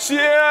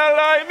Mosiel,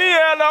 I me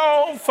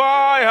alone,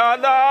 fire,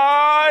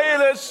 die,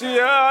 let's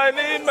see, I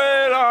need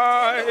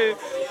me,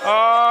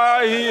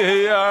 I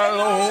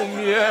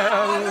alone,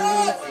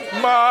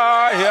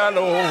 my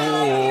alone,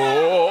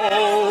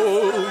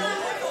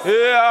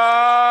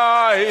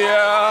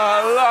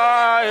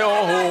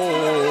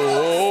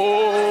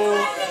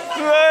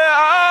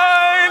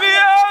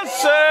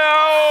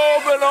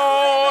 open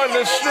on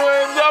the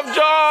streams of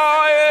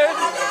joy,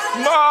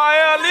 my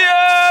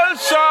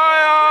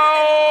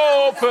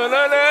open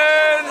an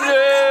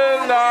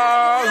engine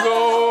now go.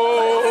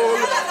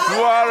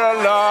 What a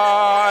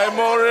lie,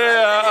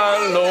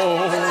 Moriello,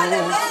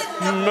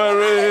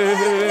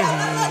 Mary,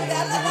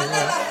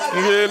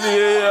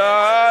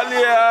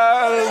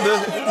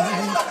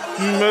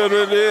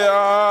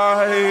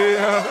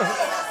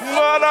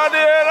 what I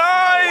did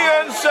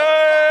I and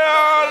say,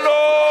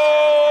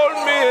 Lord,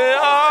 me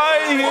I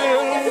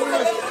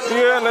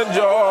in a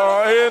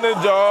joy, in a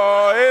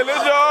joy, in a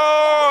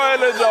joy,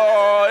 in a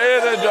joy,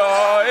 in a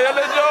joy, in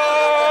a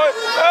joy,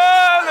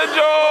 in a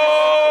joy.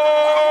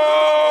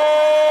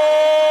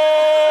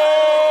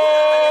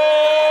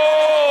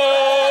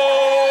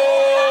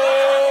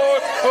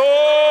 Oh,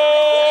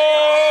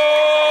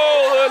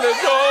 in a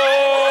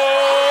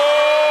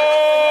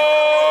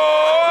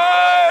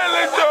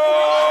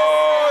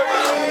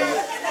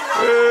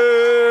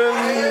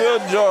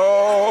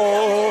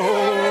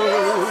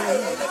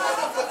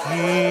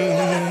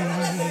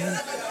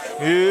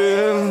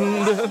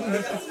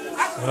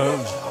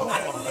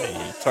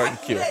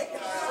Thank you.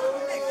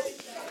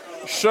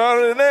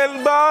 Sharon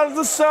el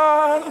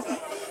Balthasar,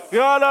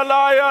 Yala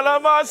Yala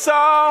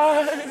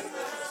Masai,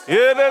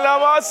 Yala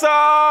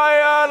Masai,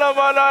 Yala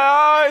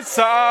Manai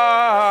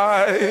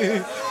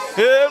Sai,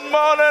 in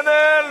morning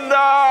and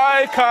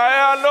I,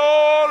 Kaya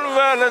Lord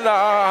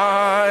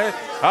Velanai,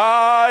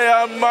 I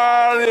am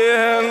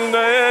Marian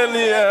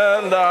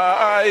and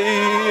I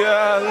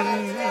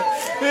am.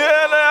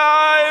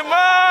 I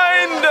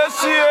mind the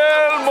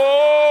ciel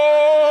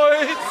boy,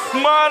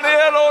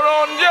 Maniel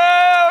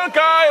Orangel,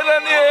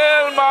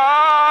 Kailaniel,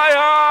 my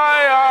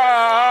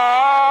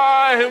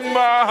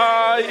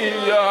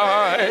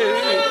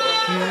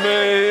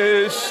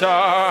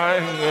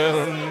Messiah,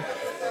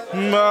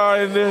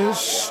 my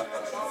this.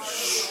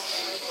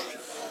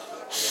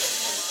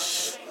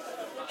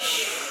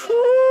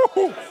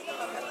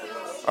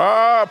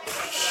 Up,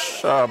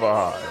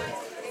 Shabbat.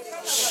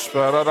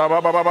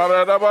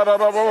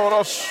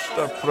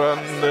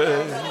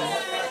 Prende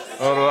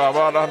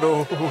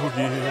Rabanado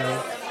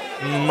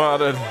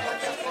Madden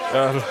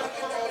and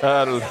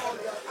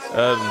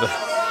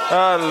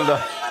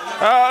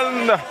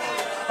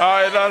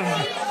Island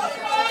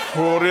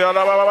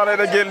Furiana Baba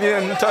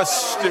Gillian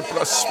touch the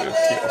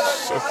prosperity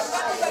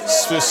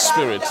Swiss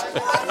spirit.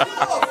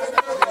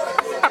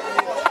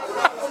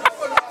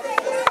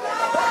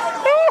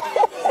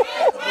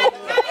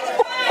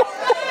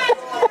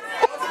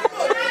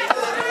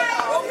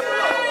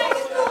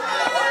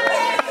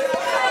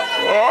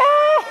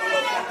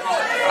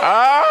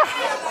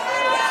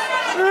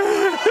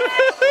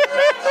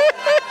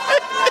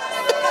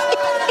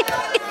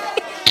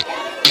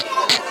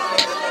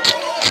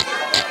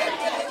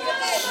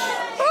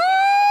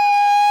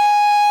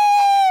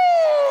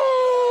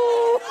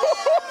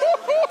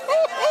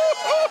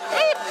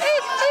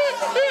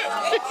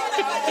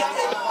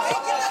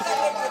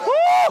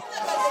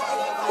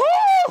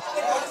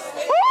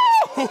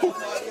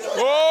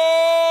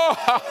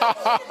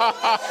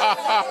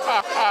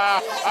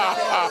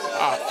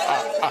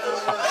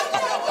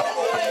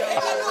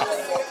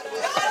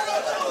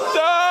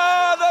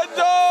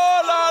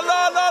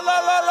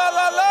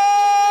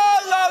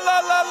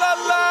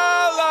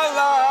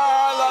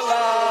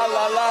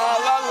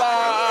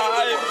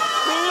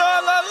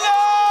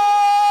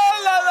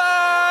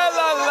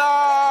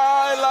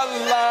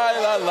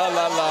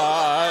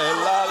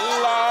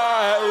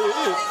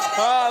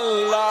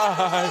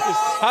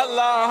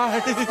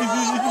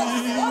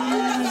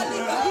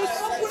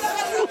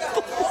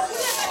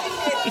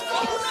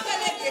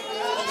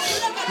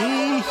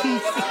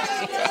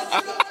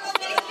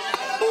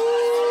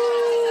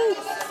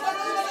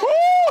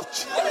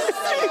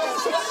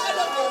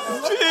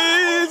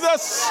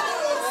 Jesus.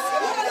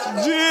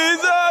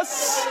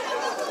 Jesus.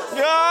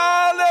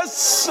 God, the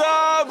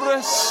Sabra,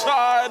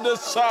 the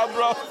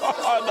Sabra,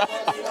 Father.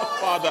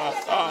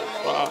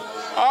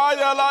 Are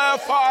you there,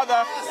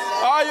 Father?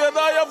 Are you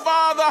there,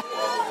 Father?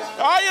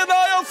 Are you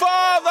there,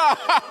 Father?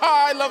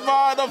 I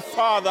love the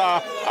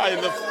Father. I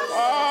love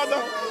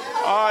Father.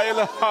 I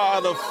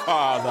love the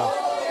Father.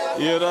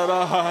 You're the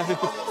night.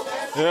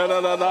 You're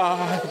the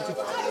night.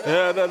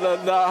 You're the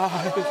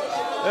night.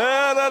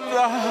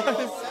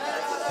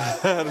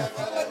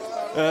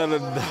 You're the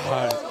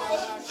night.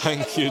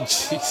 Thank you,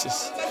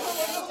 Jesus.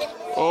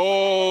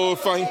 Oh,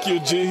 thank you,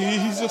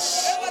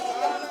 Jesus.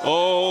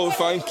 Oh,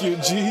 thank you,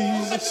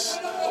 Jesus.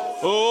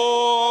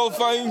 Oh,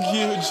 thank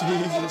you,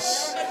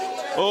 Jesus.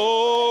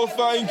 Oh,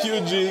 thank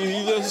you,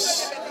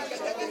 Jesus.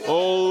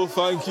 Oh,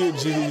 thank you,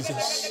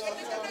 Jesus.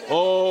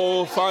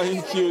 Oh,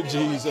 thank you,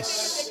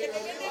 Jesus.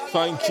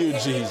 Thank you,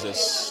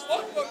 Jesus.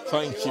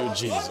 Thank you,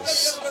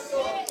 Jesus.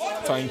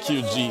 Thank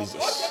you,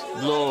 Jesus.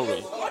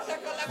 Glory,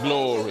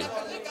 glory,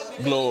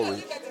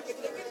 glory,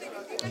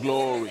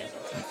 glory.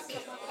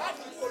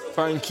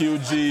 Thank you,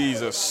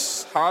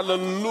 Jesus.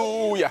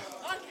 Hallelujah.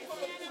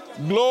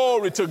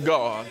 Glory to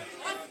God.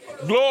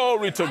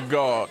 Glory to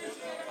God.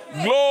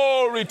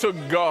 Glory to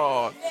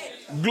God.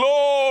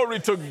 Glory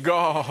to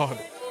God.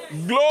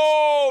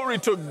 Glory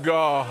to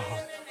God.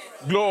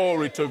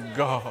 Glory to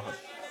God.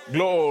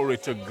 Glory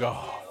to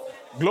God.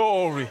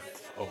 Glory.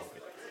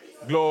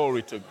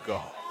 Glory to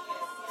God.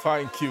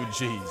 Thank you,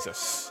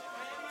 Jesus.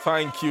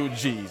 Thank you,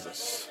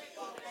 Jesus.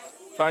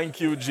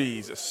 Thank you,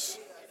 Jesus.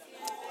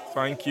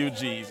 Thank you,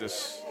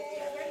 Jesus.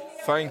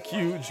 Thank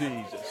you,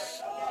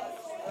 Jesus.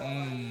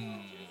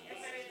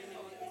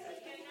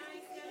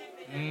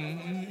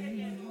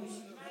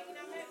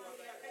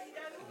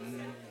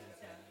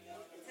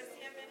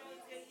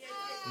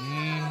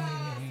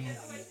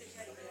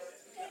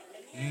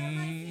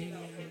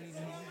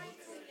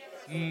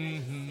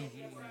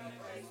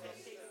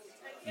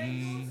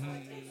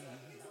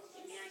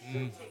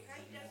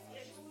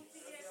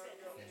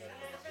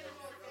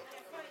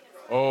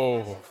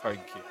 Oh, thank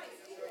you.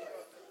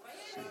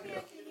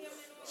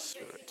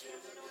 Spirit.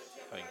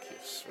 Thank you,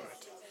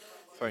 Spirit.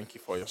 Thank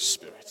you for your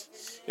Spirit.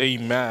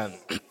 Amen.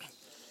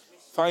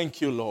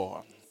 Thank you,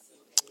 Lord.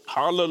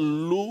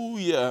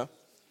 Hallelujah.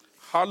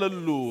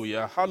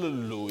 Hallelujah.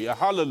 Hallelujah.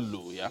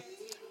 Hallelujah.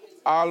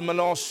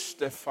 Almanos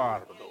de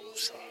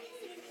Fardos.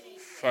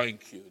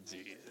 Thank you,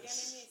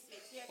 Jesus.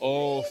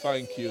 Oh,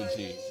 thank you,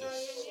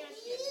 Jesus.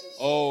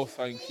 Oh,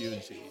 thank you,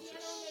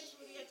 Jesus.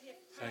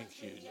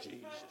 Thank you,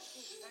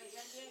 Jesus.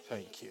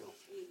 Thank you.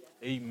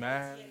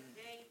 Amen.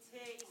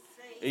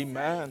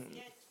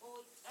 Amen.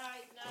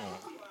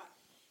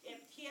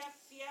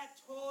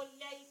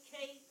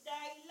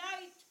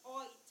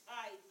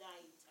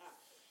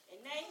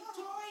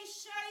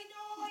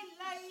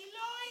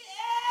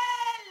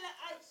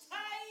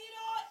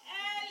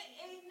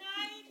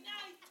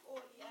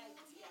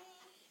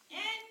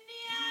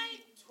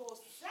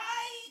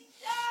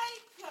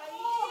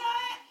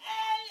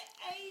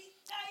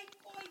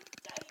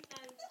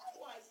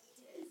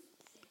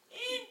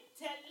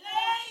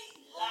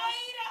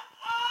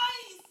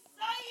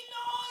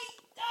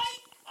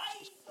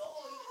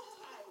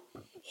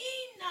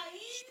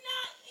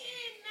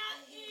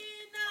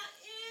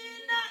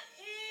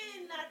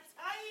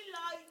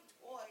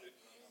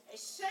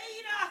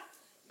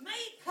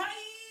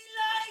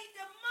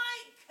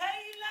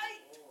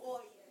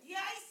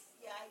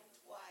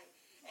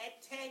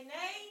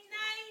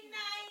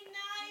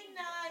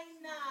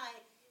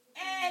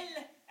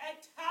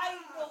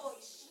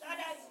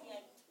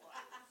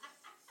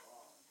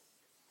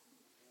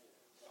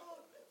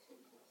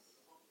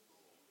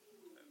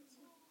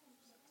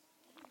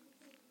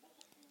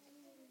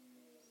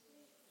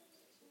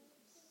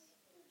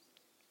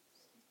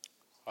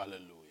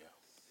 Hallelujah.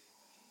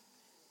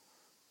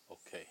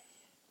 Okay.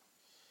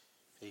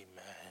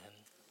 Amen.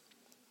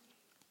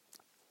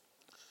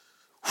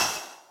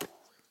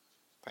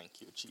 Thank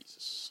you,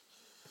 Jesus.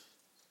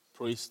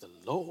 Praise the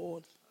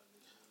Lord.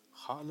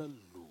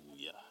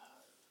 Hallelujah.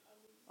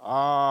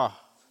 Ah.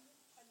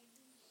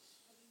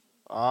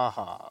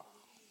 Aha.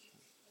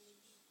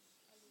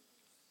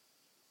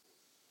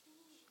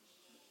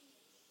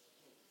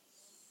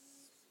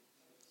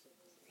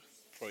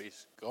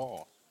 Praise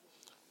God.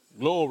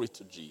 Glory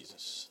to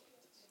Jesus.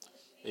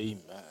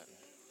 Amen.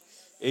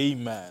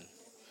 Amen.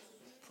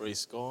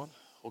 Praise God.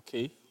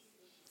 Okay.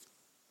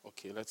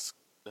 Okay, let's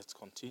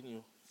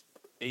continue.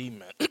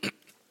 Amen.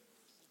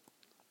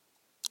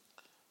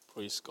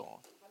 Praise God.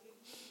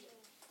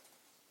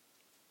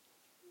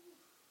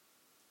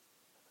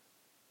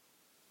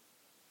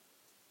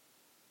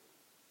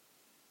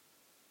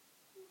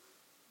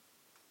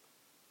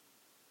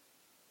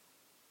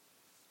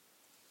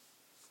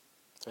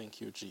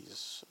 Thank you,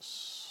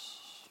 Jesus.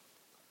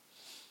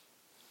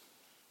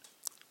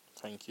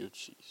 Thank you,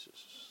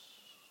 Jesus.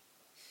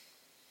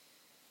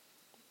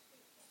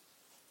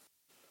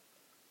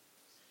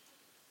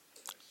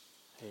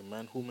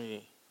 Amen.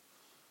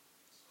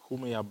 Who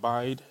may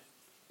abide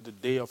the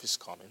day of his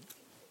coming.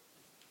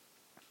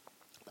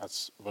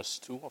 That's verse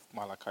 2 of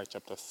Malachi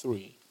chapter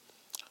 3.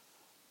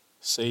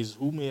 Says,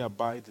 who may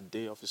abide the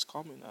day of his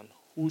coming, and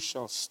who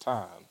shall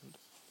stand?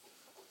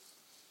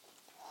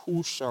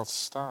 Who shall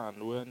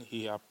stand when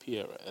he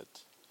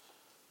appeareth?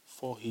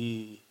 For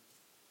he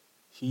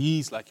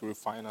is like a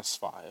refiner's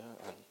fire,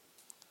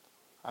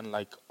 and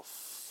like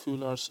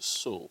fuller's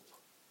soap,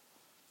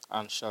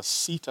 and shall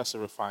sit as a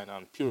refiner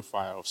and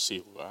purifier of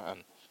silver,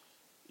 and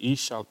he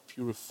shall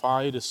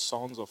purify the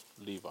sons of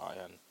Levi,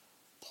 and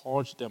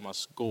purge them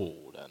as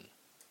gold and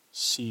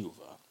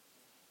silver,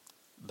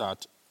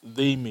 that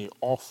they may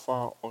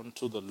offer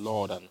unto the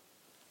Lord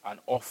an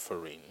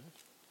offering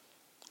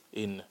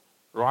in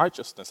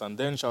righteousness. And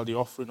then shall the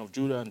offering of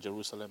Judah and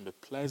Jerusalem be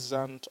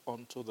pleasant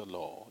unto the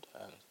Lord,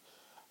 and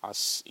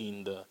as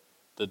in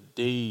the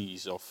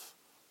days of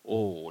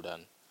old,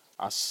 and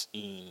as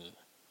in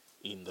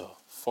the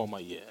former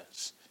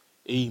years.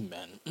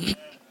 Amen.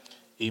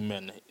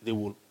 Amen. They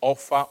will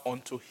offer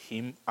unto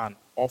him an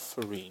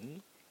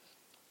offering.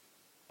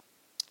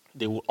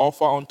 They will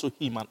offer unto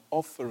him an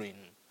offering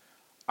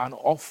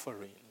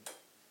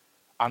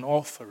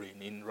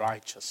in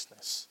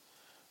righteousness.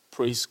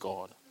 Praise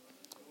God.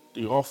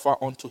 They offer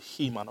unto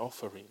him an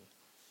offering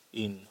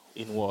in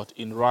what?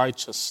 In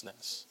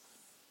righteousness.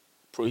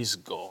 Praise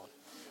God.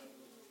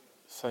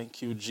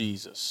 Thank you,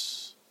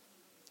 Jesus.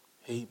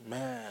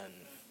 Amen.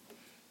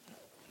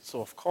 So,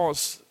 of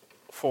course,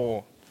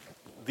 for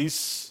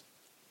this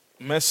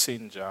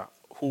messenger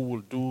who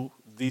will do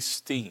these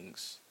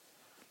things,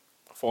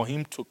 for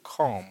him to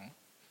come,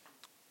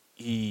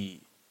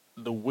 the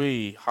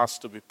way has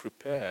to be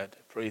prepared,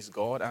 praise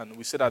God. And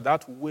we say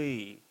that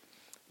way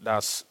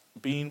that's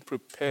being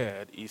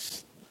prepared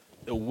is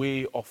the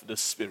way of the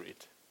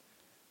Spirit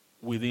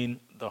within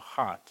the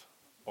heart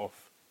of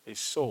a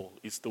soul.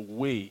 It's the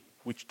way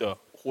which the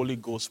Holy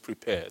Ghost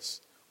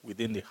prepares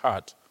within the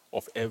heart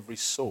of every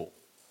soul.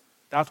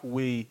 That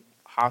way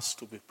has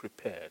to be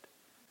prepared.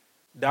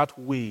 That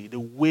way, the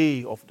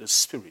way of the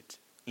Spirit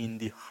in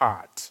the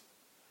heart,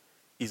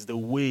 is the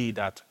way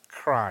that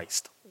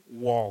Christ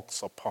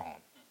walks upon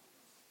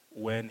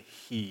when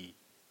he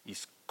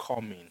is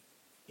coming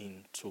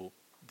into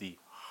the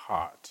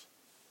heart.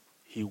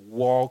 He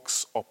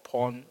walks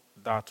upon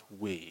that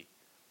way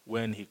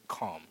when he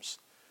comes.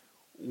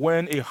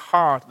 When a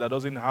heart that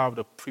doesn't have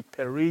the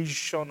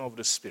preparation of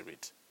the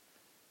Spirit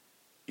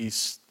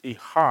is a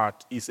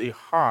heart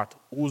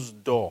whose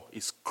door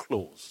is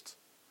closed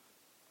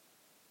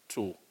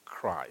to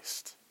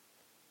Christ.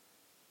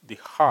 The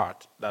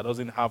heart that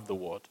doesn't have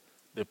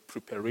the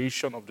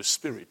preparation of the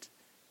Spirit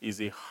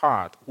is a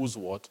heart whose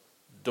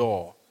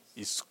door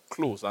is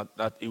closed.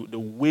 The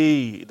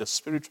way, the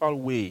spiritual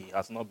way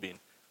has not been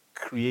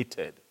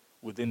created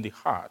within the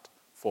heart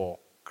for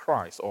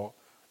Christ, or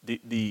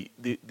the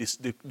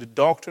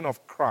doctrine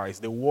of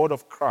Christ, the word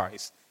of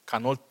Christ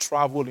cannot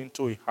travel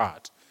into a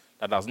heart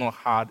that has not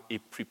had a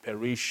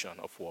preparation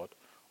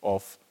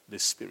of the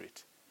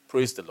Spirit.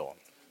 Praise the Lord.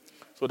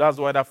 So that's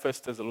why that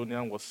First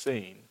Thessalonian was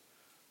saying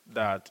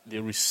that they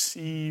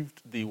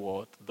received the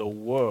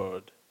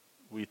word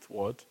with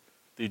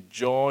the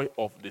joy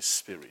of the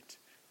Spirit,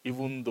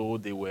 even though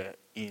they were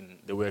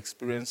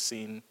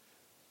experiencing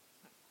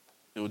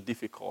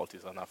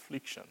difficulties and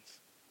afflictions.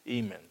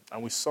 Amen.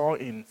 And we saw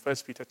in 1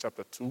 Peter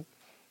chapter 2,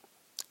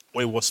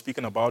 where he was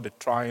speaking about the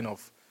trying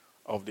of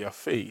their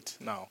faith.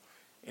 Now,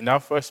 in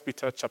that 1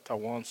 Peter chapter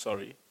 1,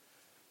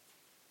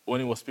 when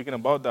he was speaking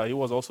about that, he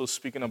was also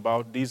speaking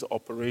about this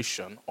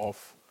operation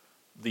of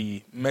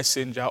the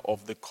messenger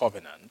of the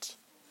covenant.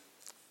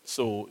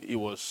 So he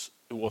was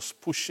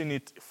pushing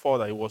it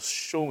further. He was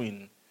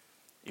showing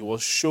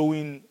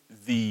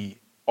the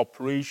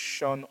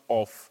operation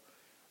of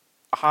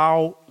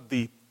how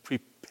the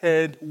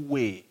prepared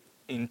way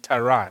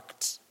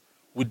interacts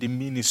with the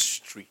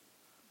ministry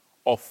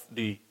of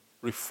the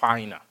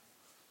refiner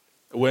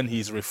when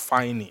he's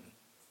refining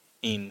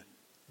in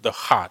the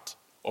heart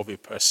of a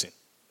person.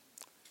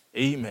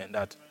 Amen.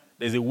 That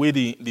there's a way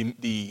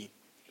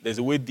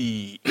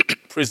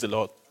praise the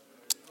Lord.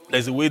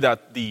 There's a way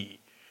that the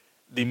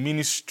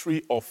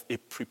ministry of a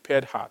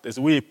prepared heart, there's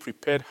a way a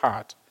prepared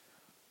heart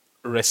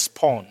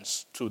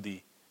responds to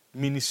the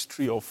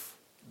ministry of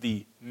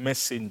the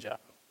messenger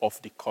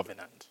of the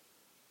covenant.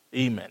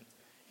 Amen.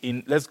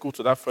 Let's go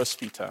to that 1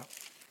 Peter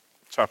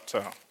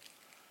chapter.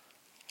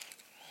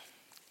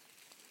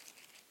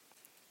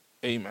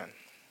 Amen.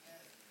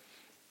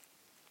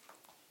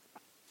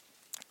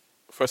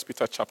 1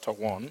 Peter chapter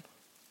 1.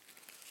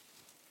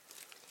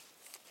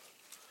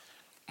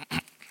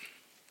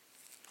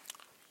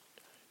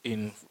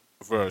 In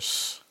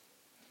verse,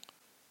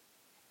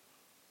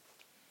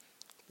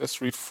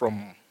 let's read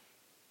from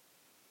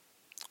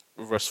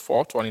verse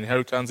 4. To an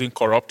inheritance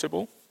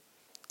incorruptible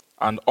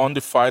and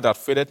undefiled, that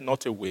fadeth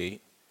not away,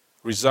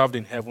 reserved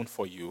in heaven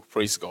for you,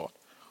 praise God,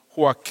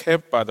 who are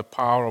kept by the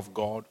power of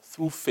God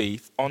through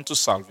faith unto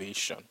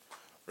salvation,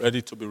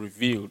 ready to be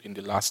revealed in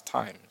the last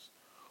times,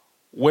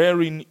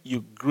 wherein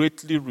you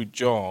greatly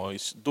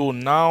rejoice, though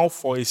now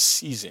for a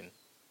season,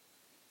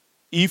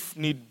 if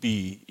need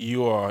be,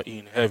 you are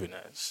in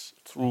heaviness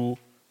through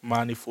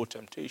manifold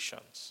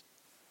temptations.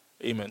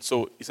 Amen.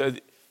 So he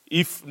said,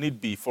 if need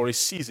be, for a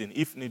season,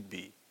 if need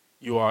be,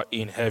 you are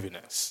in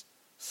heaviness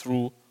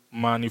through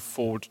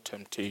manifold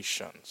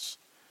temptations.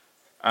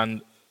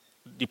 And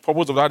the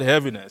purpose of that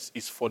heaviness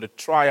is for the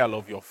trial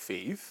of your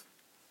faith,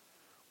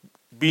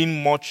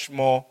 being much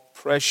more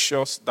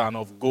precious than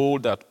of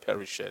gold that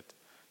perisheth,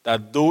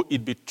 that though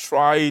it be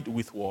tried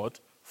with what?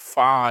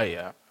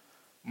 Fire,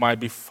 might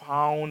be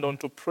found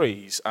unto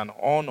praise and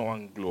honor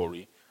and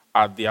glory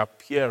at the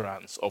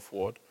appearance of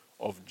what?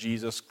 Of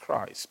Jesus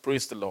Christ.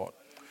 Praise the Lord.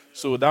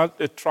 So that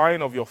the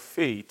trying of your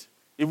faith,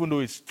 even though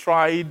it's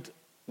tried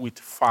with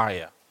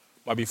fire,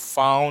 might be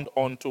found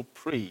unto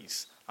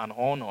praise and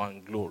honor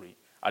and glory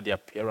at the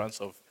appearance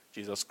of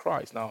Jesus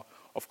Christ. Now,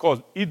 of course,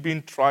 it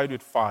being tried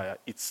with fire,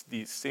 it's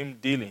the same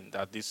dealing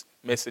that this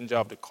messenger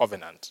of the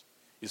covenant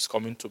is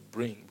coming to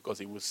bring, because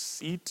he will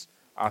sit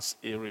as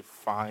a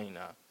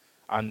refiner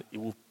and he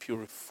will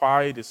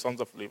purify the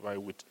sons of Levi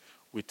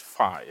with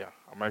fire.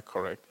 Am I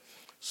correct?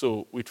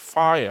 So with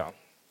fire,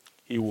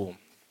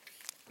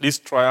 this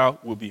trial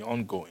will be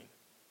ongoing.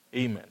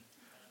 Amen.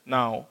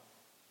 Now,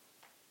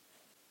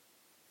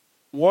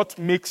 what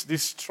makes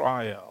these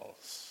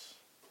trials,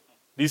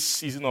 this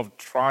season of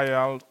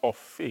trial of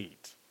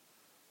faith,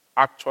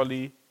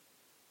 actually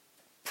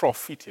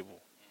profitable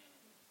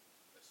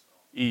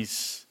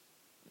is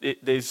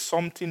there is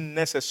something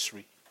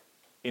necessary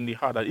in the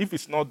heart that if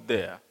it's not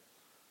there,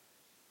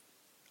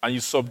 and you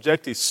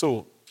subject a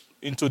soul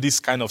into this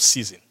kind of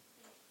season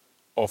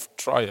of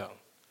trial,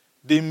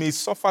 they may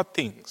suffer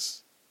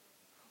things,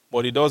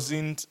 but it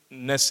doesn't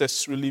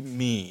necessarily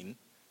mean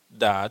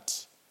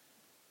that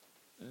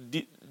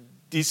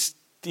this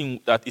thing,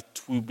 that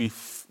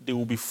they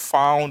will be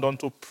found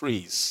unto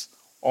praise,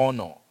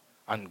 honor,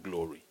 and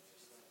glory.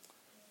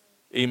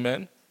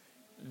 Amen.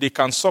 They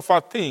can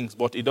suffer things,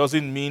 but it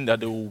doesn't mean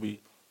that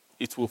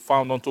it will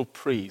found unto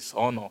praise,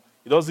 honor.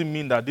 It doesn't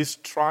mean that this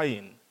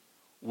trying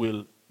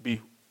will be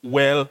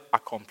well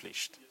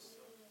accomplished.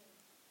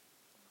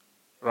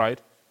 Right?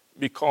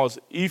 Because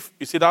if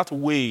you see that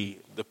way,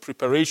 the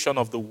preparation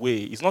of the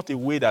way is not a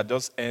way that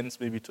just ends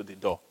maybe to the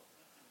door.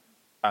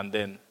 And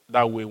then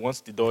that way,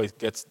 once the door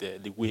gets there,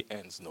 the way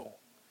ends. No.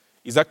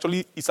 It's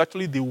actually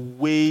the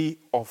way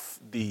of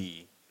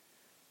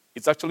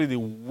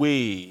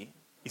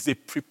it's a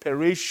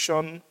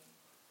preparation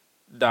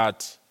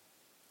that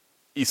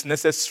is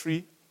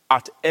necessary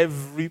at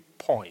every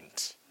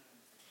point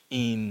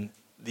in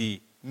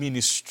the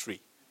ministry.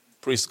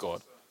 Praise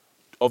God.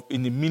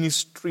 In the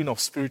ministering of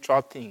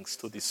spiritual things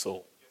to the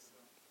soul.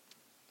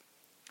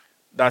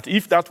 That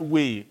if that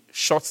way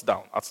shuts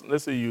down,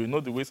 let's say you know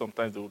the way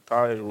sometimes they will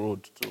tie a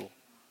road to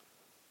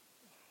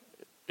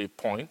a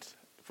point,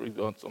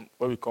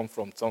 where we come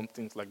from, some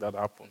things like that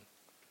happen.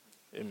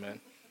 Amen.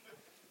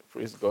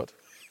 Praise God.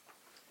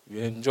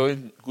 We enjoy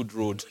good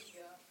road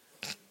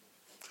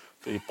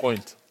to a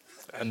point.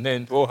 And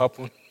then what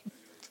happened?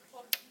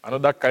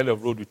 Another kind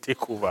of road will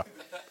take over.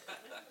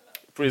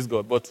 Praise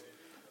God. But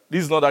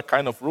this is not that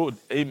kind of road.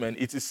 Amen.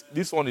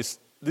 This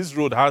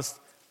road has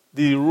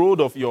the road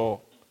of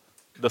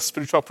the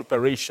spiritual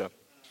preparation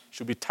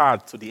should be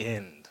tied to the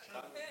end.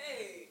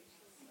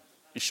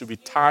 It should be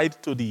tied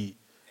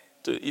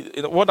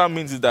what that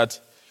means is that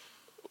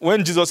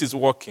when Jesus is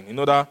walking,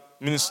 that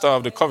minister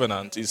of the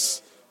covenant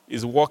is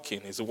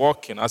walking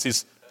as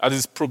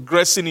he's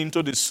progressing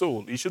into the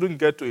soul. He shouldn't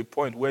get to a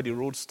point where the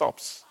road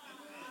stops.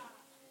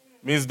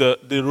 It means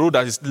the road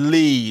that is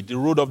laid, the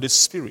road of the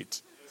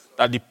Spirit,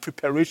 that the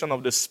preparation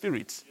of the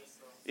Spirit.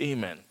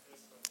 Amen.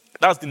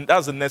 That's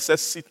the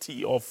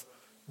necessity of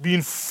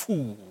being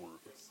full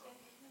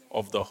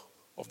of the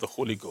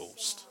Holy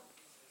Ghost.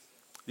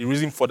 The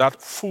reason for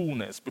that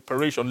fullness,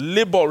 preparation,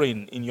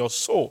 laboring in your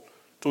soul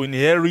to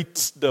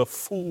inherit the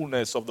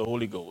fullness of the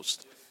Holy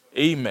Ghost.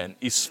 Amen.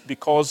 Is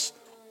because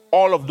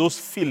all of those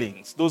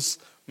feelings, those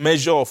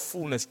measure of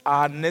fullness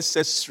are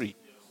necessary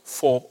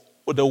for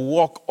the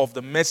work of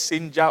the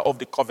messenger of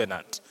the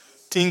covenant.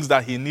 Things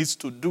that he needs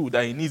to do,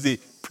 that he needs a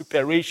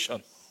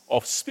preparation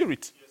of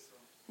spirit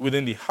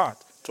within the heart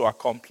to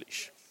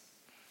accomplish.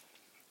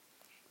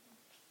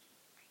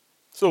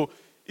 So,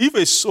 if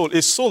a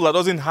soul that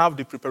doesn't have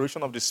the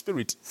preparation of the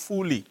Spirit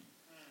fully,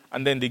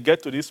 and then they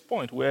get to this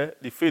point where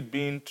the faith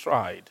being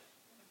tried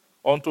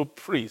unto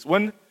praise,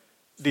 when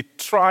the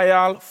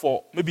trial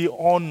for maybe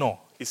honor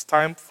is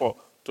time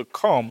to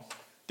come,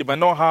 they might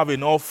not have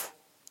enough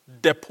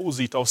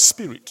deposit of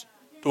spirit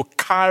to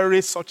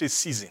carry such a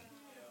season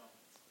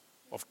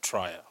of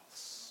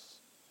trials.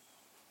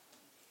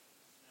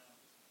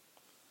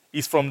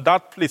 It's from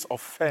that place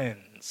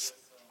offense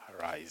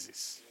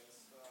arises.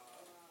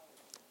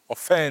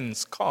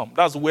 Offense come.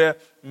 That's where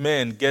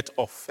men get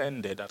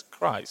offended at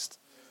Christ.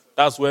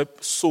 That's where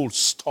souls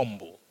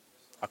stumble,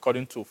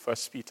 according to 1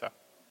 Peter.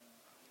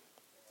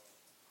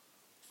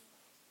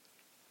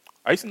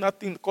 Are you seeing that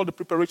thing called the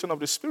preparation of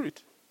the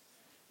Spirit?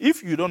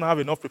 If you don't have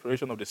enough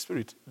preparation of the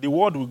Spirit, the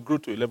word will grow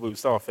to a level, it will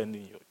start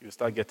offending you. It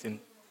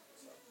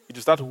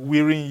will start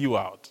wearing you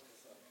out.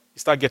 You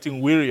start getting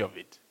weary of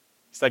it.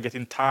 You start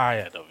getting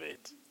tired of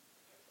it.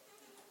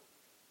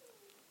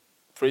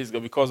 Praise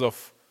God, because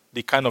of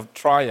the kind of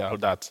trial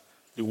that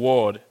the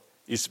word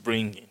is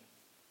bringing.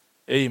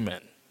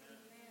 Amen.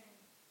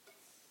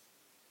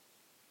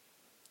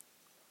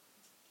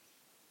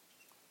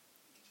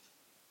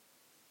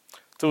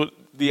 So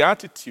the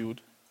attitude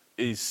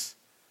is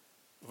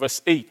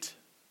verse 8.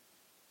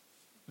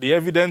 The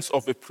evidence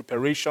of a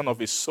preparation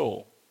of a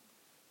soul,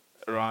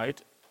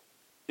 right,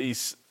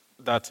 is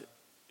that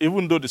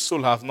even though the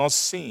soul has not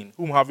seen,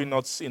 whom having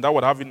not seen, that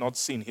word having not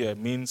seen here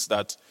means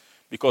that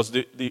because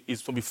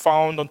it's to be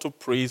found unto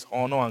praise,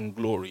 honor, and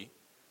glory,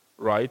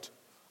 right,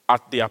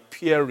 at the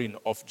appearing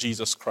of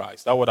Jesus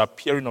Christ. That word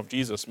appearing of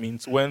Jesus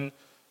means when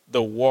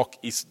the work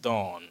is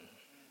done.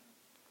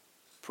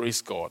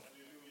 Praise God.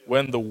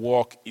 When the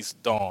work is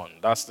done,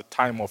 that's the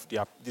time of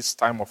this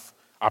time of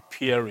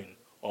appearing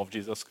of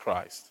Jesus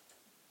Christ.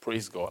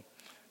 Praise God.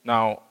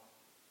 Now,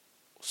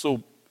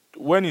 so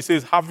when he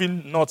says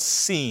having not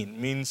seen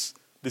means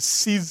the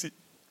season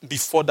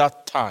before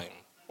that time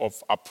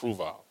of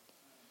approval.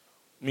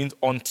 Means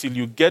until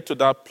you get to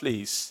that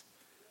place,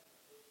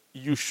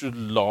 you should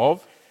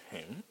love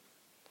him,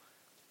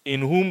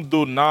 in whom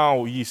though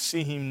now ye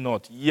see him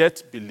not,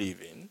 yet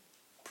believing,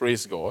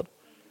 praise God,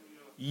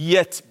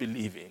 yet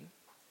believing,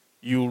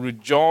 you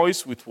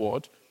rejoice with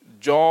what?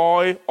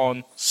 Joy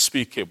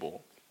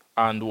unspeakable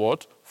and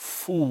what?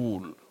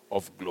 Full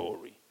of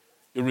glory.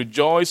 You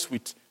rejoice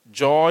with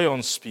joy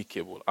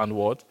unspeakable and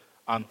what?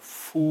 And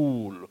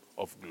full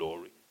of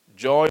glory.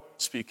 Joy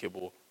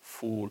unspeakable,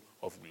 full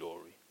of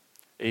glory.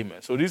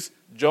 Amen. So this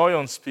joy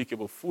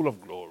unspeakable, full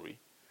of glory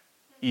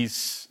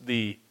is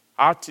the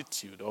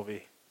attitude of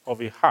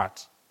a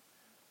heart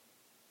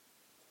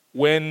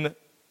when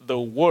the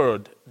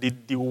word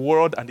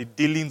and the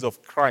dealings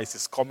of Christ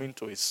is coming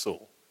to a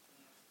soul.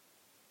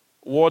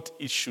 What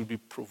it should be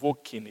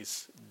provoking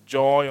is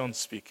joy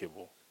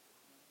unspeakable,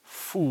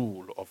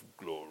 full of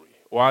glory,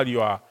 while you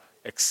are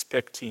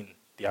expecting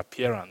the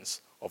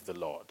appearance of the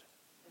Lord.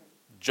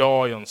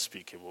 Joy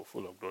unspeakable,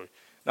 full of glory.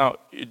 Now,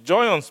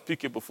 joy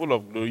unspeakable, full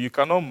of glory, you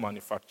cannot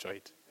manufacture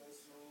it.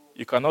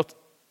 You cannot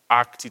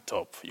act it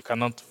up. You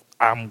cannot,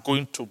 I'm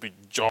going to be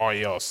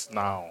joyous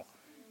now.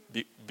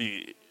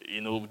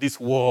 This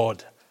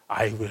word,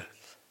 I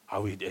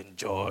will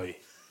enjoy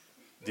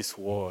this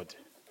word.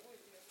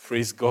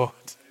 Praise God.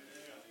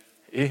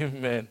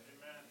 Amen.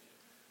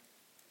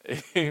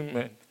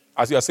 Amen.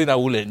 As you are saying, I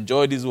will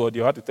enjoy this word,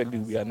 you have to tell me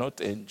we are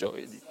not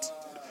enjoying it.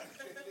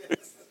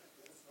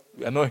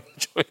 We are not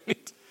enjoying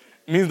it.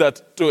 It means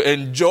that to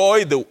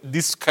enjoy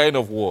this kind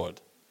of word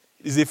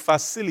is a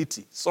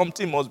facility.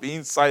 Something must be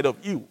inside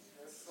of you.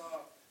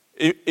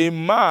 A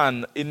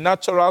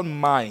natural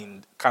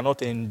mind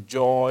cannot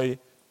enjoy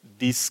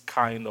this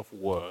kind of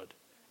word.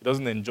 He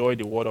doesn't enjoy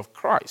the word of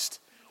Christ.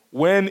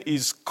 When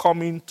it's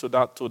coming to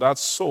that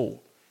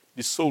soul,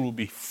 the soul will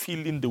be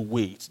feeling the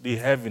weight, the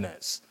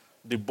heaviness,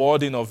 the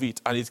burden of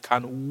it, and it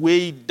can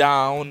weigh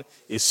down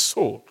a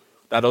soul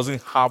that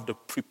doesn't have the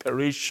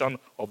preparation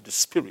of the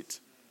Spirit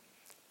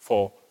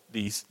for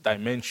this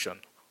dimension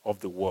of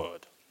the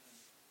word.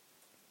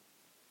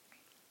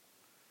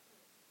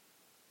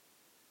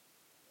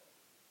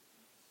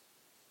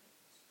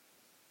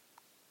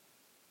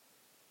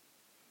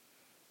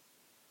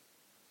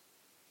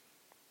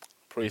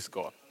 Praise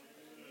God.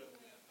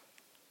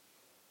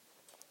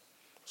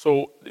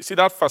 So, you see,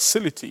 that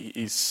facility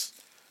is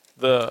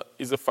a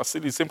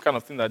facility, same kind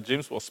of thing that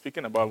James was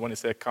speaking about when he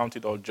said, count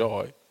it all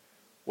joy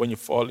when you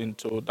fall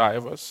into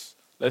divers.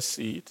 Let's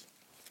see it.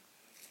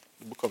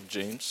 The book of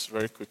James,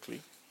 very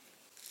quickly.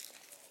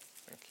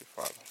 Thank you,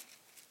 Father.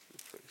 We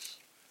praise.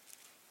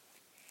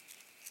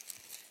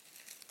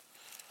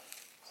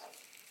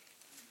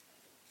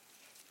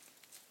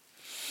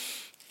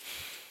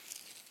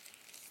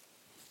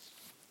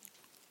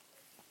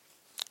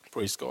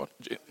 Praise God.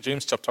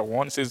 James chapter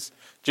 1 says,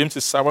 James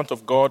is servant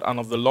of God and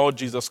of the Lord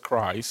Jesus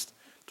Christ,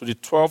 to the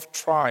 12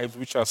 tribes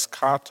which are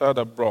scattered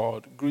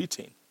abroad,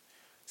 greeting.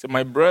 Say,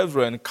 my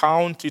brethren,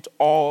 count it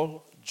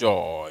all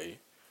joy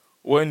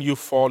when you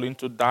fall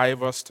into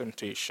diverse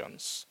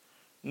temptations,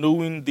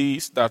 knowing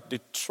this, that the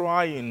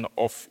trying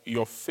of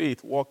your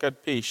faith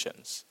worketh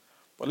patience.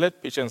 But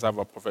let patience have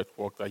a perfect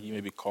work, that ye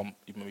may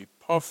be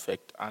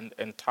perfect and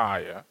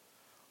entire,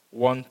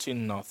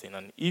 wanting nothing.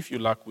 And if you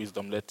lack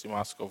wisdom, let him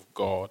ask of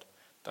God,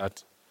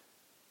 that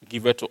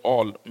giveth to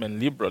all men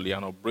liberally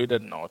and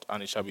upbraideth not,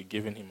 and it shall be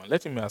given him. And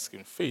let him ask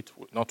in faith,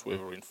 not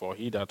wavering, for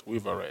he that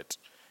wavereth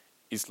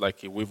is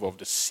like a wave of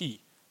the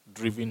sea,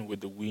 driven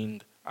with the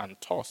wind and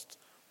tossed.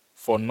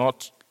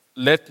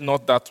 Let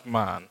not that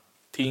man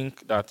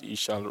think that he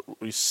shall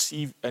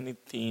receive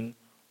anything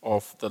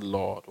of the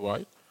Lord,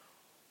 right?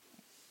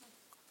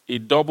 A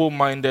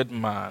double-minded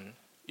man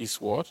is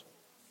what?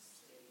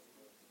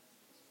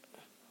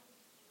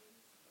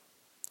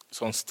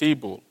 It's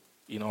unstable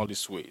in all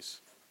his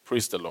ways.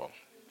 Praise the Lord.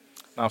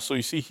 Now, so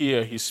you see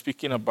here, he's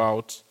speaking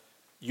about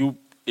your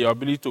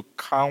ability to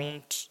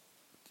count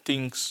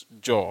things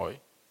joy,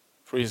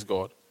 praise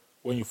God,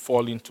 when you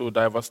fall into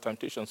diverse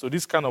temptations. So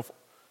this kind of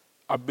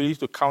ability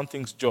to count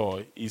things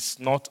joy is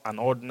not an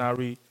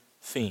ordinary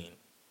thing,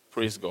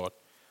 praise God.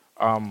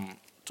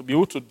 To be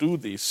able to do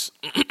this,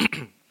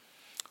 it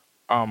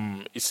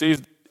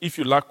says, if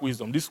you lack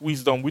wisdom, this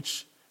wisdom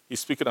which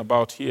he's speaking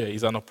about here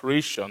is an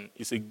operation,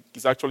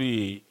 is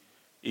actually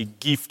a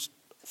gift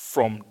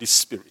from the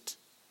Spirit.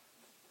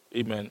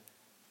 Amen.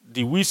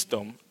 The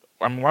wisdom,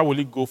 why will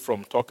it go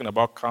from talking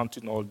about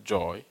counting all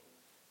joy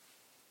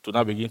to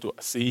now begin to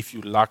say if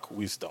you lack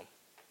wisdom?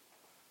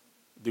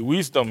 The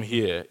wisdom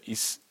here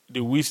is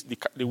the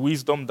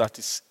wisdom that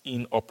is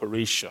in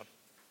operation,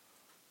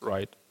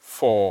 right,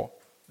 for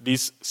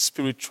this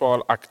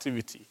spiritual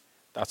activity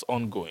that's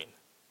ongoing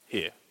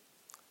here.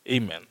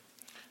 Amen.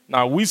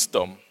 Now,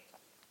 wisdom,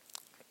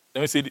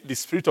 let me say the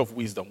spirit of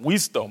wisdom.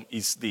 Wisdom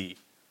is the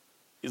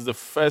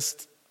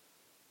first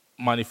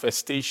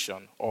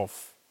manifestation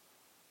of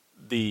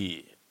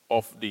the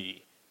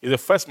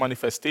first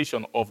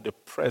manifestation of the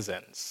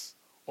presence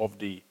of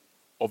the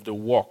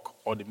work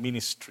or the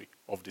ministry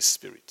of the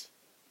Spirit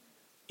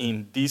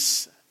in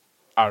this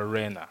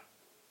arena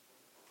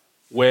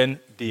when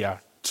they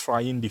are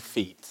trying the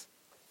faith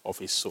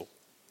of a soul.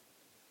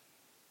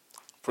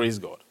 Praise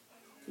God.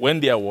 When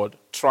they are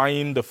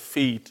trying the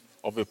faith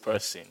of a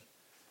person,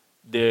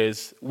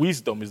 there's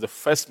wisdom is the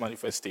first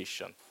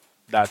manifestation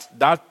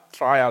that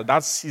trial,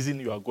 that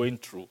season you are going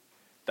through,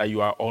 that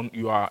you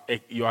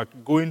are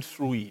going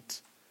through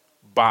it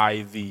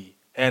by the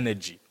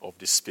energy of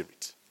the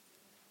Spirit.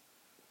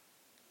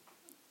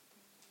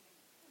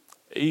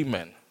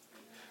 Amen.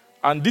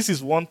 And this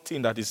is one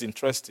thing that is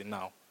interesting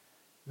now.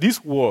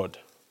 This word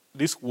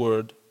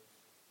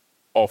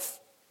of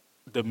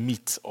the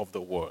meat of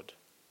the word,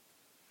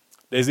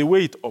 there's a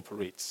way it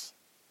operates.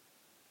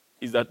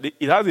 Is that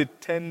it has a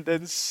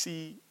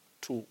tendency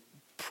to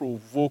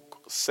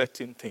provoke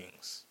certain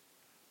things.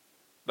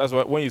 That's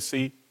why when you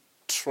say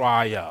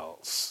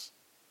trials,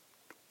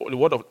 the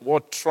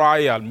word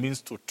trial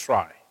means to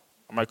try.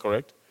 Am I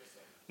correct?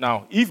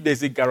 Now, if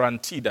there's a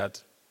guarantee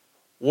that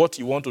what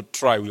you want to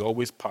try will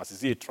always pass,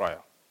 is it a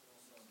trial?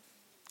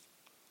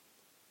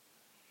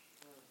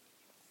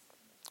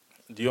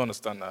 Do you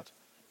understand that?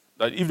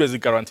 That if there's a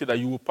guarantee that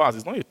you will pass,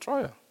 it's not a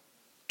trial.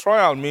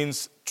 Trial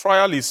is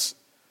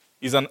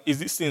an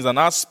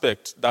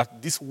aspect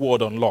that this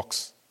word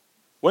unlocks.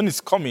 When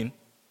it's coming,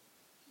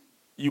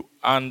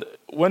 and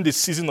when the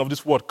season of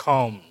this word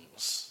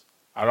comes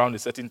around a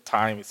certain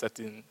time, a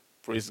certain,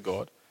 praise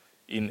God,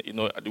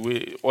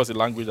 what's the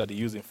language that he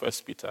used in 1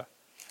 Peter?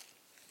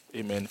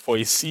 Amen. For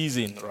a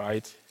season,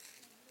 right?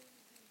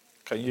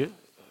 Can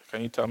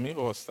you tell me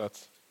what was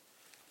that?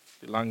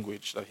 The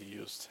language that he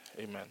used.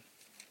 Amen.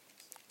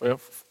 Well,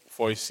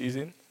 for a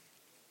season.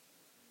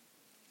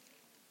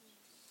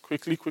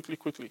 Quickly.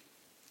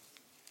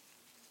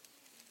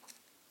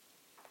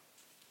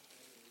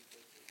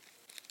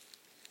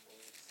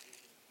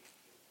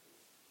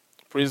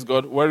 Praise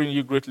God, wherein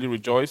you greatly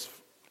rejoice.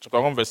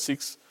 Chapter 1, verse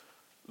 6.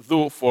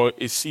 Though for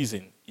a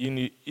season,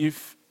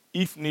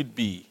 if need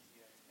be,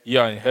 ye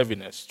are in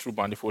heaviness through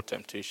manifold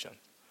temptation.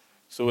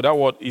 So that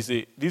word is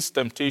this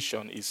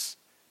temptation is,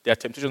 there are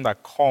temptations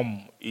that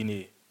come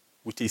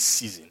with a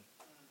season.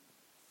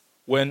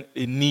 When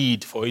a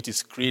need for it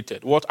is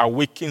created, what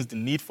awakens the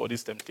need for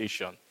this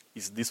temptation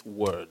is this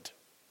word.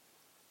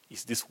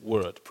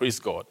 Praise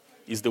God.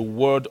 Is the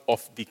word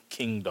of the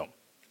kingdom.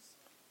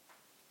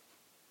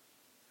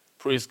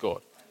 Praise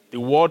God. The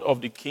word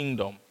of the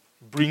kingdom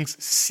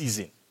brings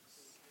season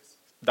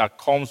that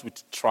comes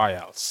with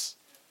trials.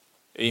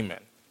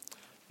 Amen.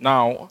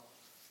 Now,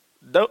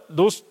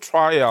 those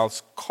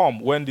trials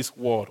come when this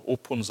word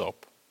opens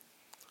up.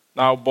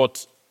 Now,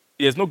 but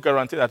there's no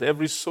guarantee that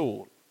every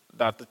soul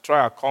that the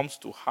trial comes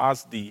to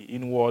has the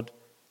inward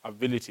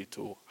ability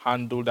to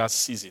handle that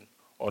season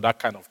or that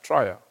kind of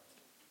trial.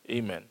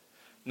 Amen.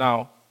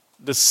 Now,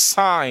 the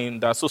sign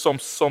that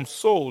some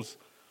souls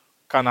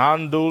can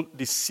handle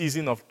the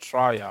season of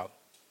trial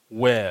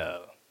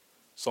well.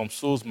 Some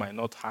souls might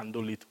not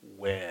handle it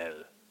well.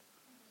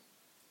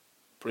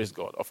 Praise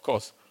God. Of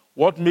course,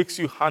 what makes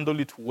you handle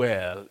it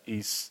well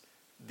is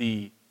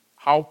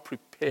how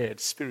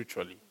prepared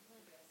spiritually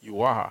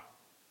you are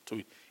to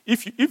it.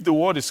 If the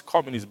word is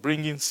coming, is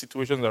bringing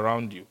situations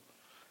around you,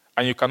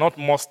 and you cannot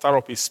muster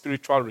up a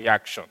spiritual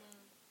reaction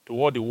to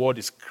what the word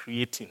is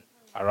creating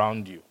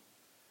around you,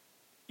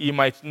 it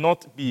might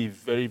not be a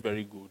very,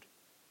 very good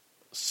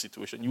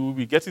situation. You will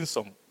be getting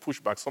some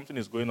pushback. Something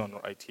is going on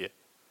right here.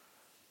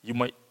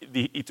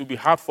 It will be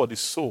hard for the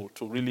soul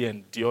to really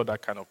endure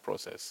that kind of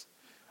process.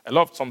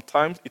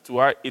 Sometimes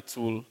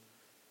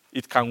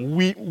it can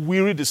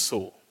weary the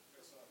soul,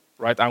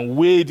 right, and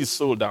weigh the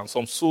soul down.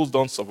 Some souls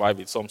don't survive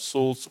it. Some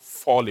souls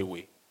fall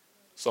away.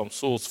 Some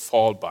souls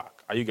fall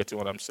back. Are you getting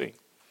what I'm saying?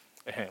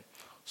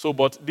 So,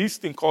 but this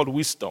thing called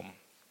wisdom,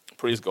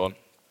 praise God,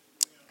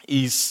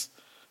 is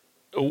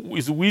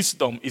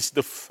wisdom is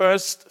the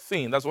first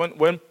thing. That's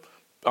when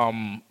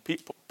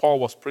Paul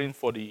was praying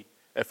for the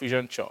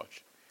Ephesian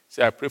church.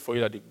 Say, I pray for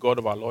you that the God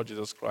of our Lord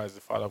Jesus Christ,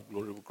 the Father of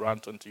glory, will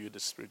grant unto you the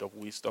spirit of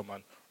wisdom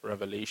and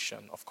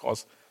revelation. Of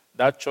course,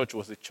 that church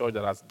was a church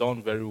that has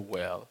done very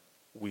well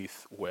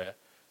with where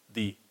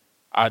the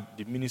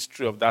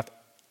ministry of that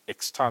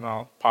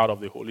external part of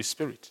the Holy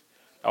Spirit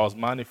that was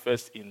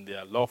manifest in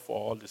their love for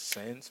all the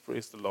saints,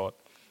 praise the Lord,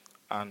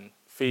 and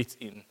faith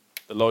in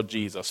the Lord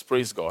Jesus,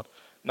 praise God.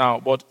 Now,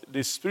 but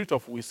the spirit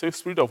of wisdom,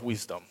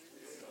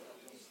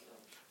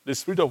 the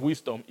spirit of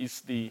wisdom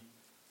is the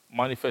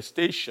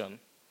manifestation,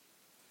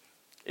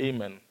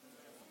 amen,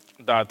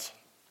 that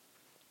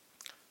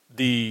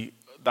the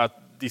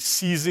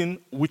season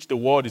which the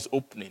word is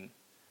opening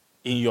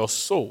in your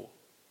soul,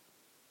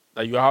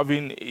 that you're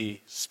having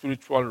a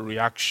spiritual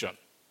reaction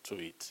to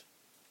it.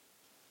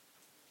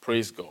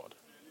 Praise God.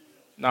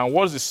 Now,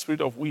 what is the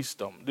spirit of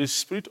wisdom? The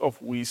spirit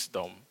of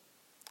wisdom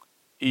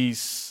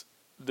is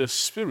the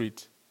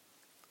spirit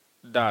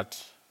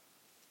that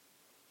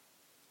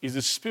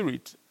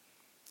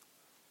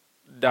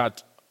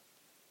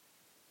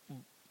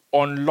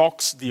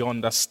unlocks the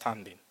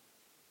understanding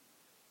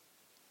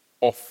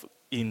of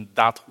in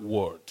that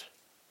word.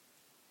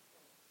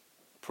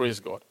 Praise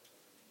God.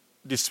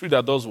 The spirit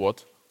that does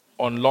what?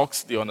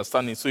 Unlocks the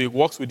understanding. So it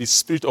works with the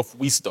spirit of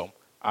wisdom,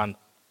 and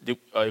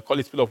I call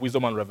it spirit of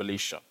wisdom and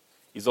revelation.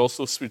 It's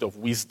also spirit of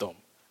wisdom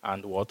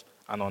and what?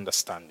 And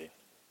understanding.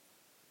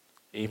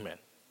 Amen.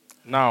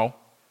 Now,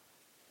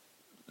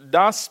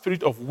 that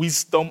spirit of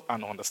wisdom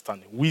and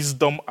understanding,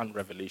 wisdom and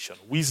revelation,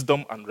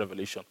 wisdom and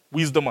revelation,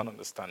 wisdom and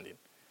understanding.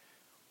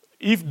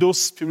 If those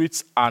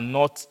spirits are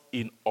not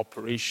in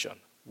operation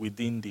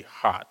within the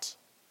heart,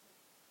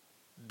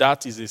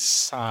 that is a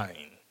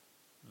sign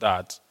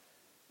that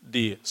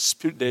the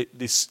spirit,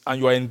 and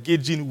you are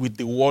engaging with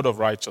the word of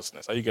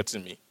righteousness. Are you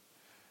getting me?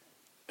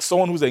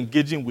 Someone who's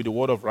engaging with the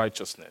word of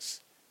righteousness,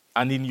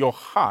 and in your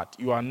heart,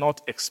 you are not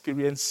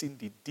experiencing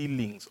the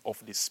dealings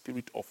of the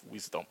spirit of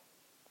wisdom.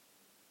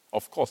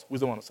 Of course,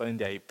 wisdom and understanding,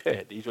 they are a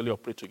pair. They usually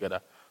operate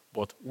together.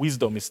 But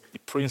wisdom is the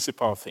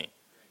principal thing.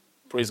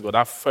 Praise God.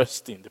 That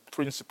first thing, the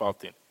principal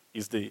thing,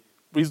 is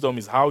wisdom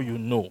is how you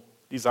know.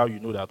 This is how you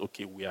know that,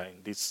 okay, we are in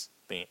this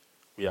thing.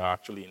 We are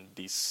actually in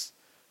this.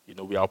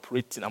 We are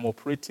operating. I'm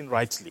operating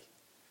rightly.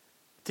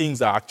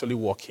 Things are actually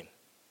working.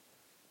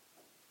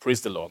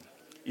 Praise the Lord.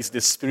 It's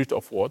the spirit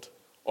of what?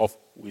 Of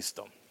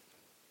wisdom.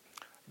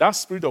 That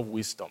spirit of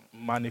wisdom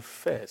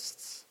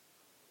manifests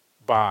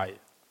by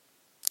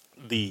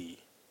the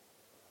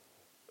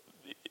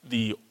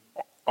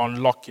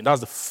unlocking.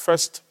 That's the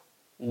first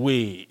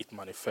way it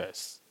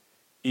manifests.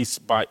 Is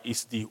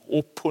the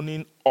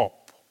opening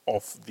up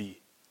of the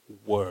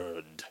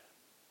word.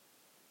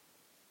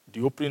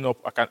 The opening up,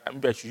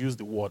 maybe I should use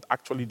the word.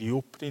 Actually, the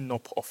opening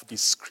up of the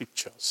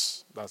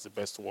scriptures. That's the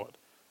best word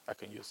I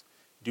can use.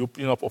 The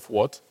opening up of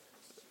what?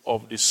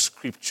 Of the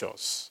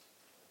scriptures.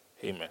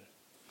 Amen.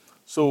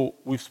 So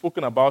we've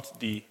spoken about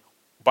the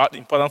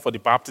importance for the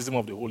baptism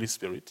of the Holy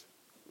Spirit.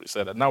 We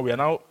said that. Now we are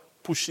now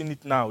pushing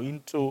it now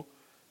into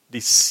the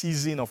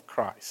season of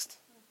Christ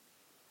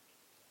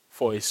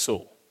for a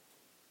soul.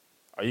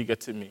 Are you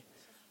getting me?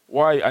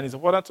 Why? And it's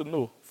important to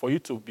know for you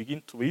to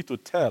begin to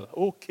tell,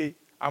 okay,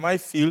 am I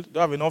filled? Do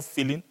I have enough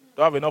feeling?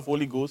 Do I have enough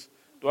Holy Ghost?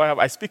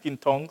 I speak in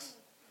tongues?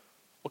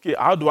 Okay,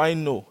 how do I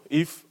know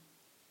if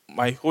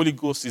my Holy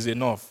Ghost is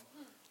enough?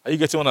 Are you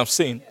getting what I'm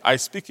saying? I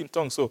speak in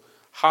tongues. So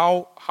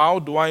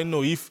how do I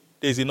know if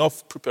there's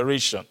enough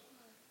preparation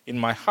in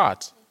my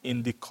heart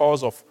in the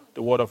cause of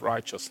the word of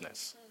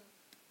righteousness?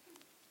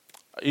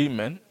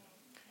 Amen.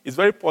 It's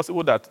very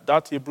possible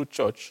that Hebrew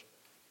church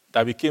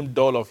that became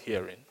dull of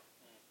hearing,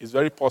 it's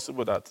very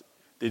possible that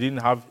they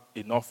didn't have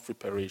enough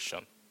preparation.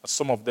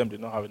 Some of them did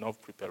not have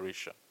enough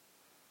preparation.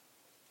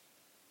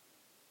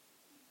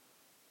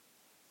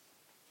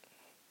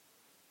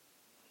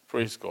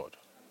 Praise God.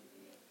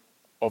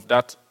 Of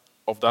that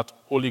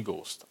Holy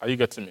Ghost. Are you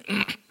getting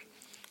me?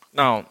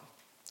 Now,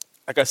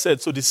 like I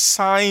said, so the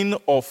sign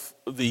of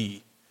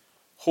the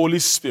Holy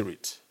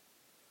Spirit,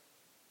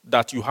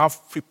 that you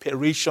have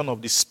preparation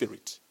of the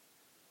Spirit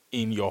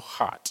in your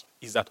heart,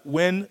 is that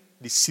when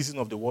the season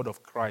of the word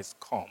of Christ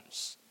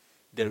comes,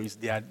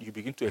 you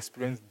begin to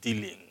experience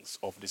dealings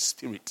of the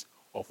spirit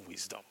of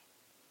wisdom.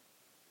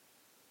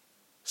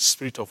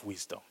 Spirit of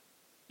wisdom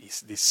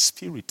is the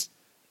spirit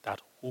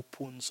that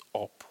opens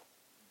up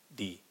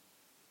the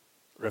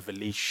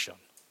revelation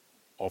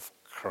of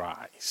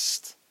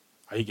Christ.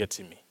 Are you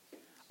getting me?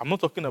 I'm not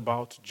talking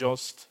about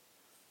just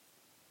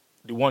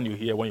the one you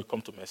hear when you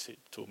come to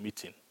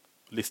meeting,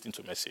 listening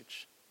to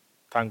message.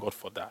 Thank God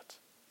for that.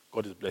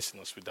 God is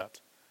blessing us with that.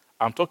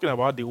 I'm talking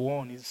about the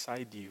one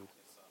inside you.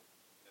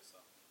 Yes, sir.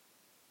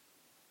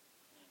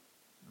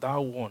 That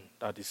one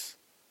that is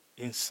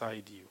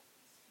inside you.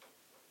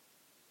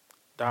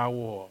 That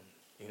one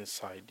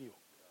inside you.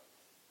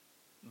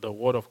 The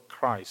word of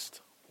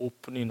Christ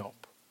opening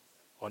up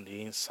on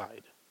the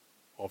inside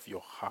of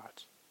your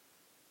heart.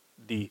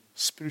 The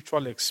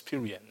spiritual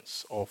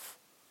experience of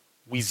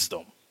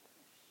wisdom.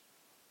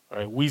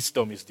 Right?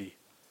 Wisdom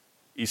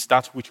is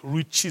that which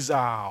reaches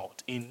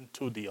out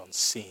into the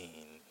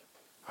unseen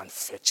and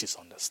fetches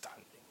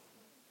understanding.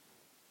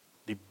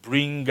 The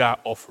bringer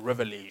of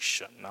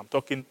revelation. I'm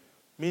talking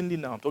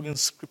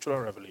scriptural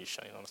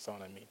revelation. You understand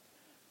what I mean?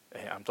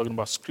 I'm talking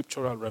about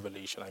scriptural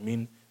revelation. I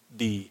mean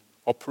the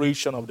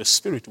operation of the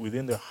Spirit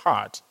within the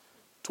heart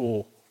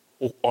to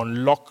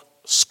unlock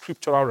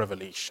scriptural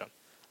revelation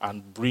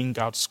and bring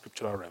out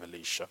scriptural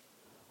revelation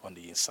on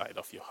the inside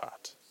of your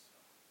heart.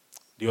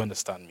 Do you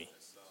understand me?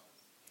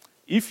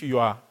 If you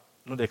are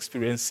not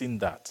experiencing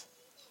that,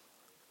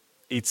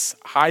 it's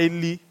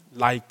highly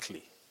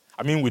likely,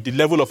 with the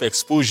level of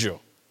exposure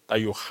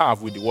that you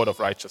have with the word of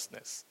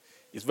righteousness,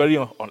 it's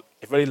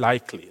very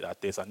likely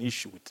that there's an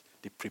issue with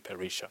the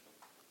preparation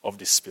of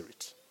the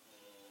Spirit.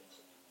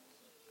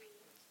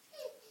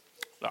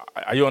 Now,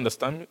 are you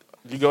understanding?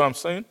 Do you get what I'm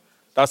saying?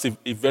 That's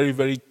a very,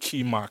 very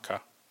key marker.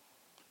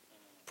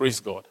 Praise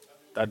God.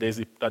 That there's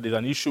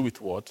an issue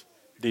with what?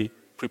 The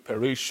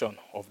preparation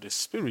of the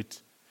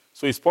Spirit.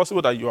 So it's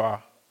possible that you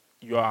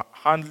are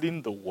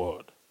handling the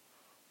word,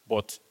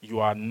 but you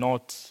are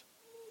not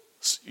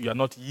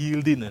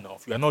yielding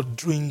enough. You are not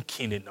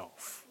drinking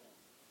enough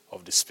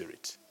of the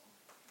Spirit.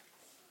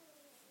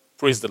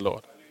 Praise the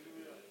Lord.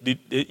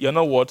 You're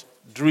not what?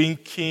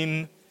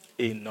 Drinking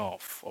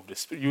enough of the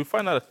Spirit. You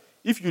find out that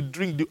if you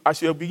drink,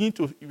 as you begin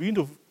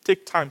to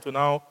take time to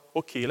now,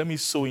 okay, let me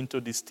sow into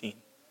this thing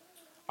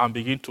and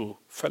begin to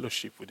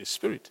fellowship with the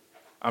Spirit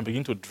and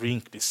begin to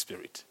drink the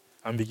Spirit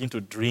and begin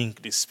to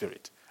drink the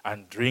Spirit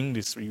and drink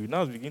the Spirit. You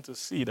now begin to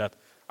see that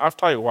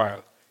after a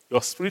while,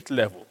 your spirit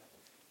level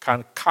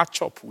can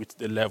catch up with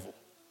the level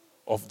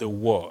of the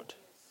word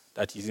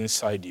that is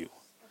inside you.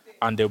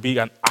 And there'll be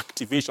an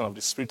activation of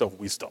the spirit of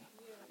wisdom.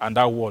 And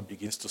that word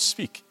begins to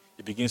speak.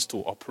 It begins to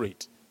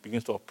operate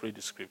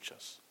the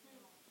scriptures.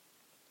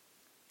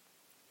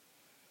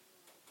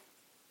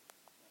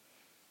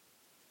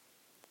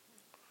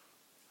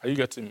 Are you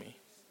getting me?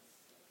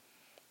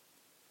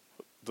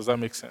 Does that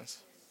make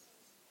sense?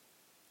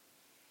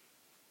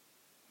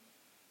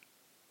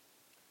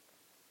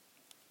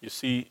 You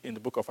see, in the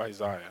book of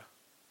Isaiah,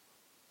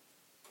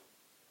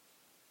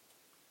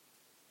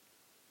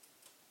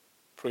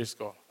 praise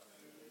God,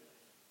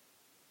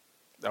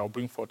 that will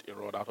bring forth a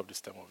rod out of the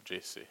stem of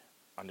Jesse,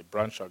 and the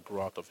branch shall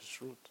grow out of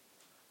his root.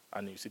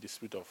 And you see the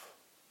Spirit of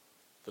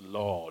the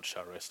Lord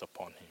shall rest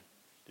upon him,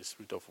 the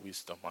Spirit of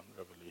wisdom and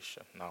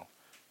revelation. Now,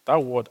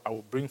 that word, I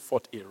will bring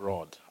forth a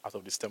rod out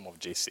of the stem of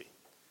Jesse,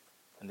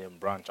 and then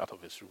branch out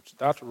of his root.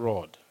 That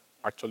rod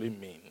actually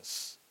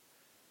means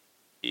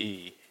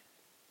a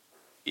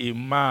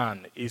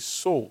man, a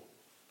soul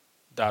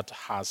that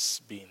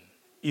has been,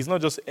 it's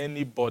not just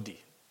anybody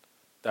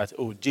that,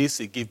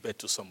 Jesse gave birth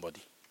to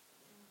somebody.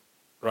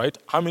 Right?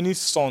 How many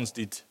sons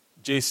did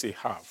Jesse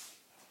have?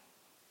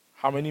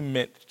 How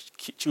many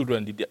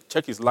children did he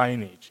check his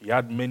lineage? He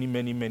had many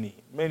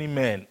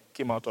men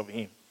came out of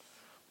him.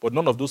 But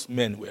none of those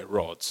men were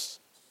rods.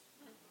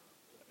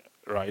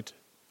 Right?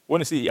 When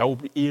you say I will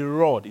be a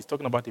rod, he's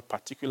talking about a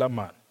particular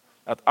man.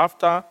 That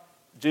after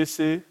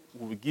Jesse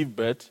will give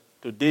birth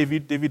to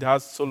David, David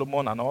has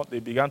Solomon and all, they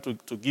began to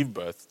give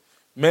birth.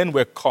 Men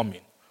were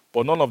coming,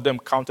 but none of them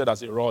counted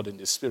as a rod in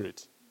the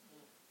spirit.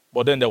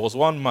 But then there was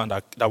one man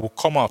that will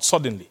come out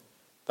suddenly,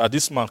 that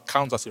this man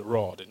counts as a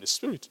rod in the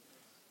spirit.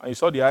 And you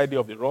saw the idea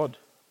of the rod.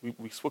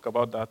 We spoke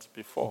about that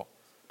before.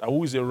 That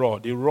who is a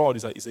rod? The rod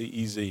is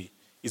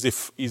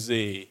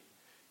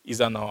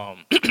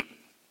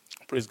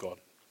praise God,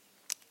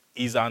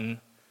 is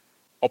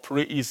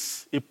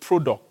a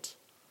product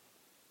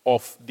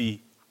of the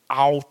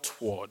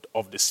outward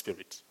of the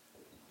spirit.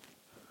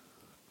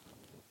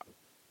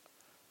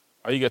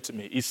 Are you getting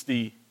me?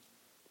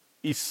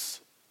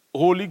 It's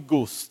Holy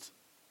Ghost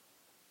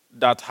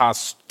that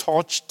has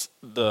touched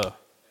the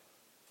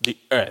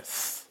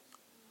earth.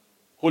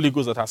 Holy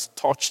Ghost that has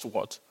touched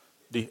what?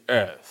 The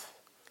earth.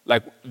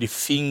 Like the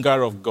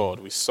finger of God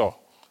we saw.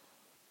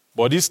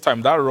 But this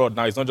time, that rod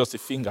now is not just a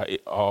finger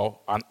or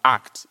an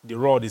act. The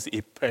rod is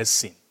a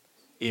person,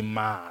 a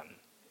man.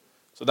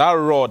 So that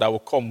rod that will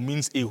come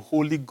means a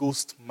Holy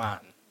Ghost man.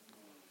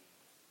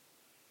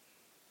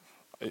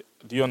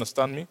 Do you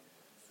understand me?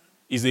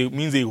 It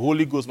means a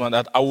Holy Ghost man,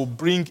 that I will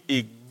bring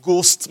a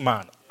ghost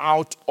man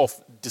out of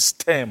the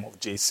stem of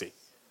Jesse.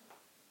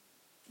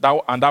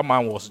 And that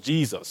man was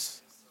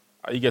Jesus.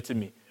 Are you getting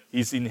me?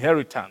 His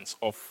inheritance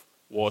of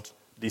what?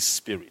 The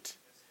Spirit.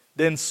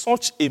 Then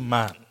such a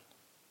man,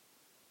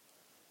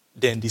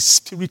 then the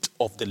Spirit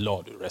of the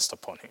Lord will rest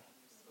upon him.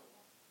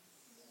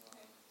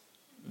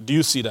 Do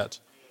you see that?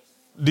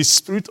 The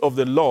Spirit of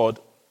the Lord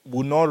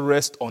will not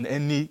rest on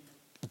any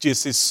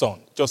Jesse's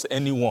son, just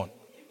anyone.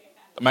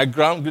 My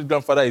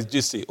great-grandfather is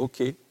Jesse.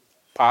 Okay,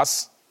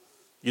 pass.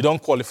 You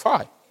don't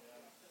qualify.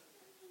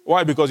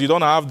 Why? Because you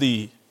don't have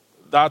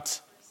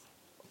that,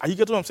 are you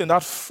getting what I'm saying?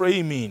 That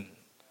framing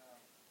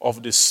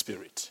of the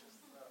Spirit.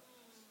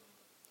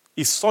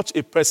 Is such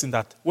a person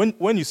that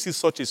when you see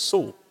such a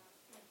soul,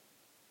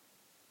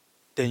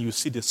 then you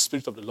see the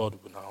Spirit of the Lord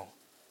will now.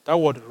 That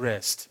word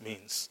rest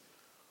means,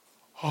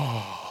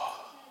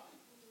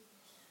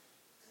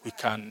 we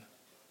can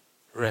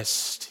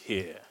rest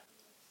here.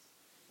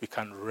 We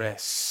can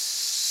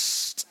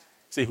rest.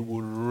 Say he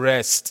will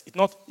rest. It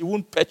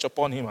won't perch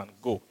upon him and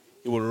go.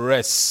 He will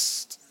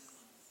rest.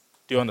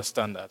 Do you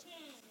understand that?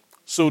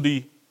 So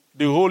the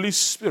Holy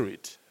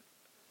Spirit,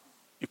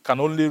 you can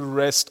only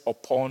rest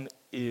upon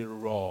a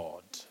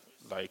rod.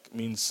 Like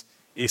means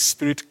a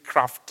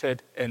spirit-crafted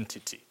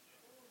entity.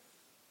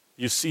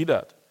 You see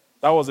that?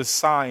 That was a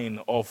sign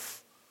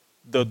of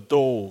the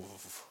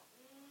dove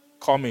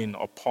coming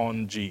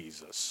upon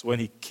Jesus when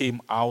he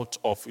came out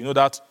of,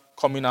 that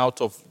coming out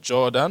of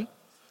Jordan?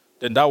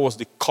 Then that was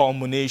the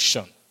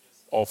culmination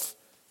of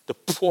the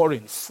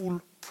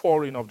full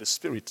pouring of the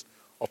Spirit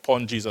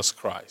upon Jesus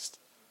Christ.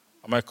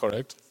 Am I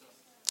correct?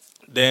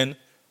 Then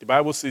the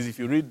Bible says, if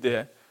you read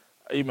there,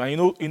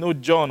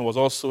 John was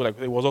also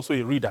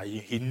a reader.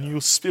 He knew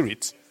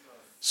Spirit.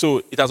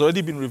 So it has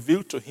already been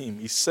revealed to him.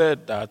 He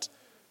said that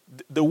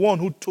the one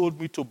who told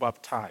me to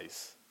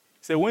baptize,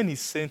 he said when he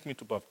sent me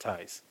to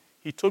baptize,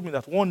 he told me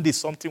that one day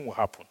something will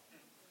happen.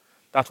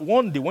 That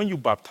one day when you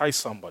baptize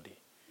somebody,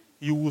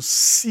 you will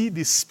see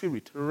the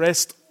Spirit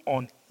rest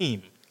on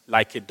him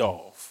like a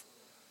dove.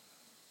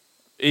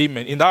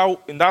 Amen. In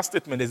that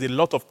statement, there's a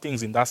lot of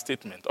things in that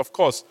statement. Of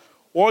course,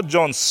 what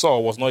John saw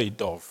was not a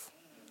dove.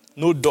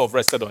 No dove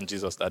rested on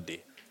Jesus that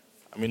day.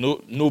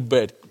 No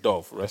bird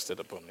dove rested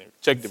upon him.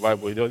 Check the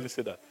Bible. It doesn't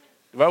say that.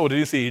 The Bible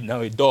didn't say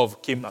now a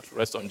dove came to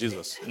rest on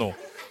Jesus. No.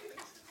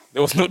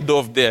 There was no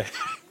dove there.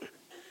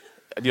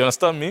 Do you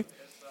understand me?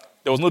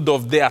 There was no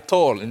dove there at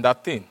all in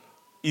that thing.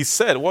 He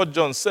said, what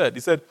John said, he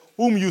said,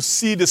 whom you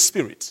see the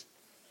Spirit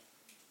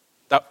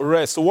that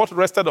rests. So what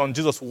rested on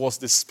Jesus was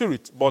the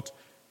Spirit. But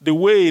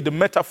the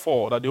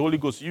metaphor that the Holy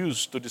Ghost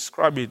used to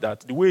describe it,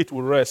 that the way it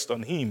will rest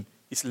on him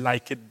is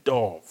like a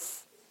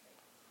dove.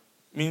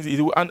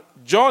 And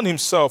John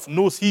himself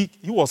knows he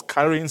was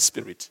carrying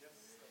Spirit.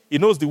 He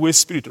knows the way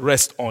Spirit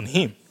rests on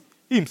him.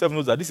 He himself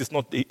knows that this is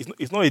not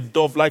a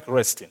dove-like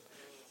resting.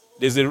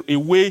 There's a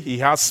way he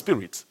has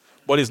Spirit,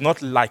 but it's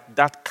not like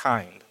that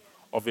kind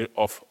of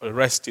a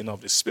resting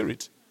of the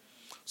Spirit.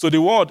 So the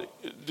word,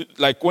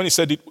 like when he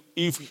said it,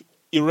 if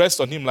he rests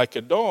on him like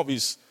a dove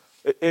is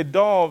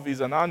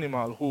an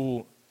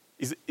animal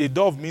a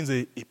dove means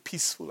a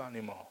peaceful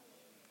animal.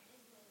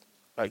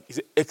 Like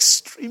it's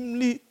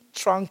extremely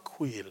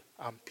tranquil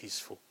and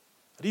peaceful.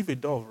 But if a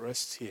dove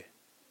rests here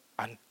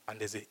and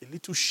there's a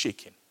little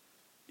shaking,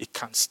 it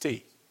can't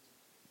stay.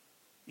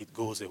 It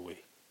goes away.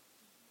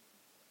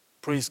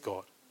 Praise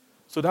God.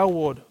 So that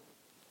word,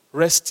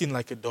 resting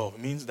like a dove,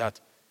 means that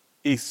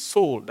a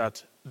soul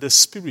that the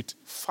Spirit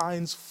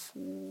finds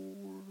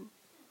full.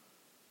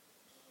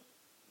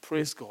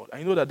 Praise God.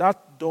 I know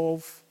that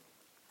dove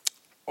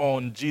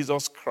on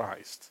Jesus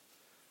Christ,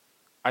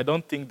 I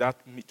don't think that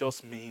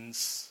just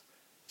means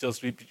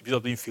just being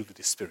filled with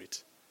the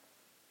Spirit.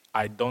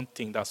 I don't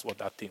think that's what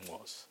that thing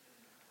was.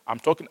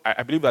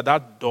 I believe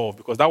that dove,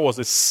 because that was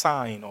a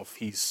sign of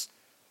his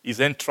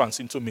entrance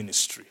into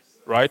ministry,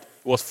 right?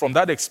 It was from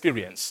that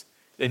experience.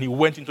 Then he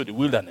went into the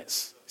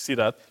wilderness. See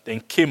that? Then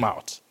came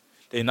out.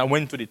 Then I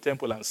went to the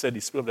temple and said,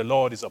 the Spirit of the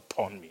Lord is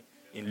upon me.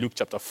 In Luke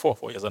chapter 4,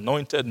 for he has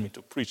anointed me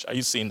to preach. Are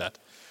you seeing that?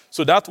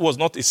 So that was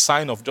not a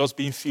sign of just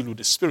being filled with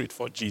the Spirit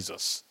for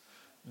Jesus.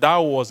 That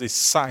was a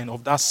sign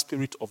of that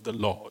Spirit of the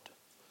Lord.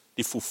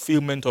 The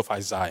fulfillment of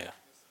Isaiah.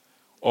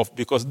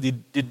 Because the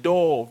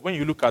dove, when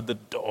you look at the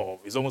dove,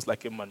 it's almost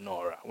like a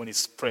menorah. When it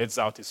spreads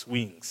out its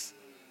wings,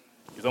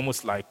 it's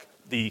almost like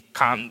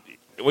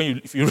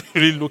if you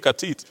really look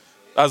at it,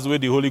 that's the way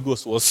the Holy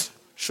Ghost was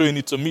showing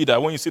it to me,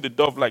 that when you see the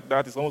dove like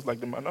that, it's almost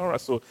like the menorah.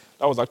 So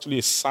that was actually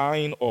a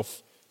sign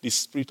of the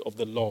Spirit of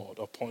the Lord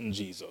upon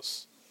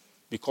Jesus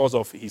because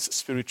of his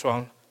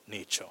spiritual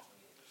nature.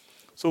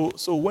 So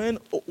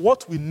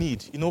what we need,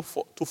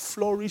 to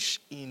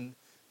flourish in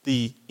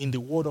the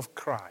word of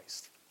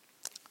Christ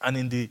and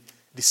in the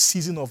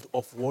season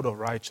of word of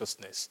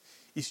righteousness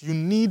is you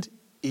need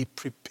a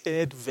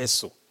prepared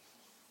vessel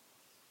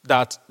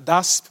that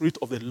Spirit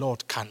of the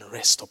Lord can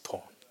rest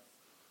upon.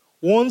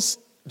 Once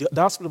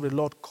that Spirit of the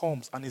Lord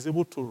comes and is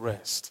able to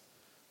rest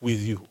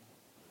with you,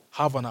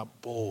 have an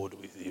abode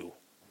with you,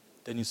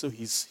 then you see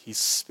his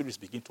spirits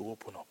begin to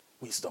open up.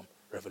 Wisdom,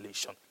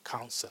 revelation,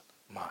 counsel,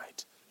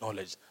 might,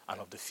 knowledge,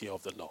 and of the fear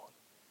of the Lord.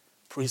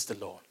 Praise the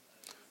Lord.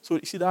 So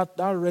you see that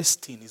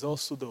resting is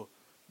also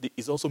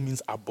it also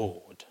means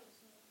abode.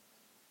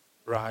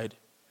 Right?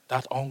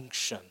 That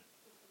unction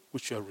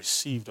which you have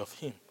received of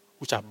him,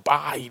 which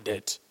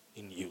abided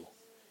in you.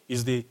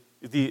 Is the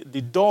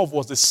dove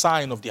was the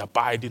sign of the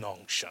abiding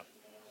unction.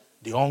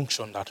 The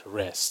unction that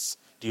rests.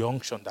 The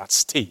unction that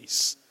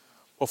stays.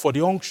 But for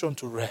the unction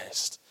to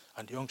rest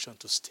and the unction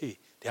to stay,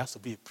 there has to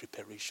be a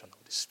preparation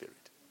of the Spirit.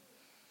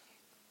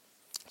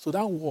 So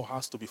that war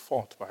has to be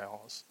fought by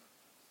us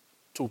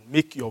to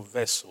make your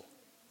vessel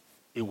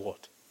a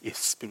what? A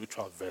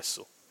spiritual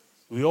vessel.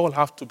 We all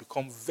have to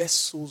become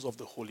vessels of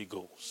the Holy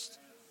Ghost.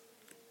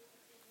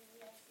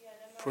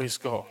 Praise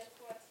God.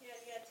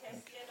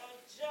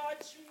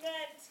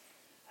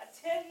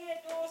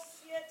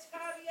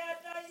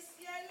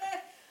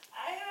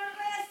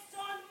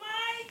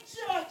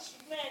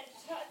 judgment.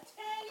 I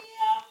tell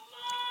you,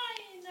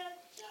 mine,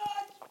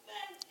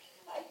 judgment.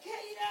 I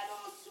tell you that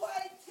also, I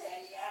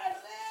tell you,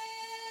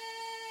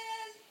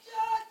 rest,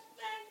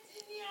 judgment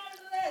in your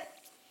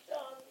rest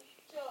on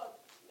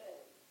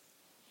judgment.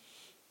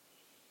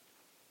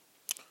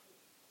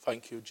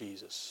 Thank you,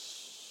 Jesus.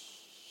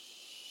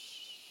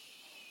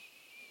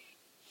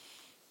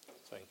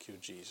 Thank you,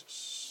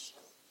 Jesus.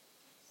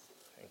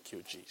 Thank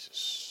you,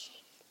 Jesus.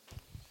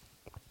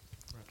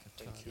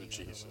 Thank you,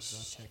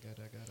 Jesus.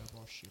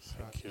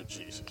 Thank you,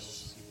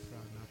 Jesus.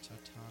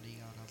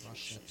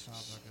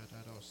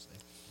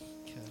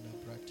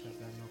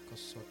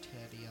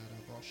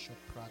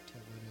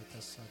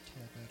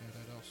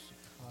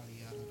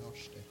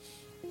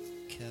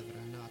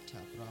 Kevranata,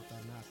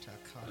 Bravanata,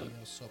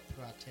 Kario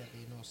Soprate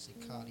Vinosi,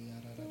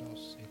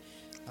 Kariaradosi,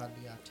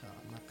 Aliata,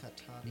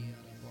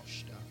 Makatalia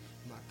Bosta,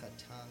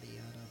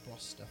 Makatalia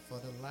Bosta. For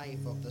the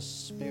life of the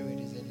Spirit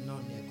is a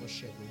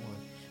non-negotiable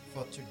one.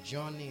 For to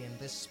journey in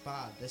this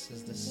path, this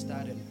is the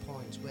starting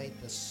point where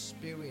the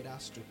Spirit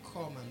has to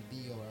come and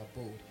be your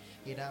abode.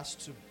 It has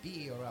to be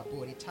your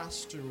abode. It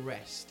has to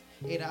rest.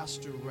 It has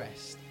to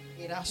rest.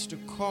 It has to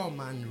come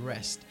and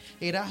rest.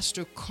 It has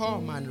to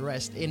come and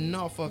rest.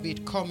 Enough of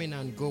it coming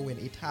and going.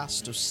 It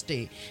has to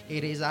stay.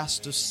 It has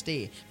to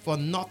stay. For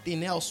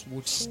nothing else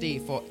would stay.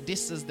 For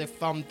this is the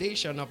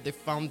foundation of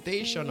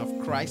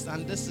Christ.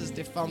 And this is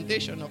the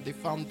foundation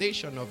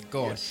of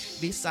God. Yes.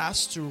 This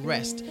has to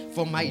rest.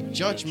 For my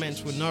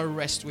judgment will not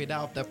rest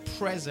without the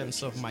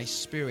presence of my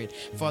Spirit.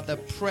 For the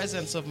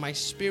presence of my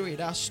Spirit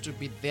has to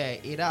be there.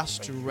 It has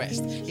to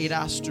rest. It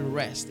has to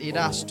rest. It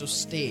has to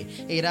stay.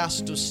 It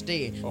has to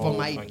stay. For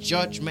my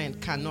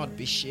judgment cannot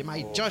be shaky.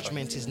 My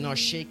judgment is not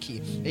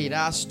shaky. It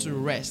has to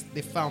rest.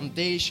 The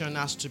foundation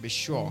has to be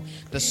sure.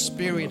 The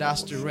Spirit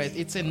has to rest.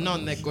 It's a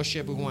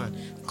non-negotiable one.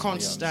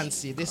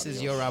 Constancy. This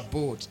is your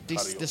abode.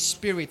 The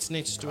Spirit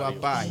needs to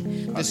abide.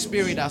 The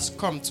Spirit has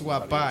come to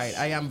abide.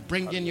 I am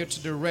bringing you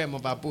to the realm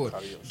of abode.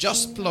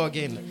 Just plug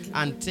in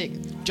and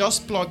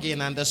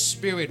the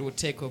Spirit will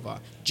take over.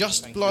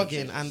 Just plug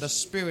in and the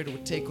Spirit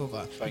will take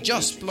over.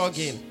 Just plug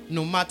in.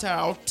 No matter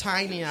how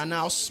tiny and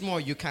how small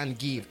you can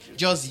give,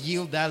 just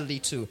yield that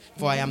little,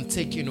 for I am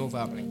taking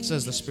over,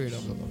 says the Spirit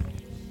of the Lord.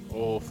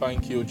 Oh,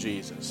 thank you,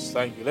 Jesus.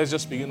 Thank you. Let's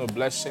just begin to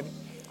bless him.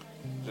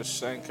 Just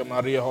thank you,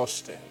 Maria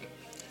Hoste.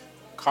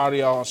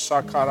 Karia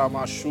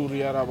Sakarama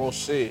Shuria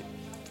Rabose.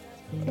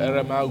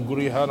 Erema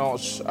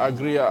Gurihanos,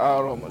 Agria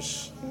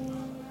Aromas.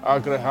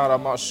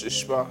 Agreharamas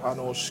Ispa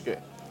Hanoske.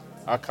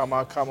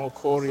 Akamakamo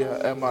Korea,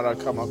 Emara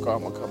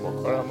Kamakamo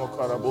Kamokaramo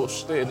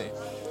Karabostene.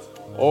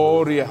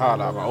 Ori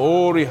Harama,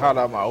 Ori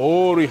Harama,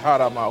 Ori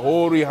Harama,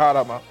 Ori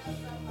Harama,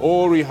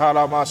 Ori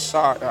Harama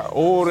Saga,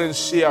 Oren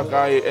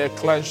Siagai,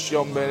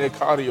 Eclensium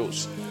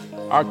Benecarios,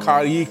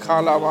 Akari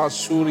Kalama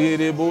Suri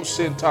Rebo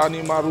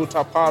Sentani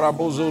Maruta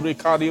Parabozo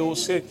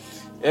Ricariose,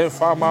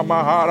 Efama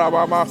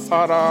Maharaba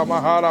Mafara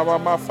Maharaba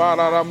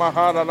Mafara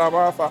Mahara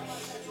Mafa.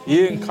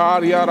 In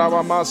Karia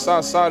Ramasa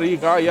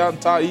Sariga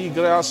Yanta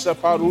Igrea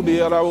Separudi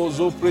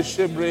Araozo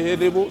Preshebre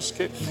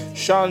Hedeboske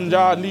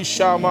Shanja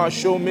Nishama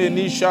Shome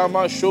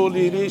Nishama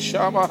Sholi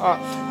Nishama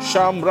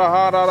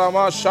Shambrahara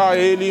Ramasha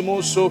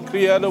Elimoso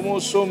Criadamo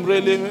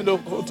Sombre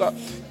Lemedokota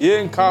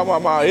Yen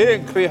Kamama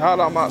Yen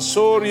Kriharama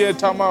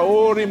Sorietama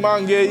Ori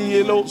Mange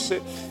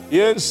Yelose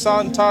Yen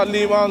Santa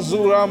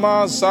Limanzura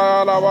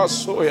Masala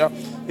Soya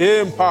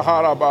Yen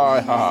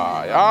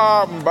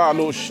Paharabaya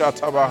Ambalo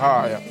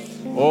Shatabahaya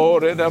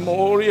Ore da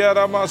moria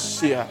da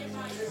masia.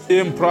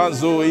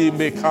 Impranzo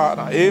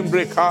imbecada,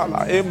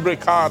 embrecada,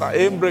 embrecada,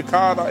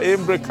 embrecada,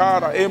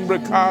 embrecada,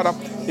 embrecada,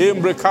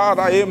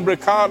 embrecada,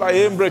 embrecada, embrecada,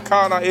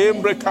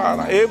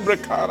 embrecada,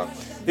 embrecada,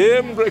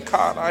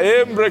 embrecada,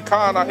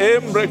 embrecada,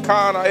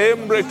 embrecada,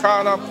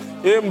 embrecada,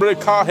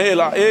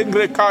 embrecahela,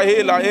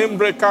 embrecahela,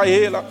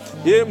 embrecahela,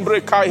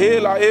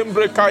 embrecahela,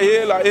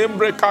 embrecahela,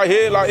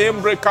 embrecahela,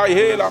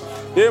 embrecahela.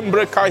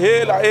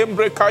 Embrecahela,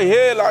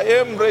 embrecahela,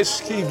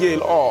 embreskigel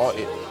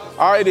oil.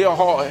 Ide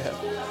hoy,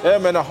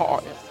 emena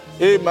hoy,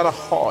 emena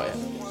hoy,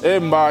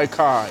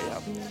 embaikaya,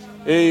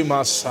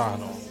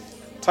 emasano.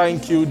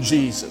 Thank you,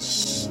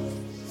 Jesus.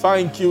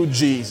 Thank you,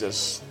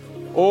 Jesus.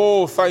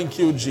 Oh, thank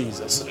you,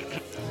 Jesus.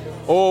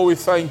 Oh, we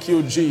thank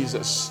you,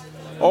 Jesus.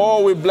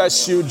 Oh, we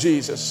bless you,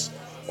 Jesus.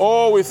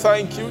 Oh, we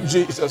thank you,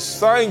 Jesus.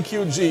 Thank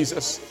you,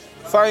 Jesus.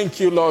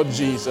 Thank you, Lord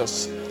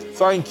Jesus.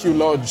 Thank you,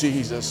 Lord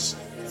Jesus.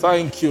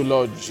 Thank you,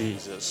 Lord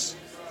Jesus.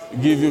 We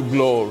give you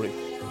glory.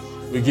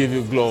 We give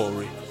you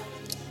glory.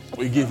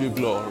 We give you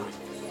glory.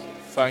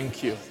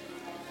 Thank you.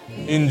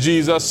 In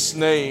Jesus'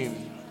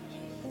 name.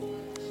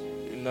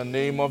 In the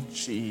name of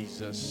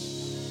Jesus.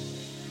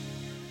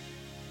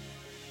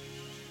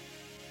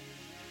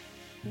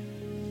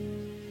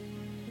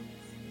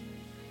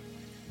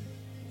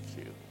 Thank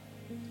you.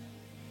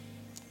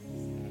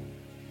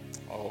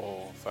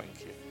 Oh,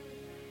 thank you.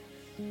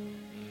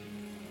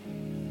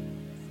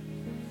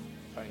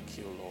 Thank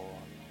you,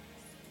 Lord.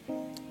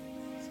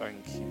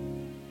 Thank you.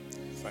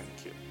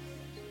 Thank you.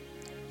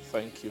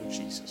 Thank you,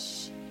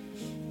 Jesus.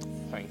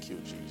 Thank you,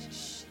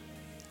 Jesus.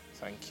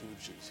 Thank you,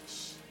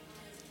 Jesus.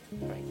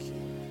 Thank you.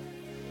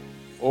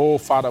 Oh,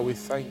 Father, we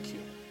thank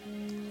you.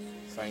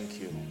 Thank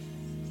you.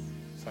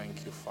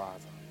 Thank you, Father.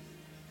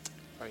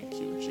 Thank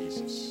you,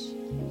 Jesus.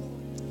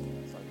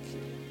 Thank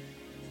you.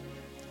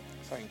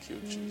 Thank you,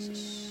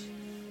 Jesus.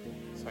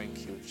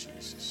 Thank you,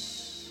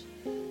 Jesus.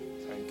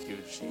 Thank you,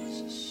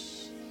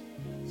 Jesus.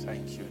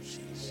 Thank you,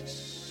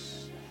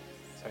 Jesus.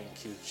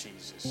 Thank you,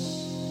 Jesus.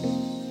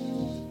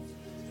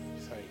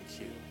 Thank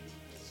you.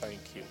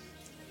 Thank you.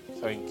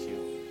 Thank you.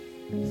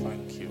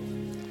 Thank you.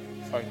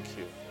 Thank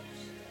you.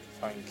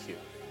 Thank you.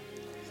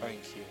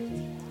 Thank you.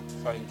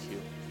 Thank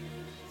you.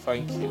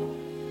 Thank you.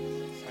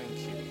 Thank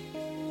you.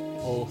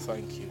 Oh,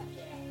 thank you.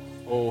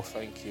 Oh,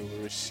 thank you.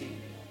 We receive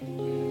you.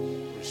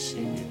 We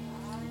receive you.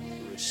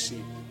 We receive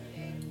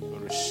you. We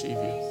receive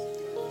you.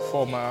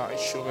 Forma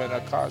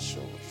Shumena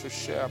Kaso,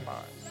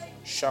 Sushama,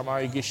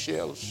 Shamai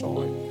Gishel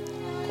Soy,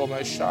 Come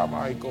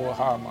Shamai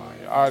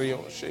Gohamai,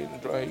 Ario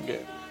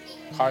Shindrage,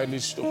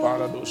 Hailis to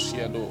Parados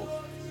Yado,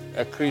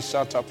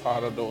 Ekrisata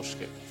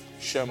Paradoske,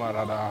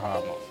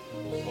 Shemaradahama.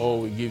 Oh,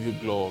 we give you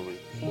glory.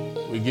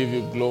 We give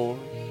you glory.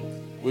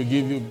 We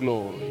give you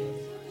glory.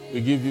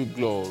 We give you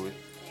glory.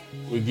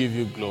 We give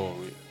you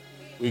glory.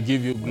 We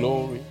give you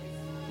glory.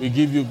 We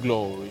give you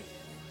glory.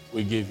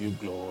 We give you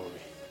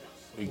glory.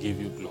 We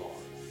give you glory.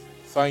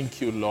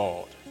 Thank you,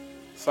 Lord.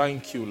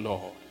 Thank you,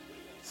 Lord.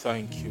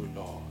 Thank you,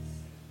 Lord.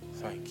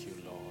 Thank you,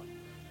 Lord.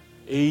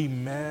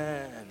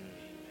 Amen.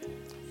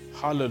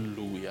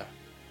 Hallelujah.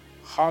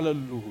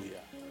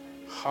 Hallelujah.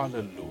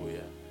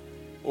 Hallelujah.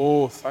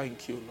 Oh,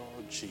 thank you,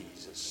 Lord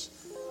Jesus.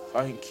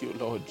 Thank you,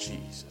 Lord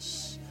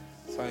Jesus.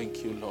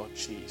 Thank you, Lord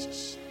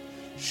Jesus.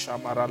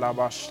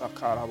 Shamaralabashta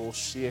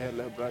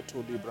karabosiele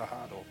brato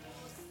librahado.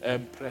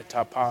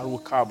 Empreta paru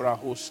cabra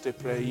hoste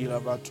preila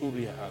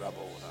vaturia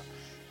harabona.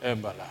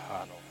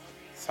 Embalahano.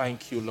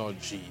 Thank you, Lord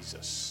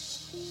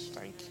Jesus.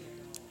 Thank you.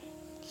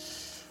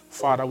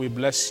 Father, we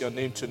bless your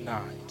name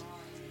tonight.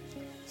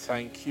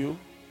 Thank you.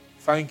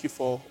 Thank you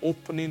for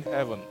opening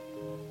heaven.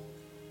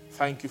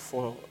 Thank you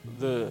for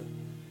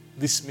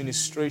this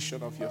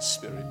ministration of your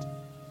Spirit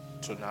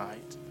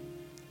tonight.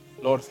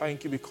 Lord,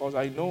 thank you because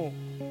I know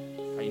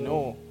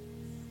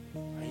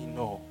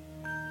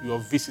you are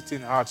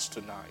visiting hearts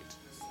tonight.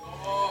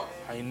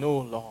 I know,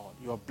 Lord,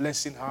 you are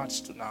blessing hearts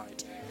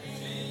tonight.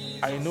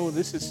 I know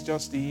this is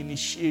just the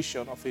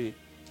initiation of a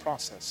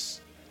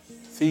process,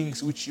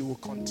 things which you will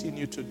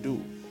continue to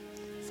do.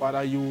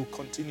 Father, you will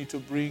continue to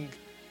bring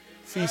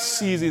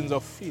seasons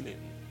of feeling,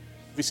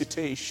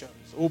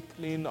 visitations,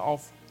 opening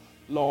of,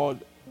 Lord,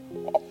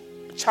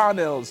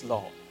 channels,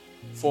 Lord,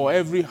 for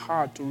every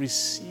heart to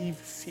receive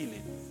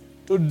feeling,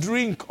 to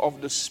drink of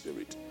the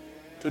Spirit,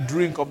 to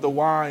drink of the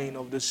wine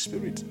of the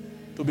Spirit,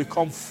 to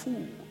become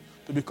full,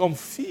 to become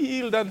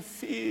filled and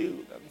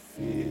filled and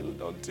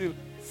filled until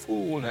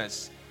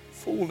fullness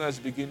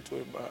begin to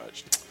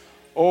emerge.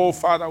 Oh,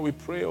 Father, we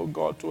pray, oh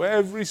God, to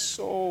every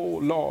soul,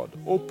 Lord,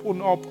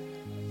 open up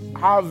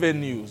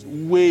avenues,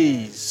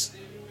 ways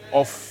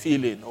of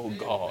feeling, oh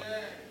God.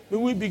 May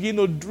we begin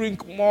to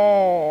drink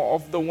more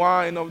of the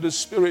wine of the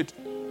Spirit,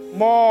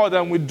 more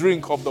than we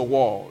drink of the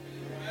world.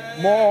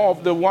 More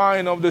of the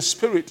wine of the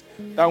Spirit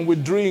than we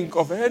drink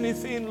of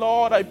anything,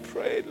 Lord. I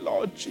pray,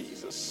 Lord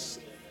Jesus,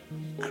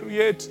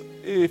 create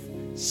a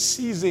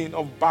season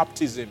of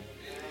baptism.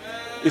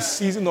 A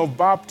season of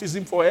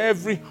baptism for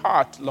every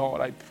heart,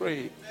 Lord, I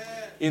pray.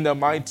 In the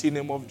mighty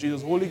name of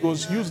Jesus. Holy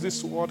Ghost, use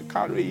this word,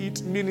 carry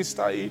it,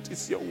 minister it.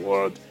 It's your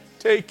word.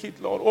 Take it,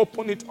 Lord.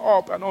 Open it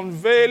up and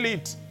unveil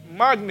it.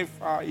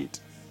 Magnify it.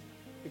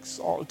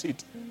 Exalt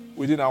it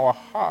within our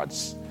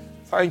hearts.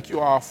 Thank you,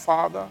 our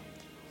Father,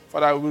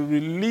 for I will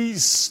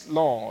release,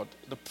 Lord,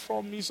 the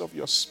promise of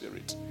your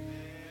Spirit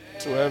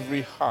to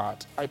every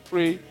heart. I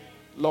pray,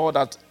 Lord,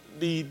 that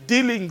the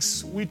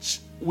dealings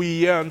which we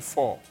yearn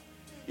for,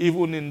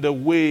 even in the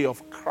way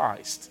of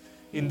Christ,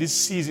 in this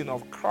season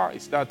of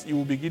Christ, that you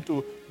will begin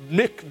to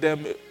make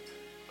them,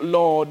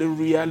 Lord, a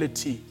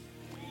reality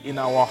in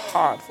our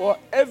heart. For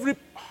every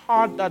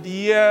heart that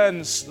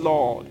yearns,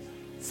 Lord,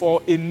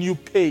 for a new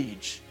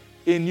page,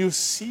 a new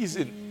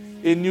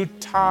season, a new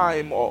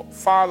time, or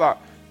Father,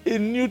 a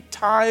new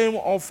time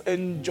of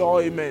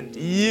enjoyment,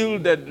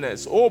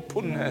 yieldedness,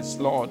 openness,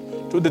 Lord,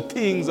 to the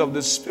things of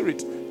the Spirit,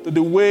 to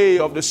the way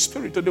of the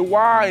Spirit, to the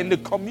wine, the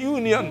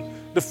communion,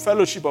 the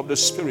fellowship of the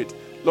Spirit.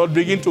 Lord,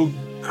 begin to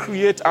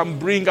create and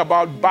bring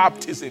about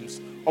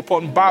baptisms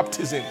upon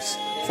baptisms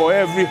for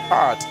every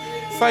heart.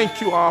 Thank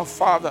you, our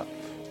Father.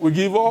 We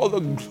give all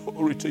the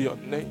glory to your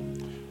name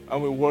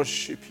and we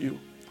worship you.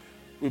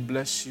 We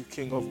bless you,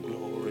 King of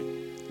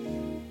glory.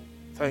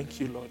 Thank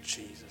you, Lord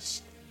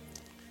Jesus.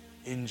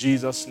 In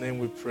Jesus' name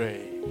we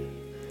pray.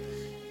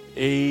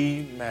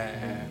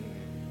 Amen.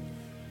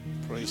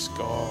 Praise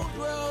God.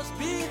 Dwells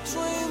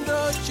between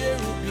the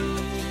cherubim,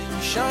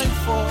 shine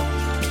forth.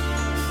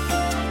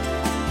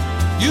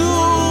 You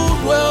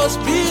dwells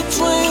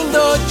between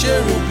the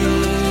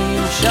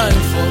cherubim,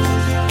 shine forth.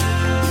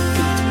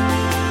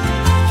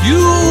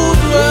 You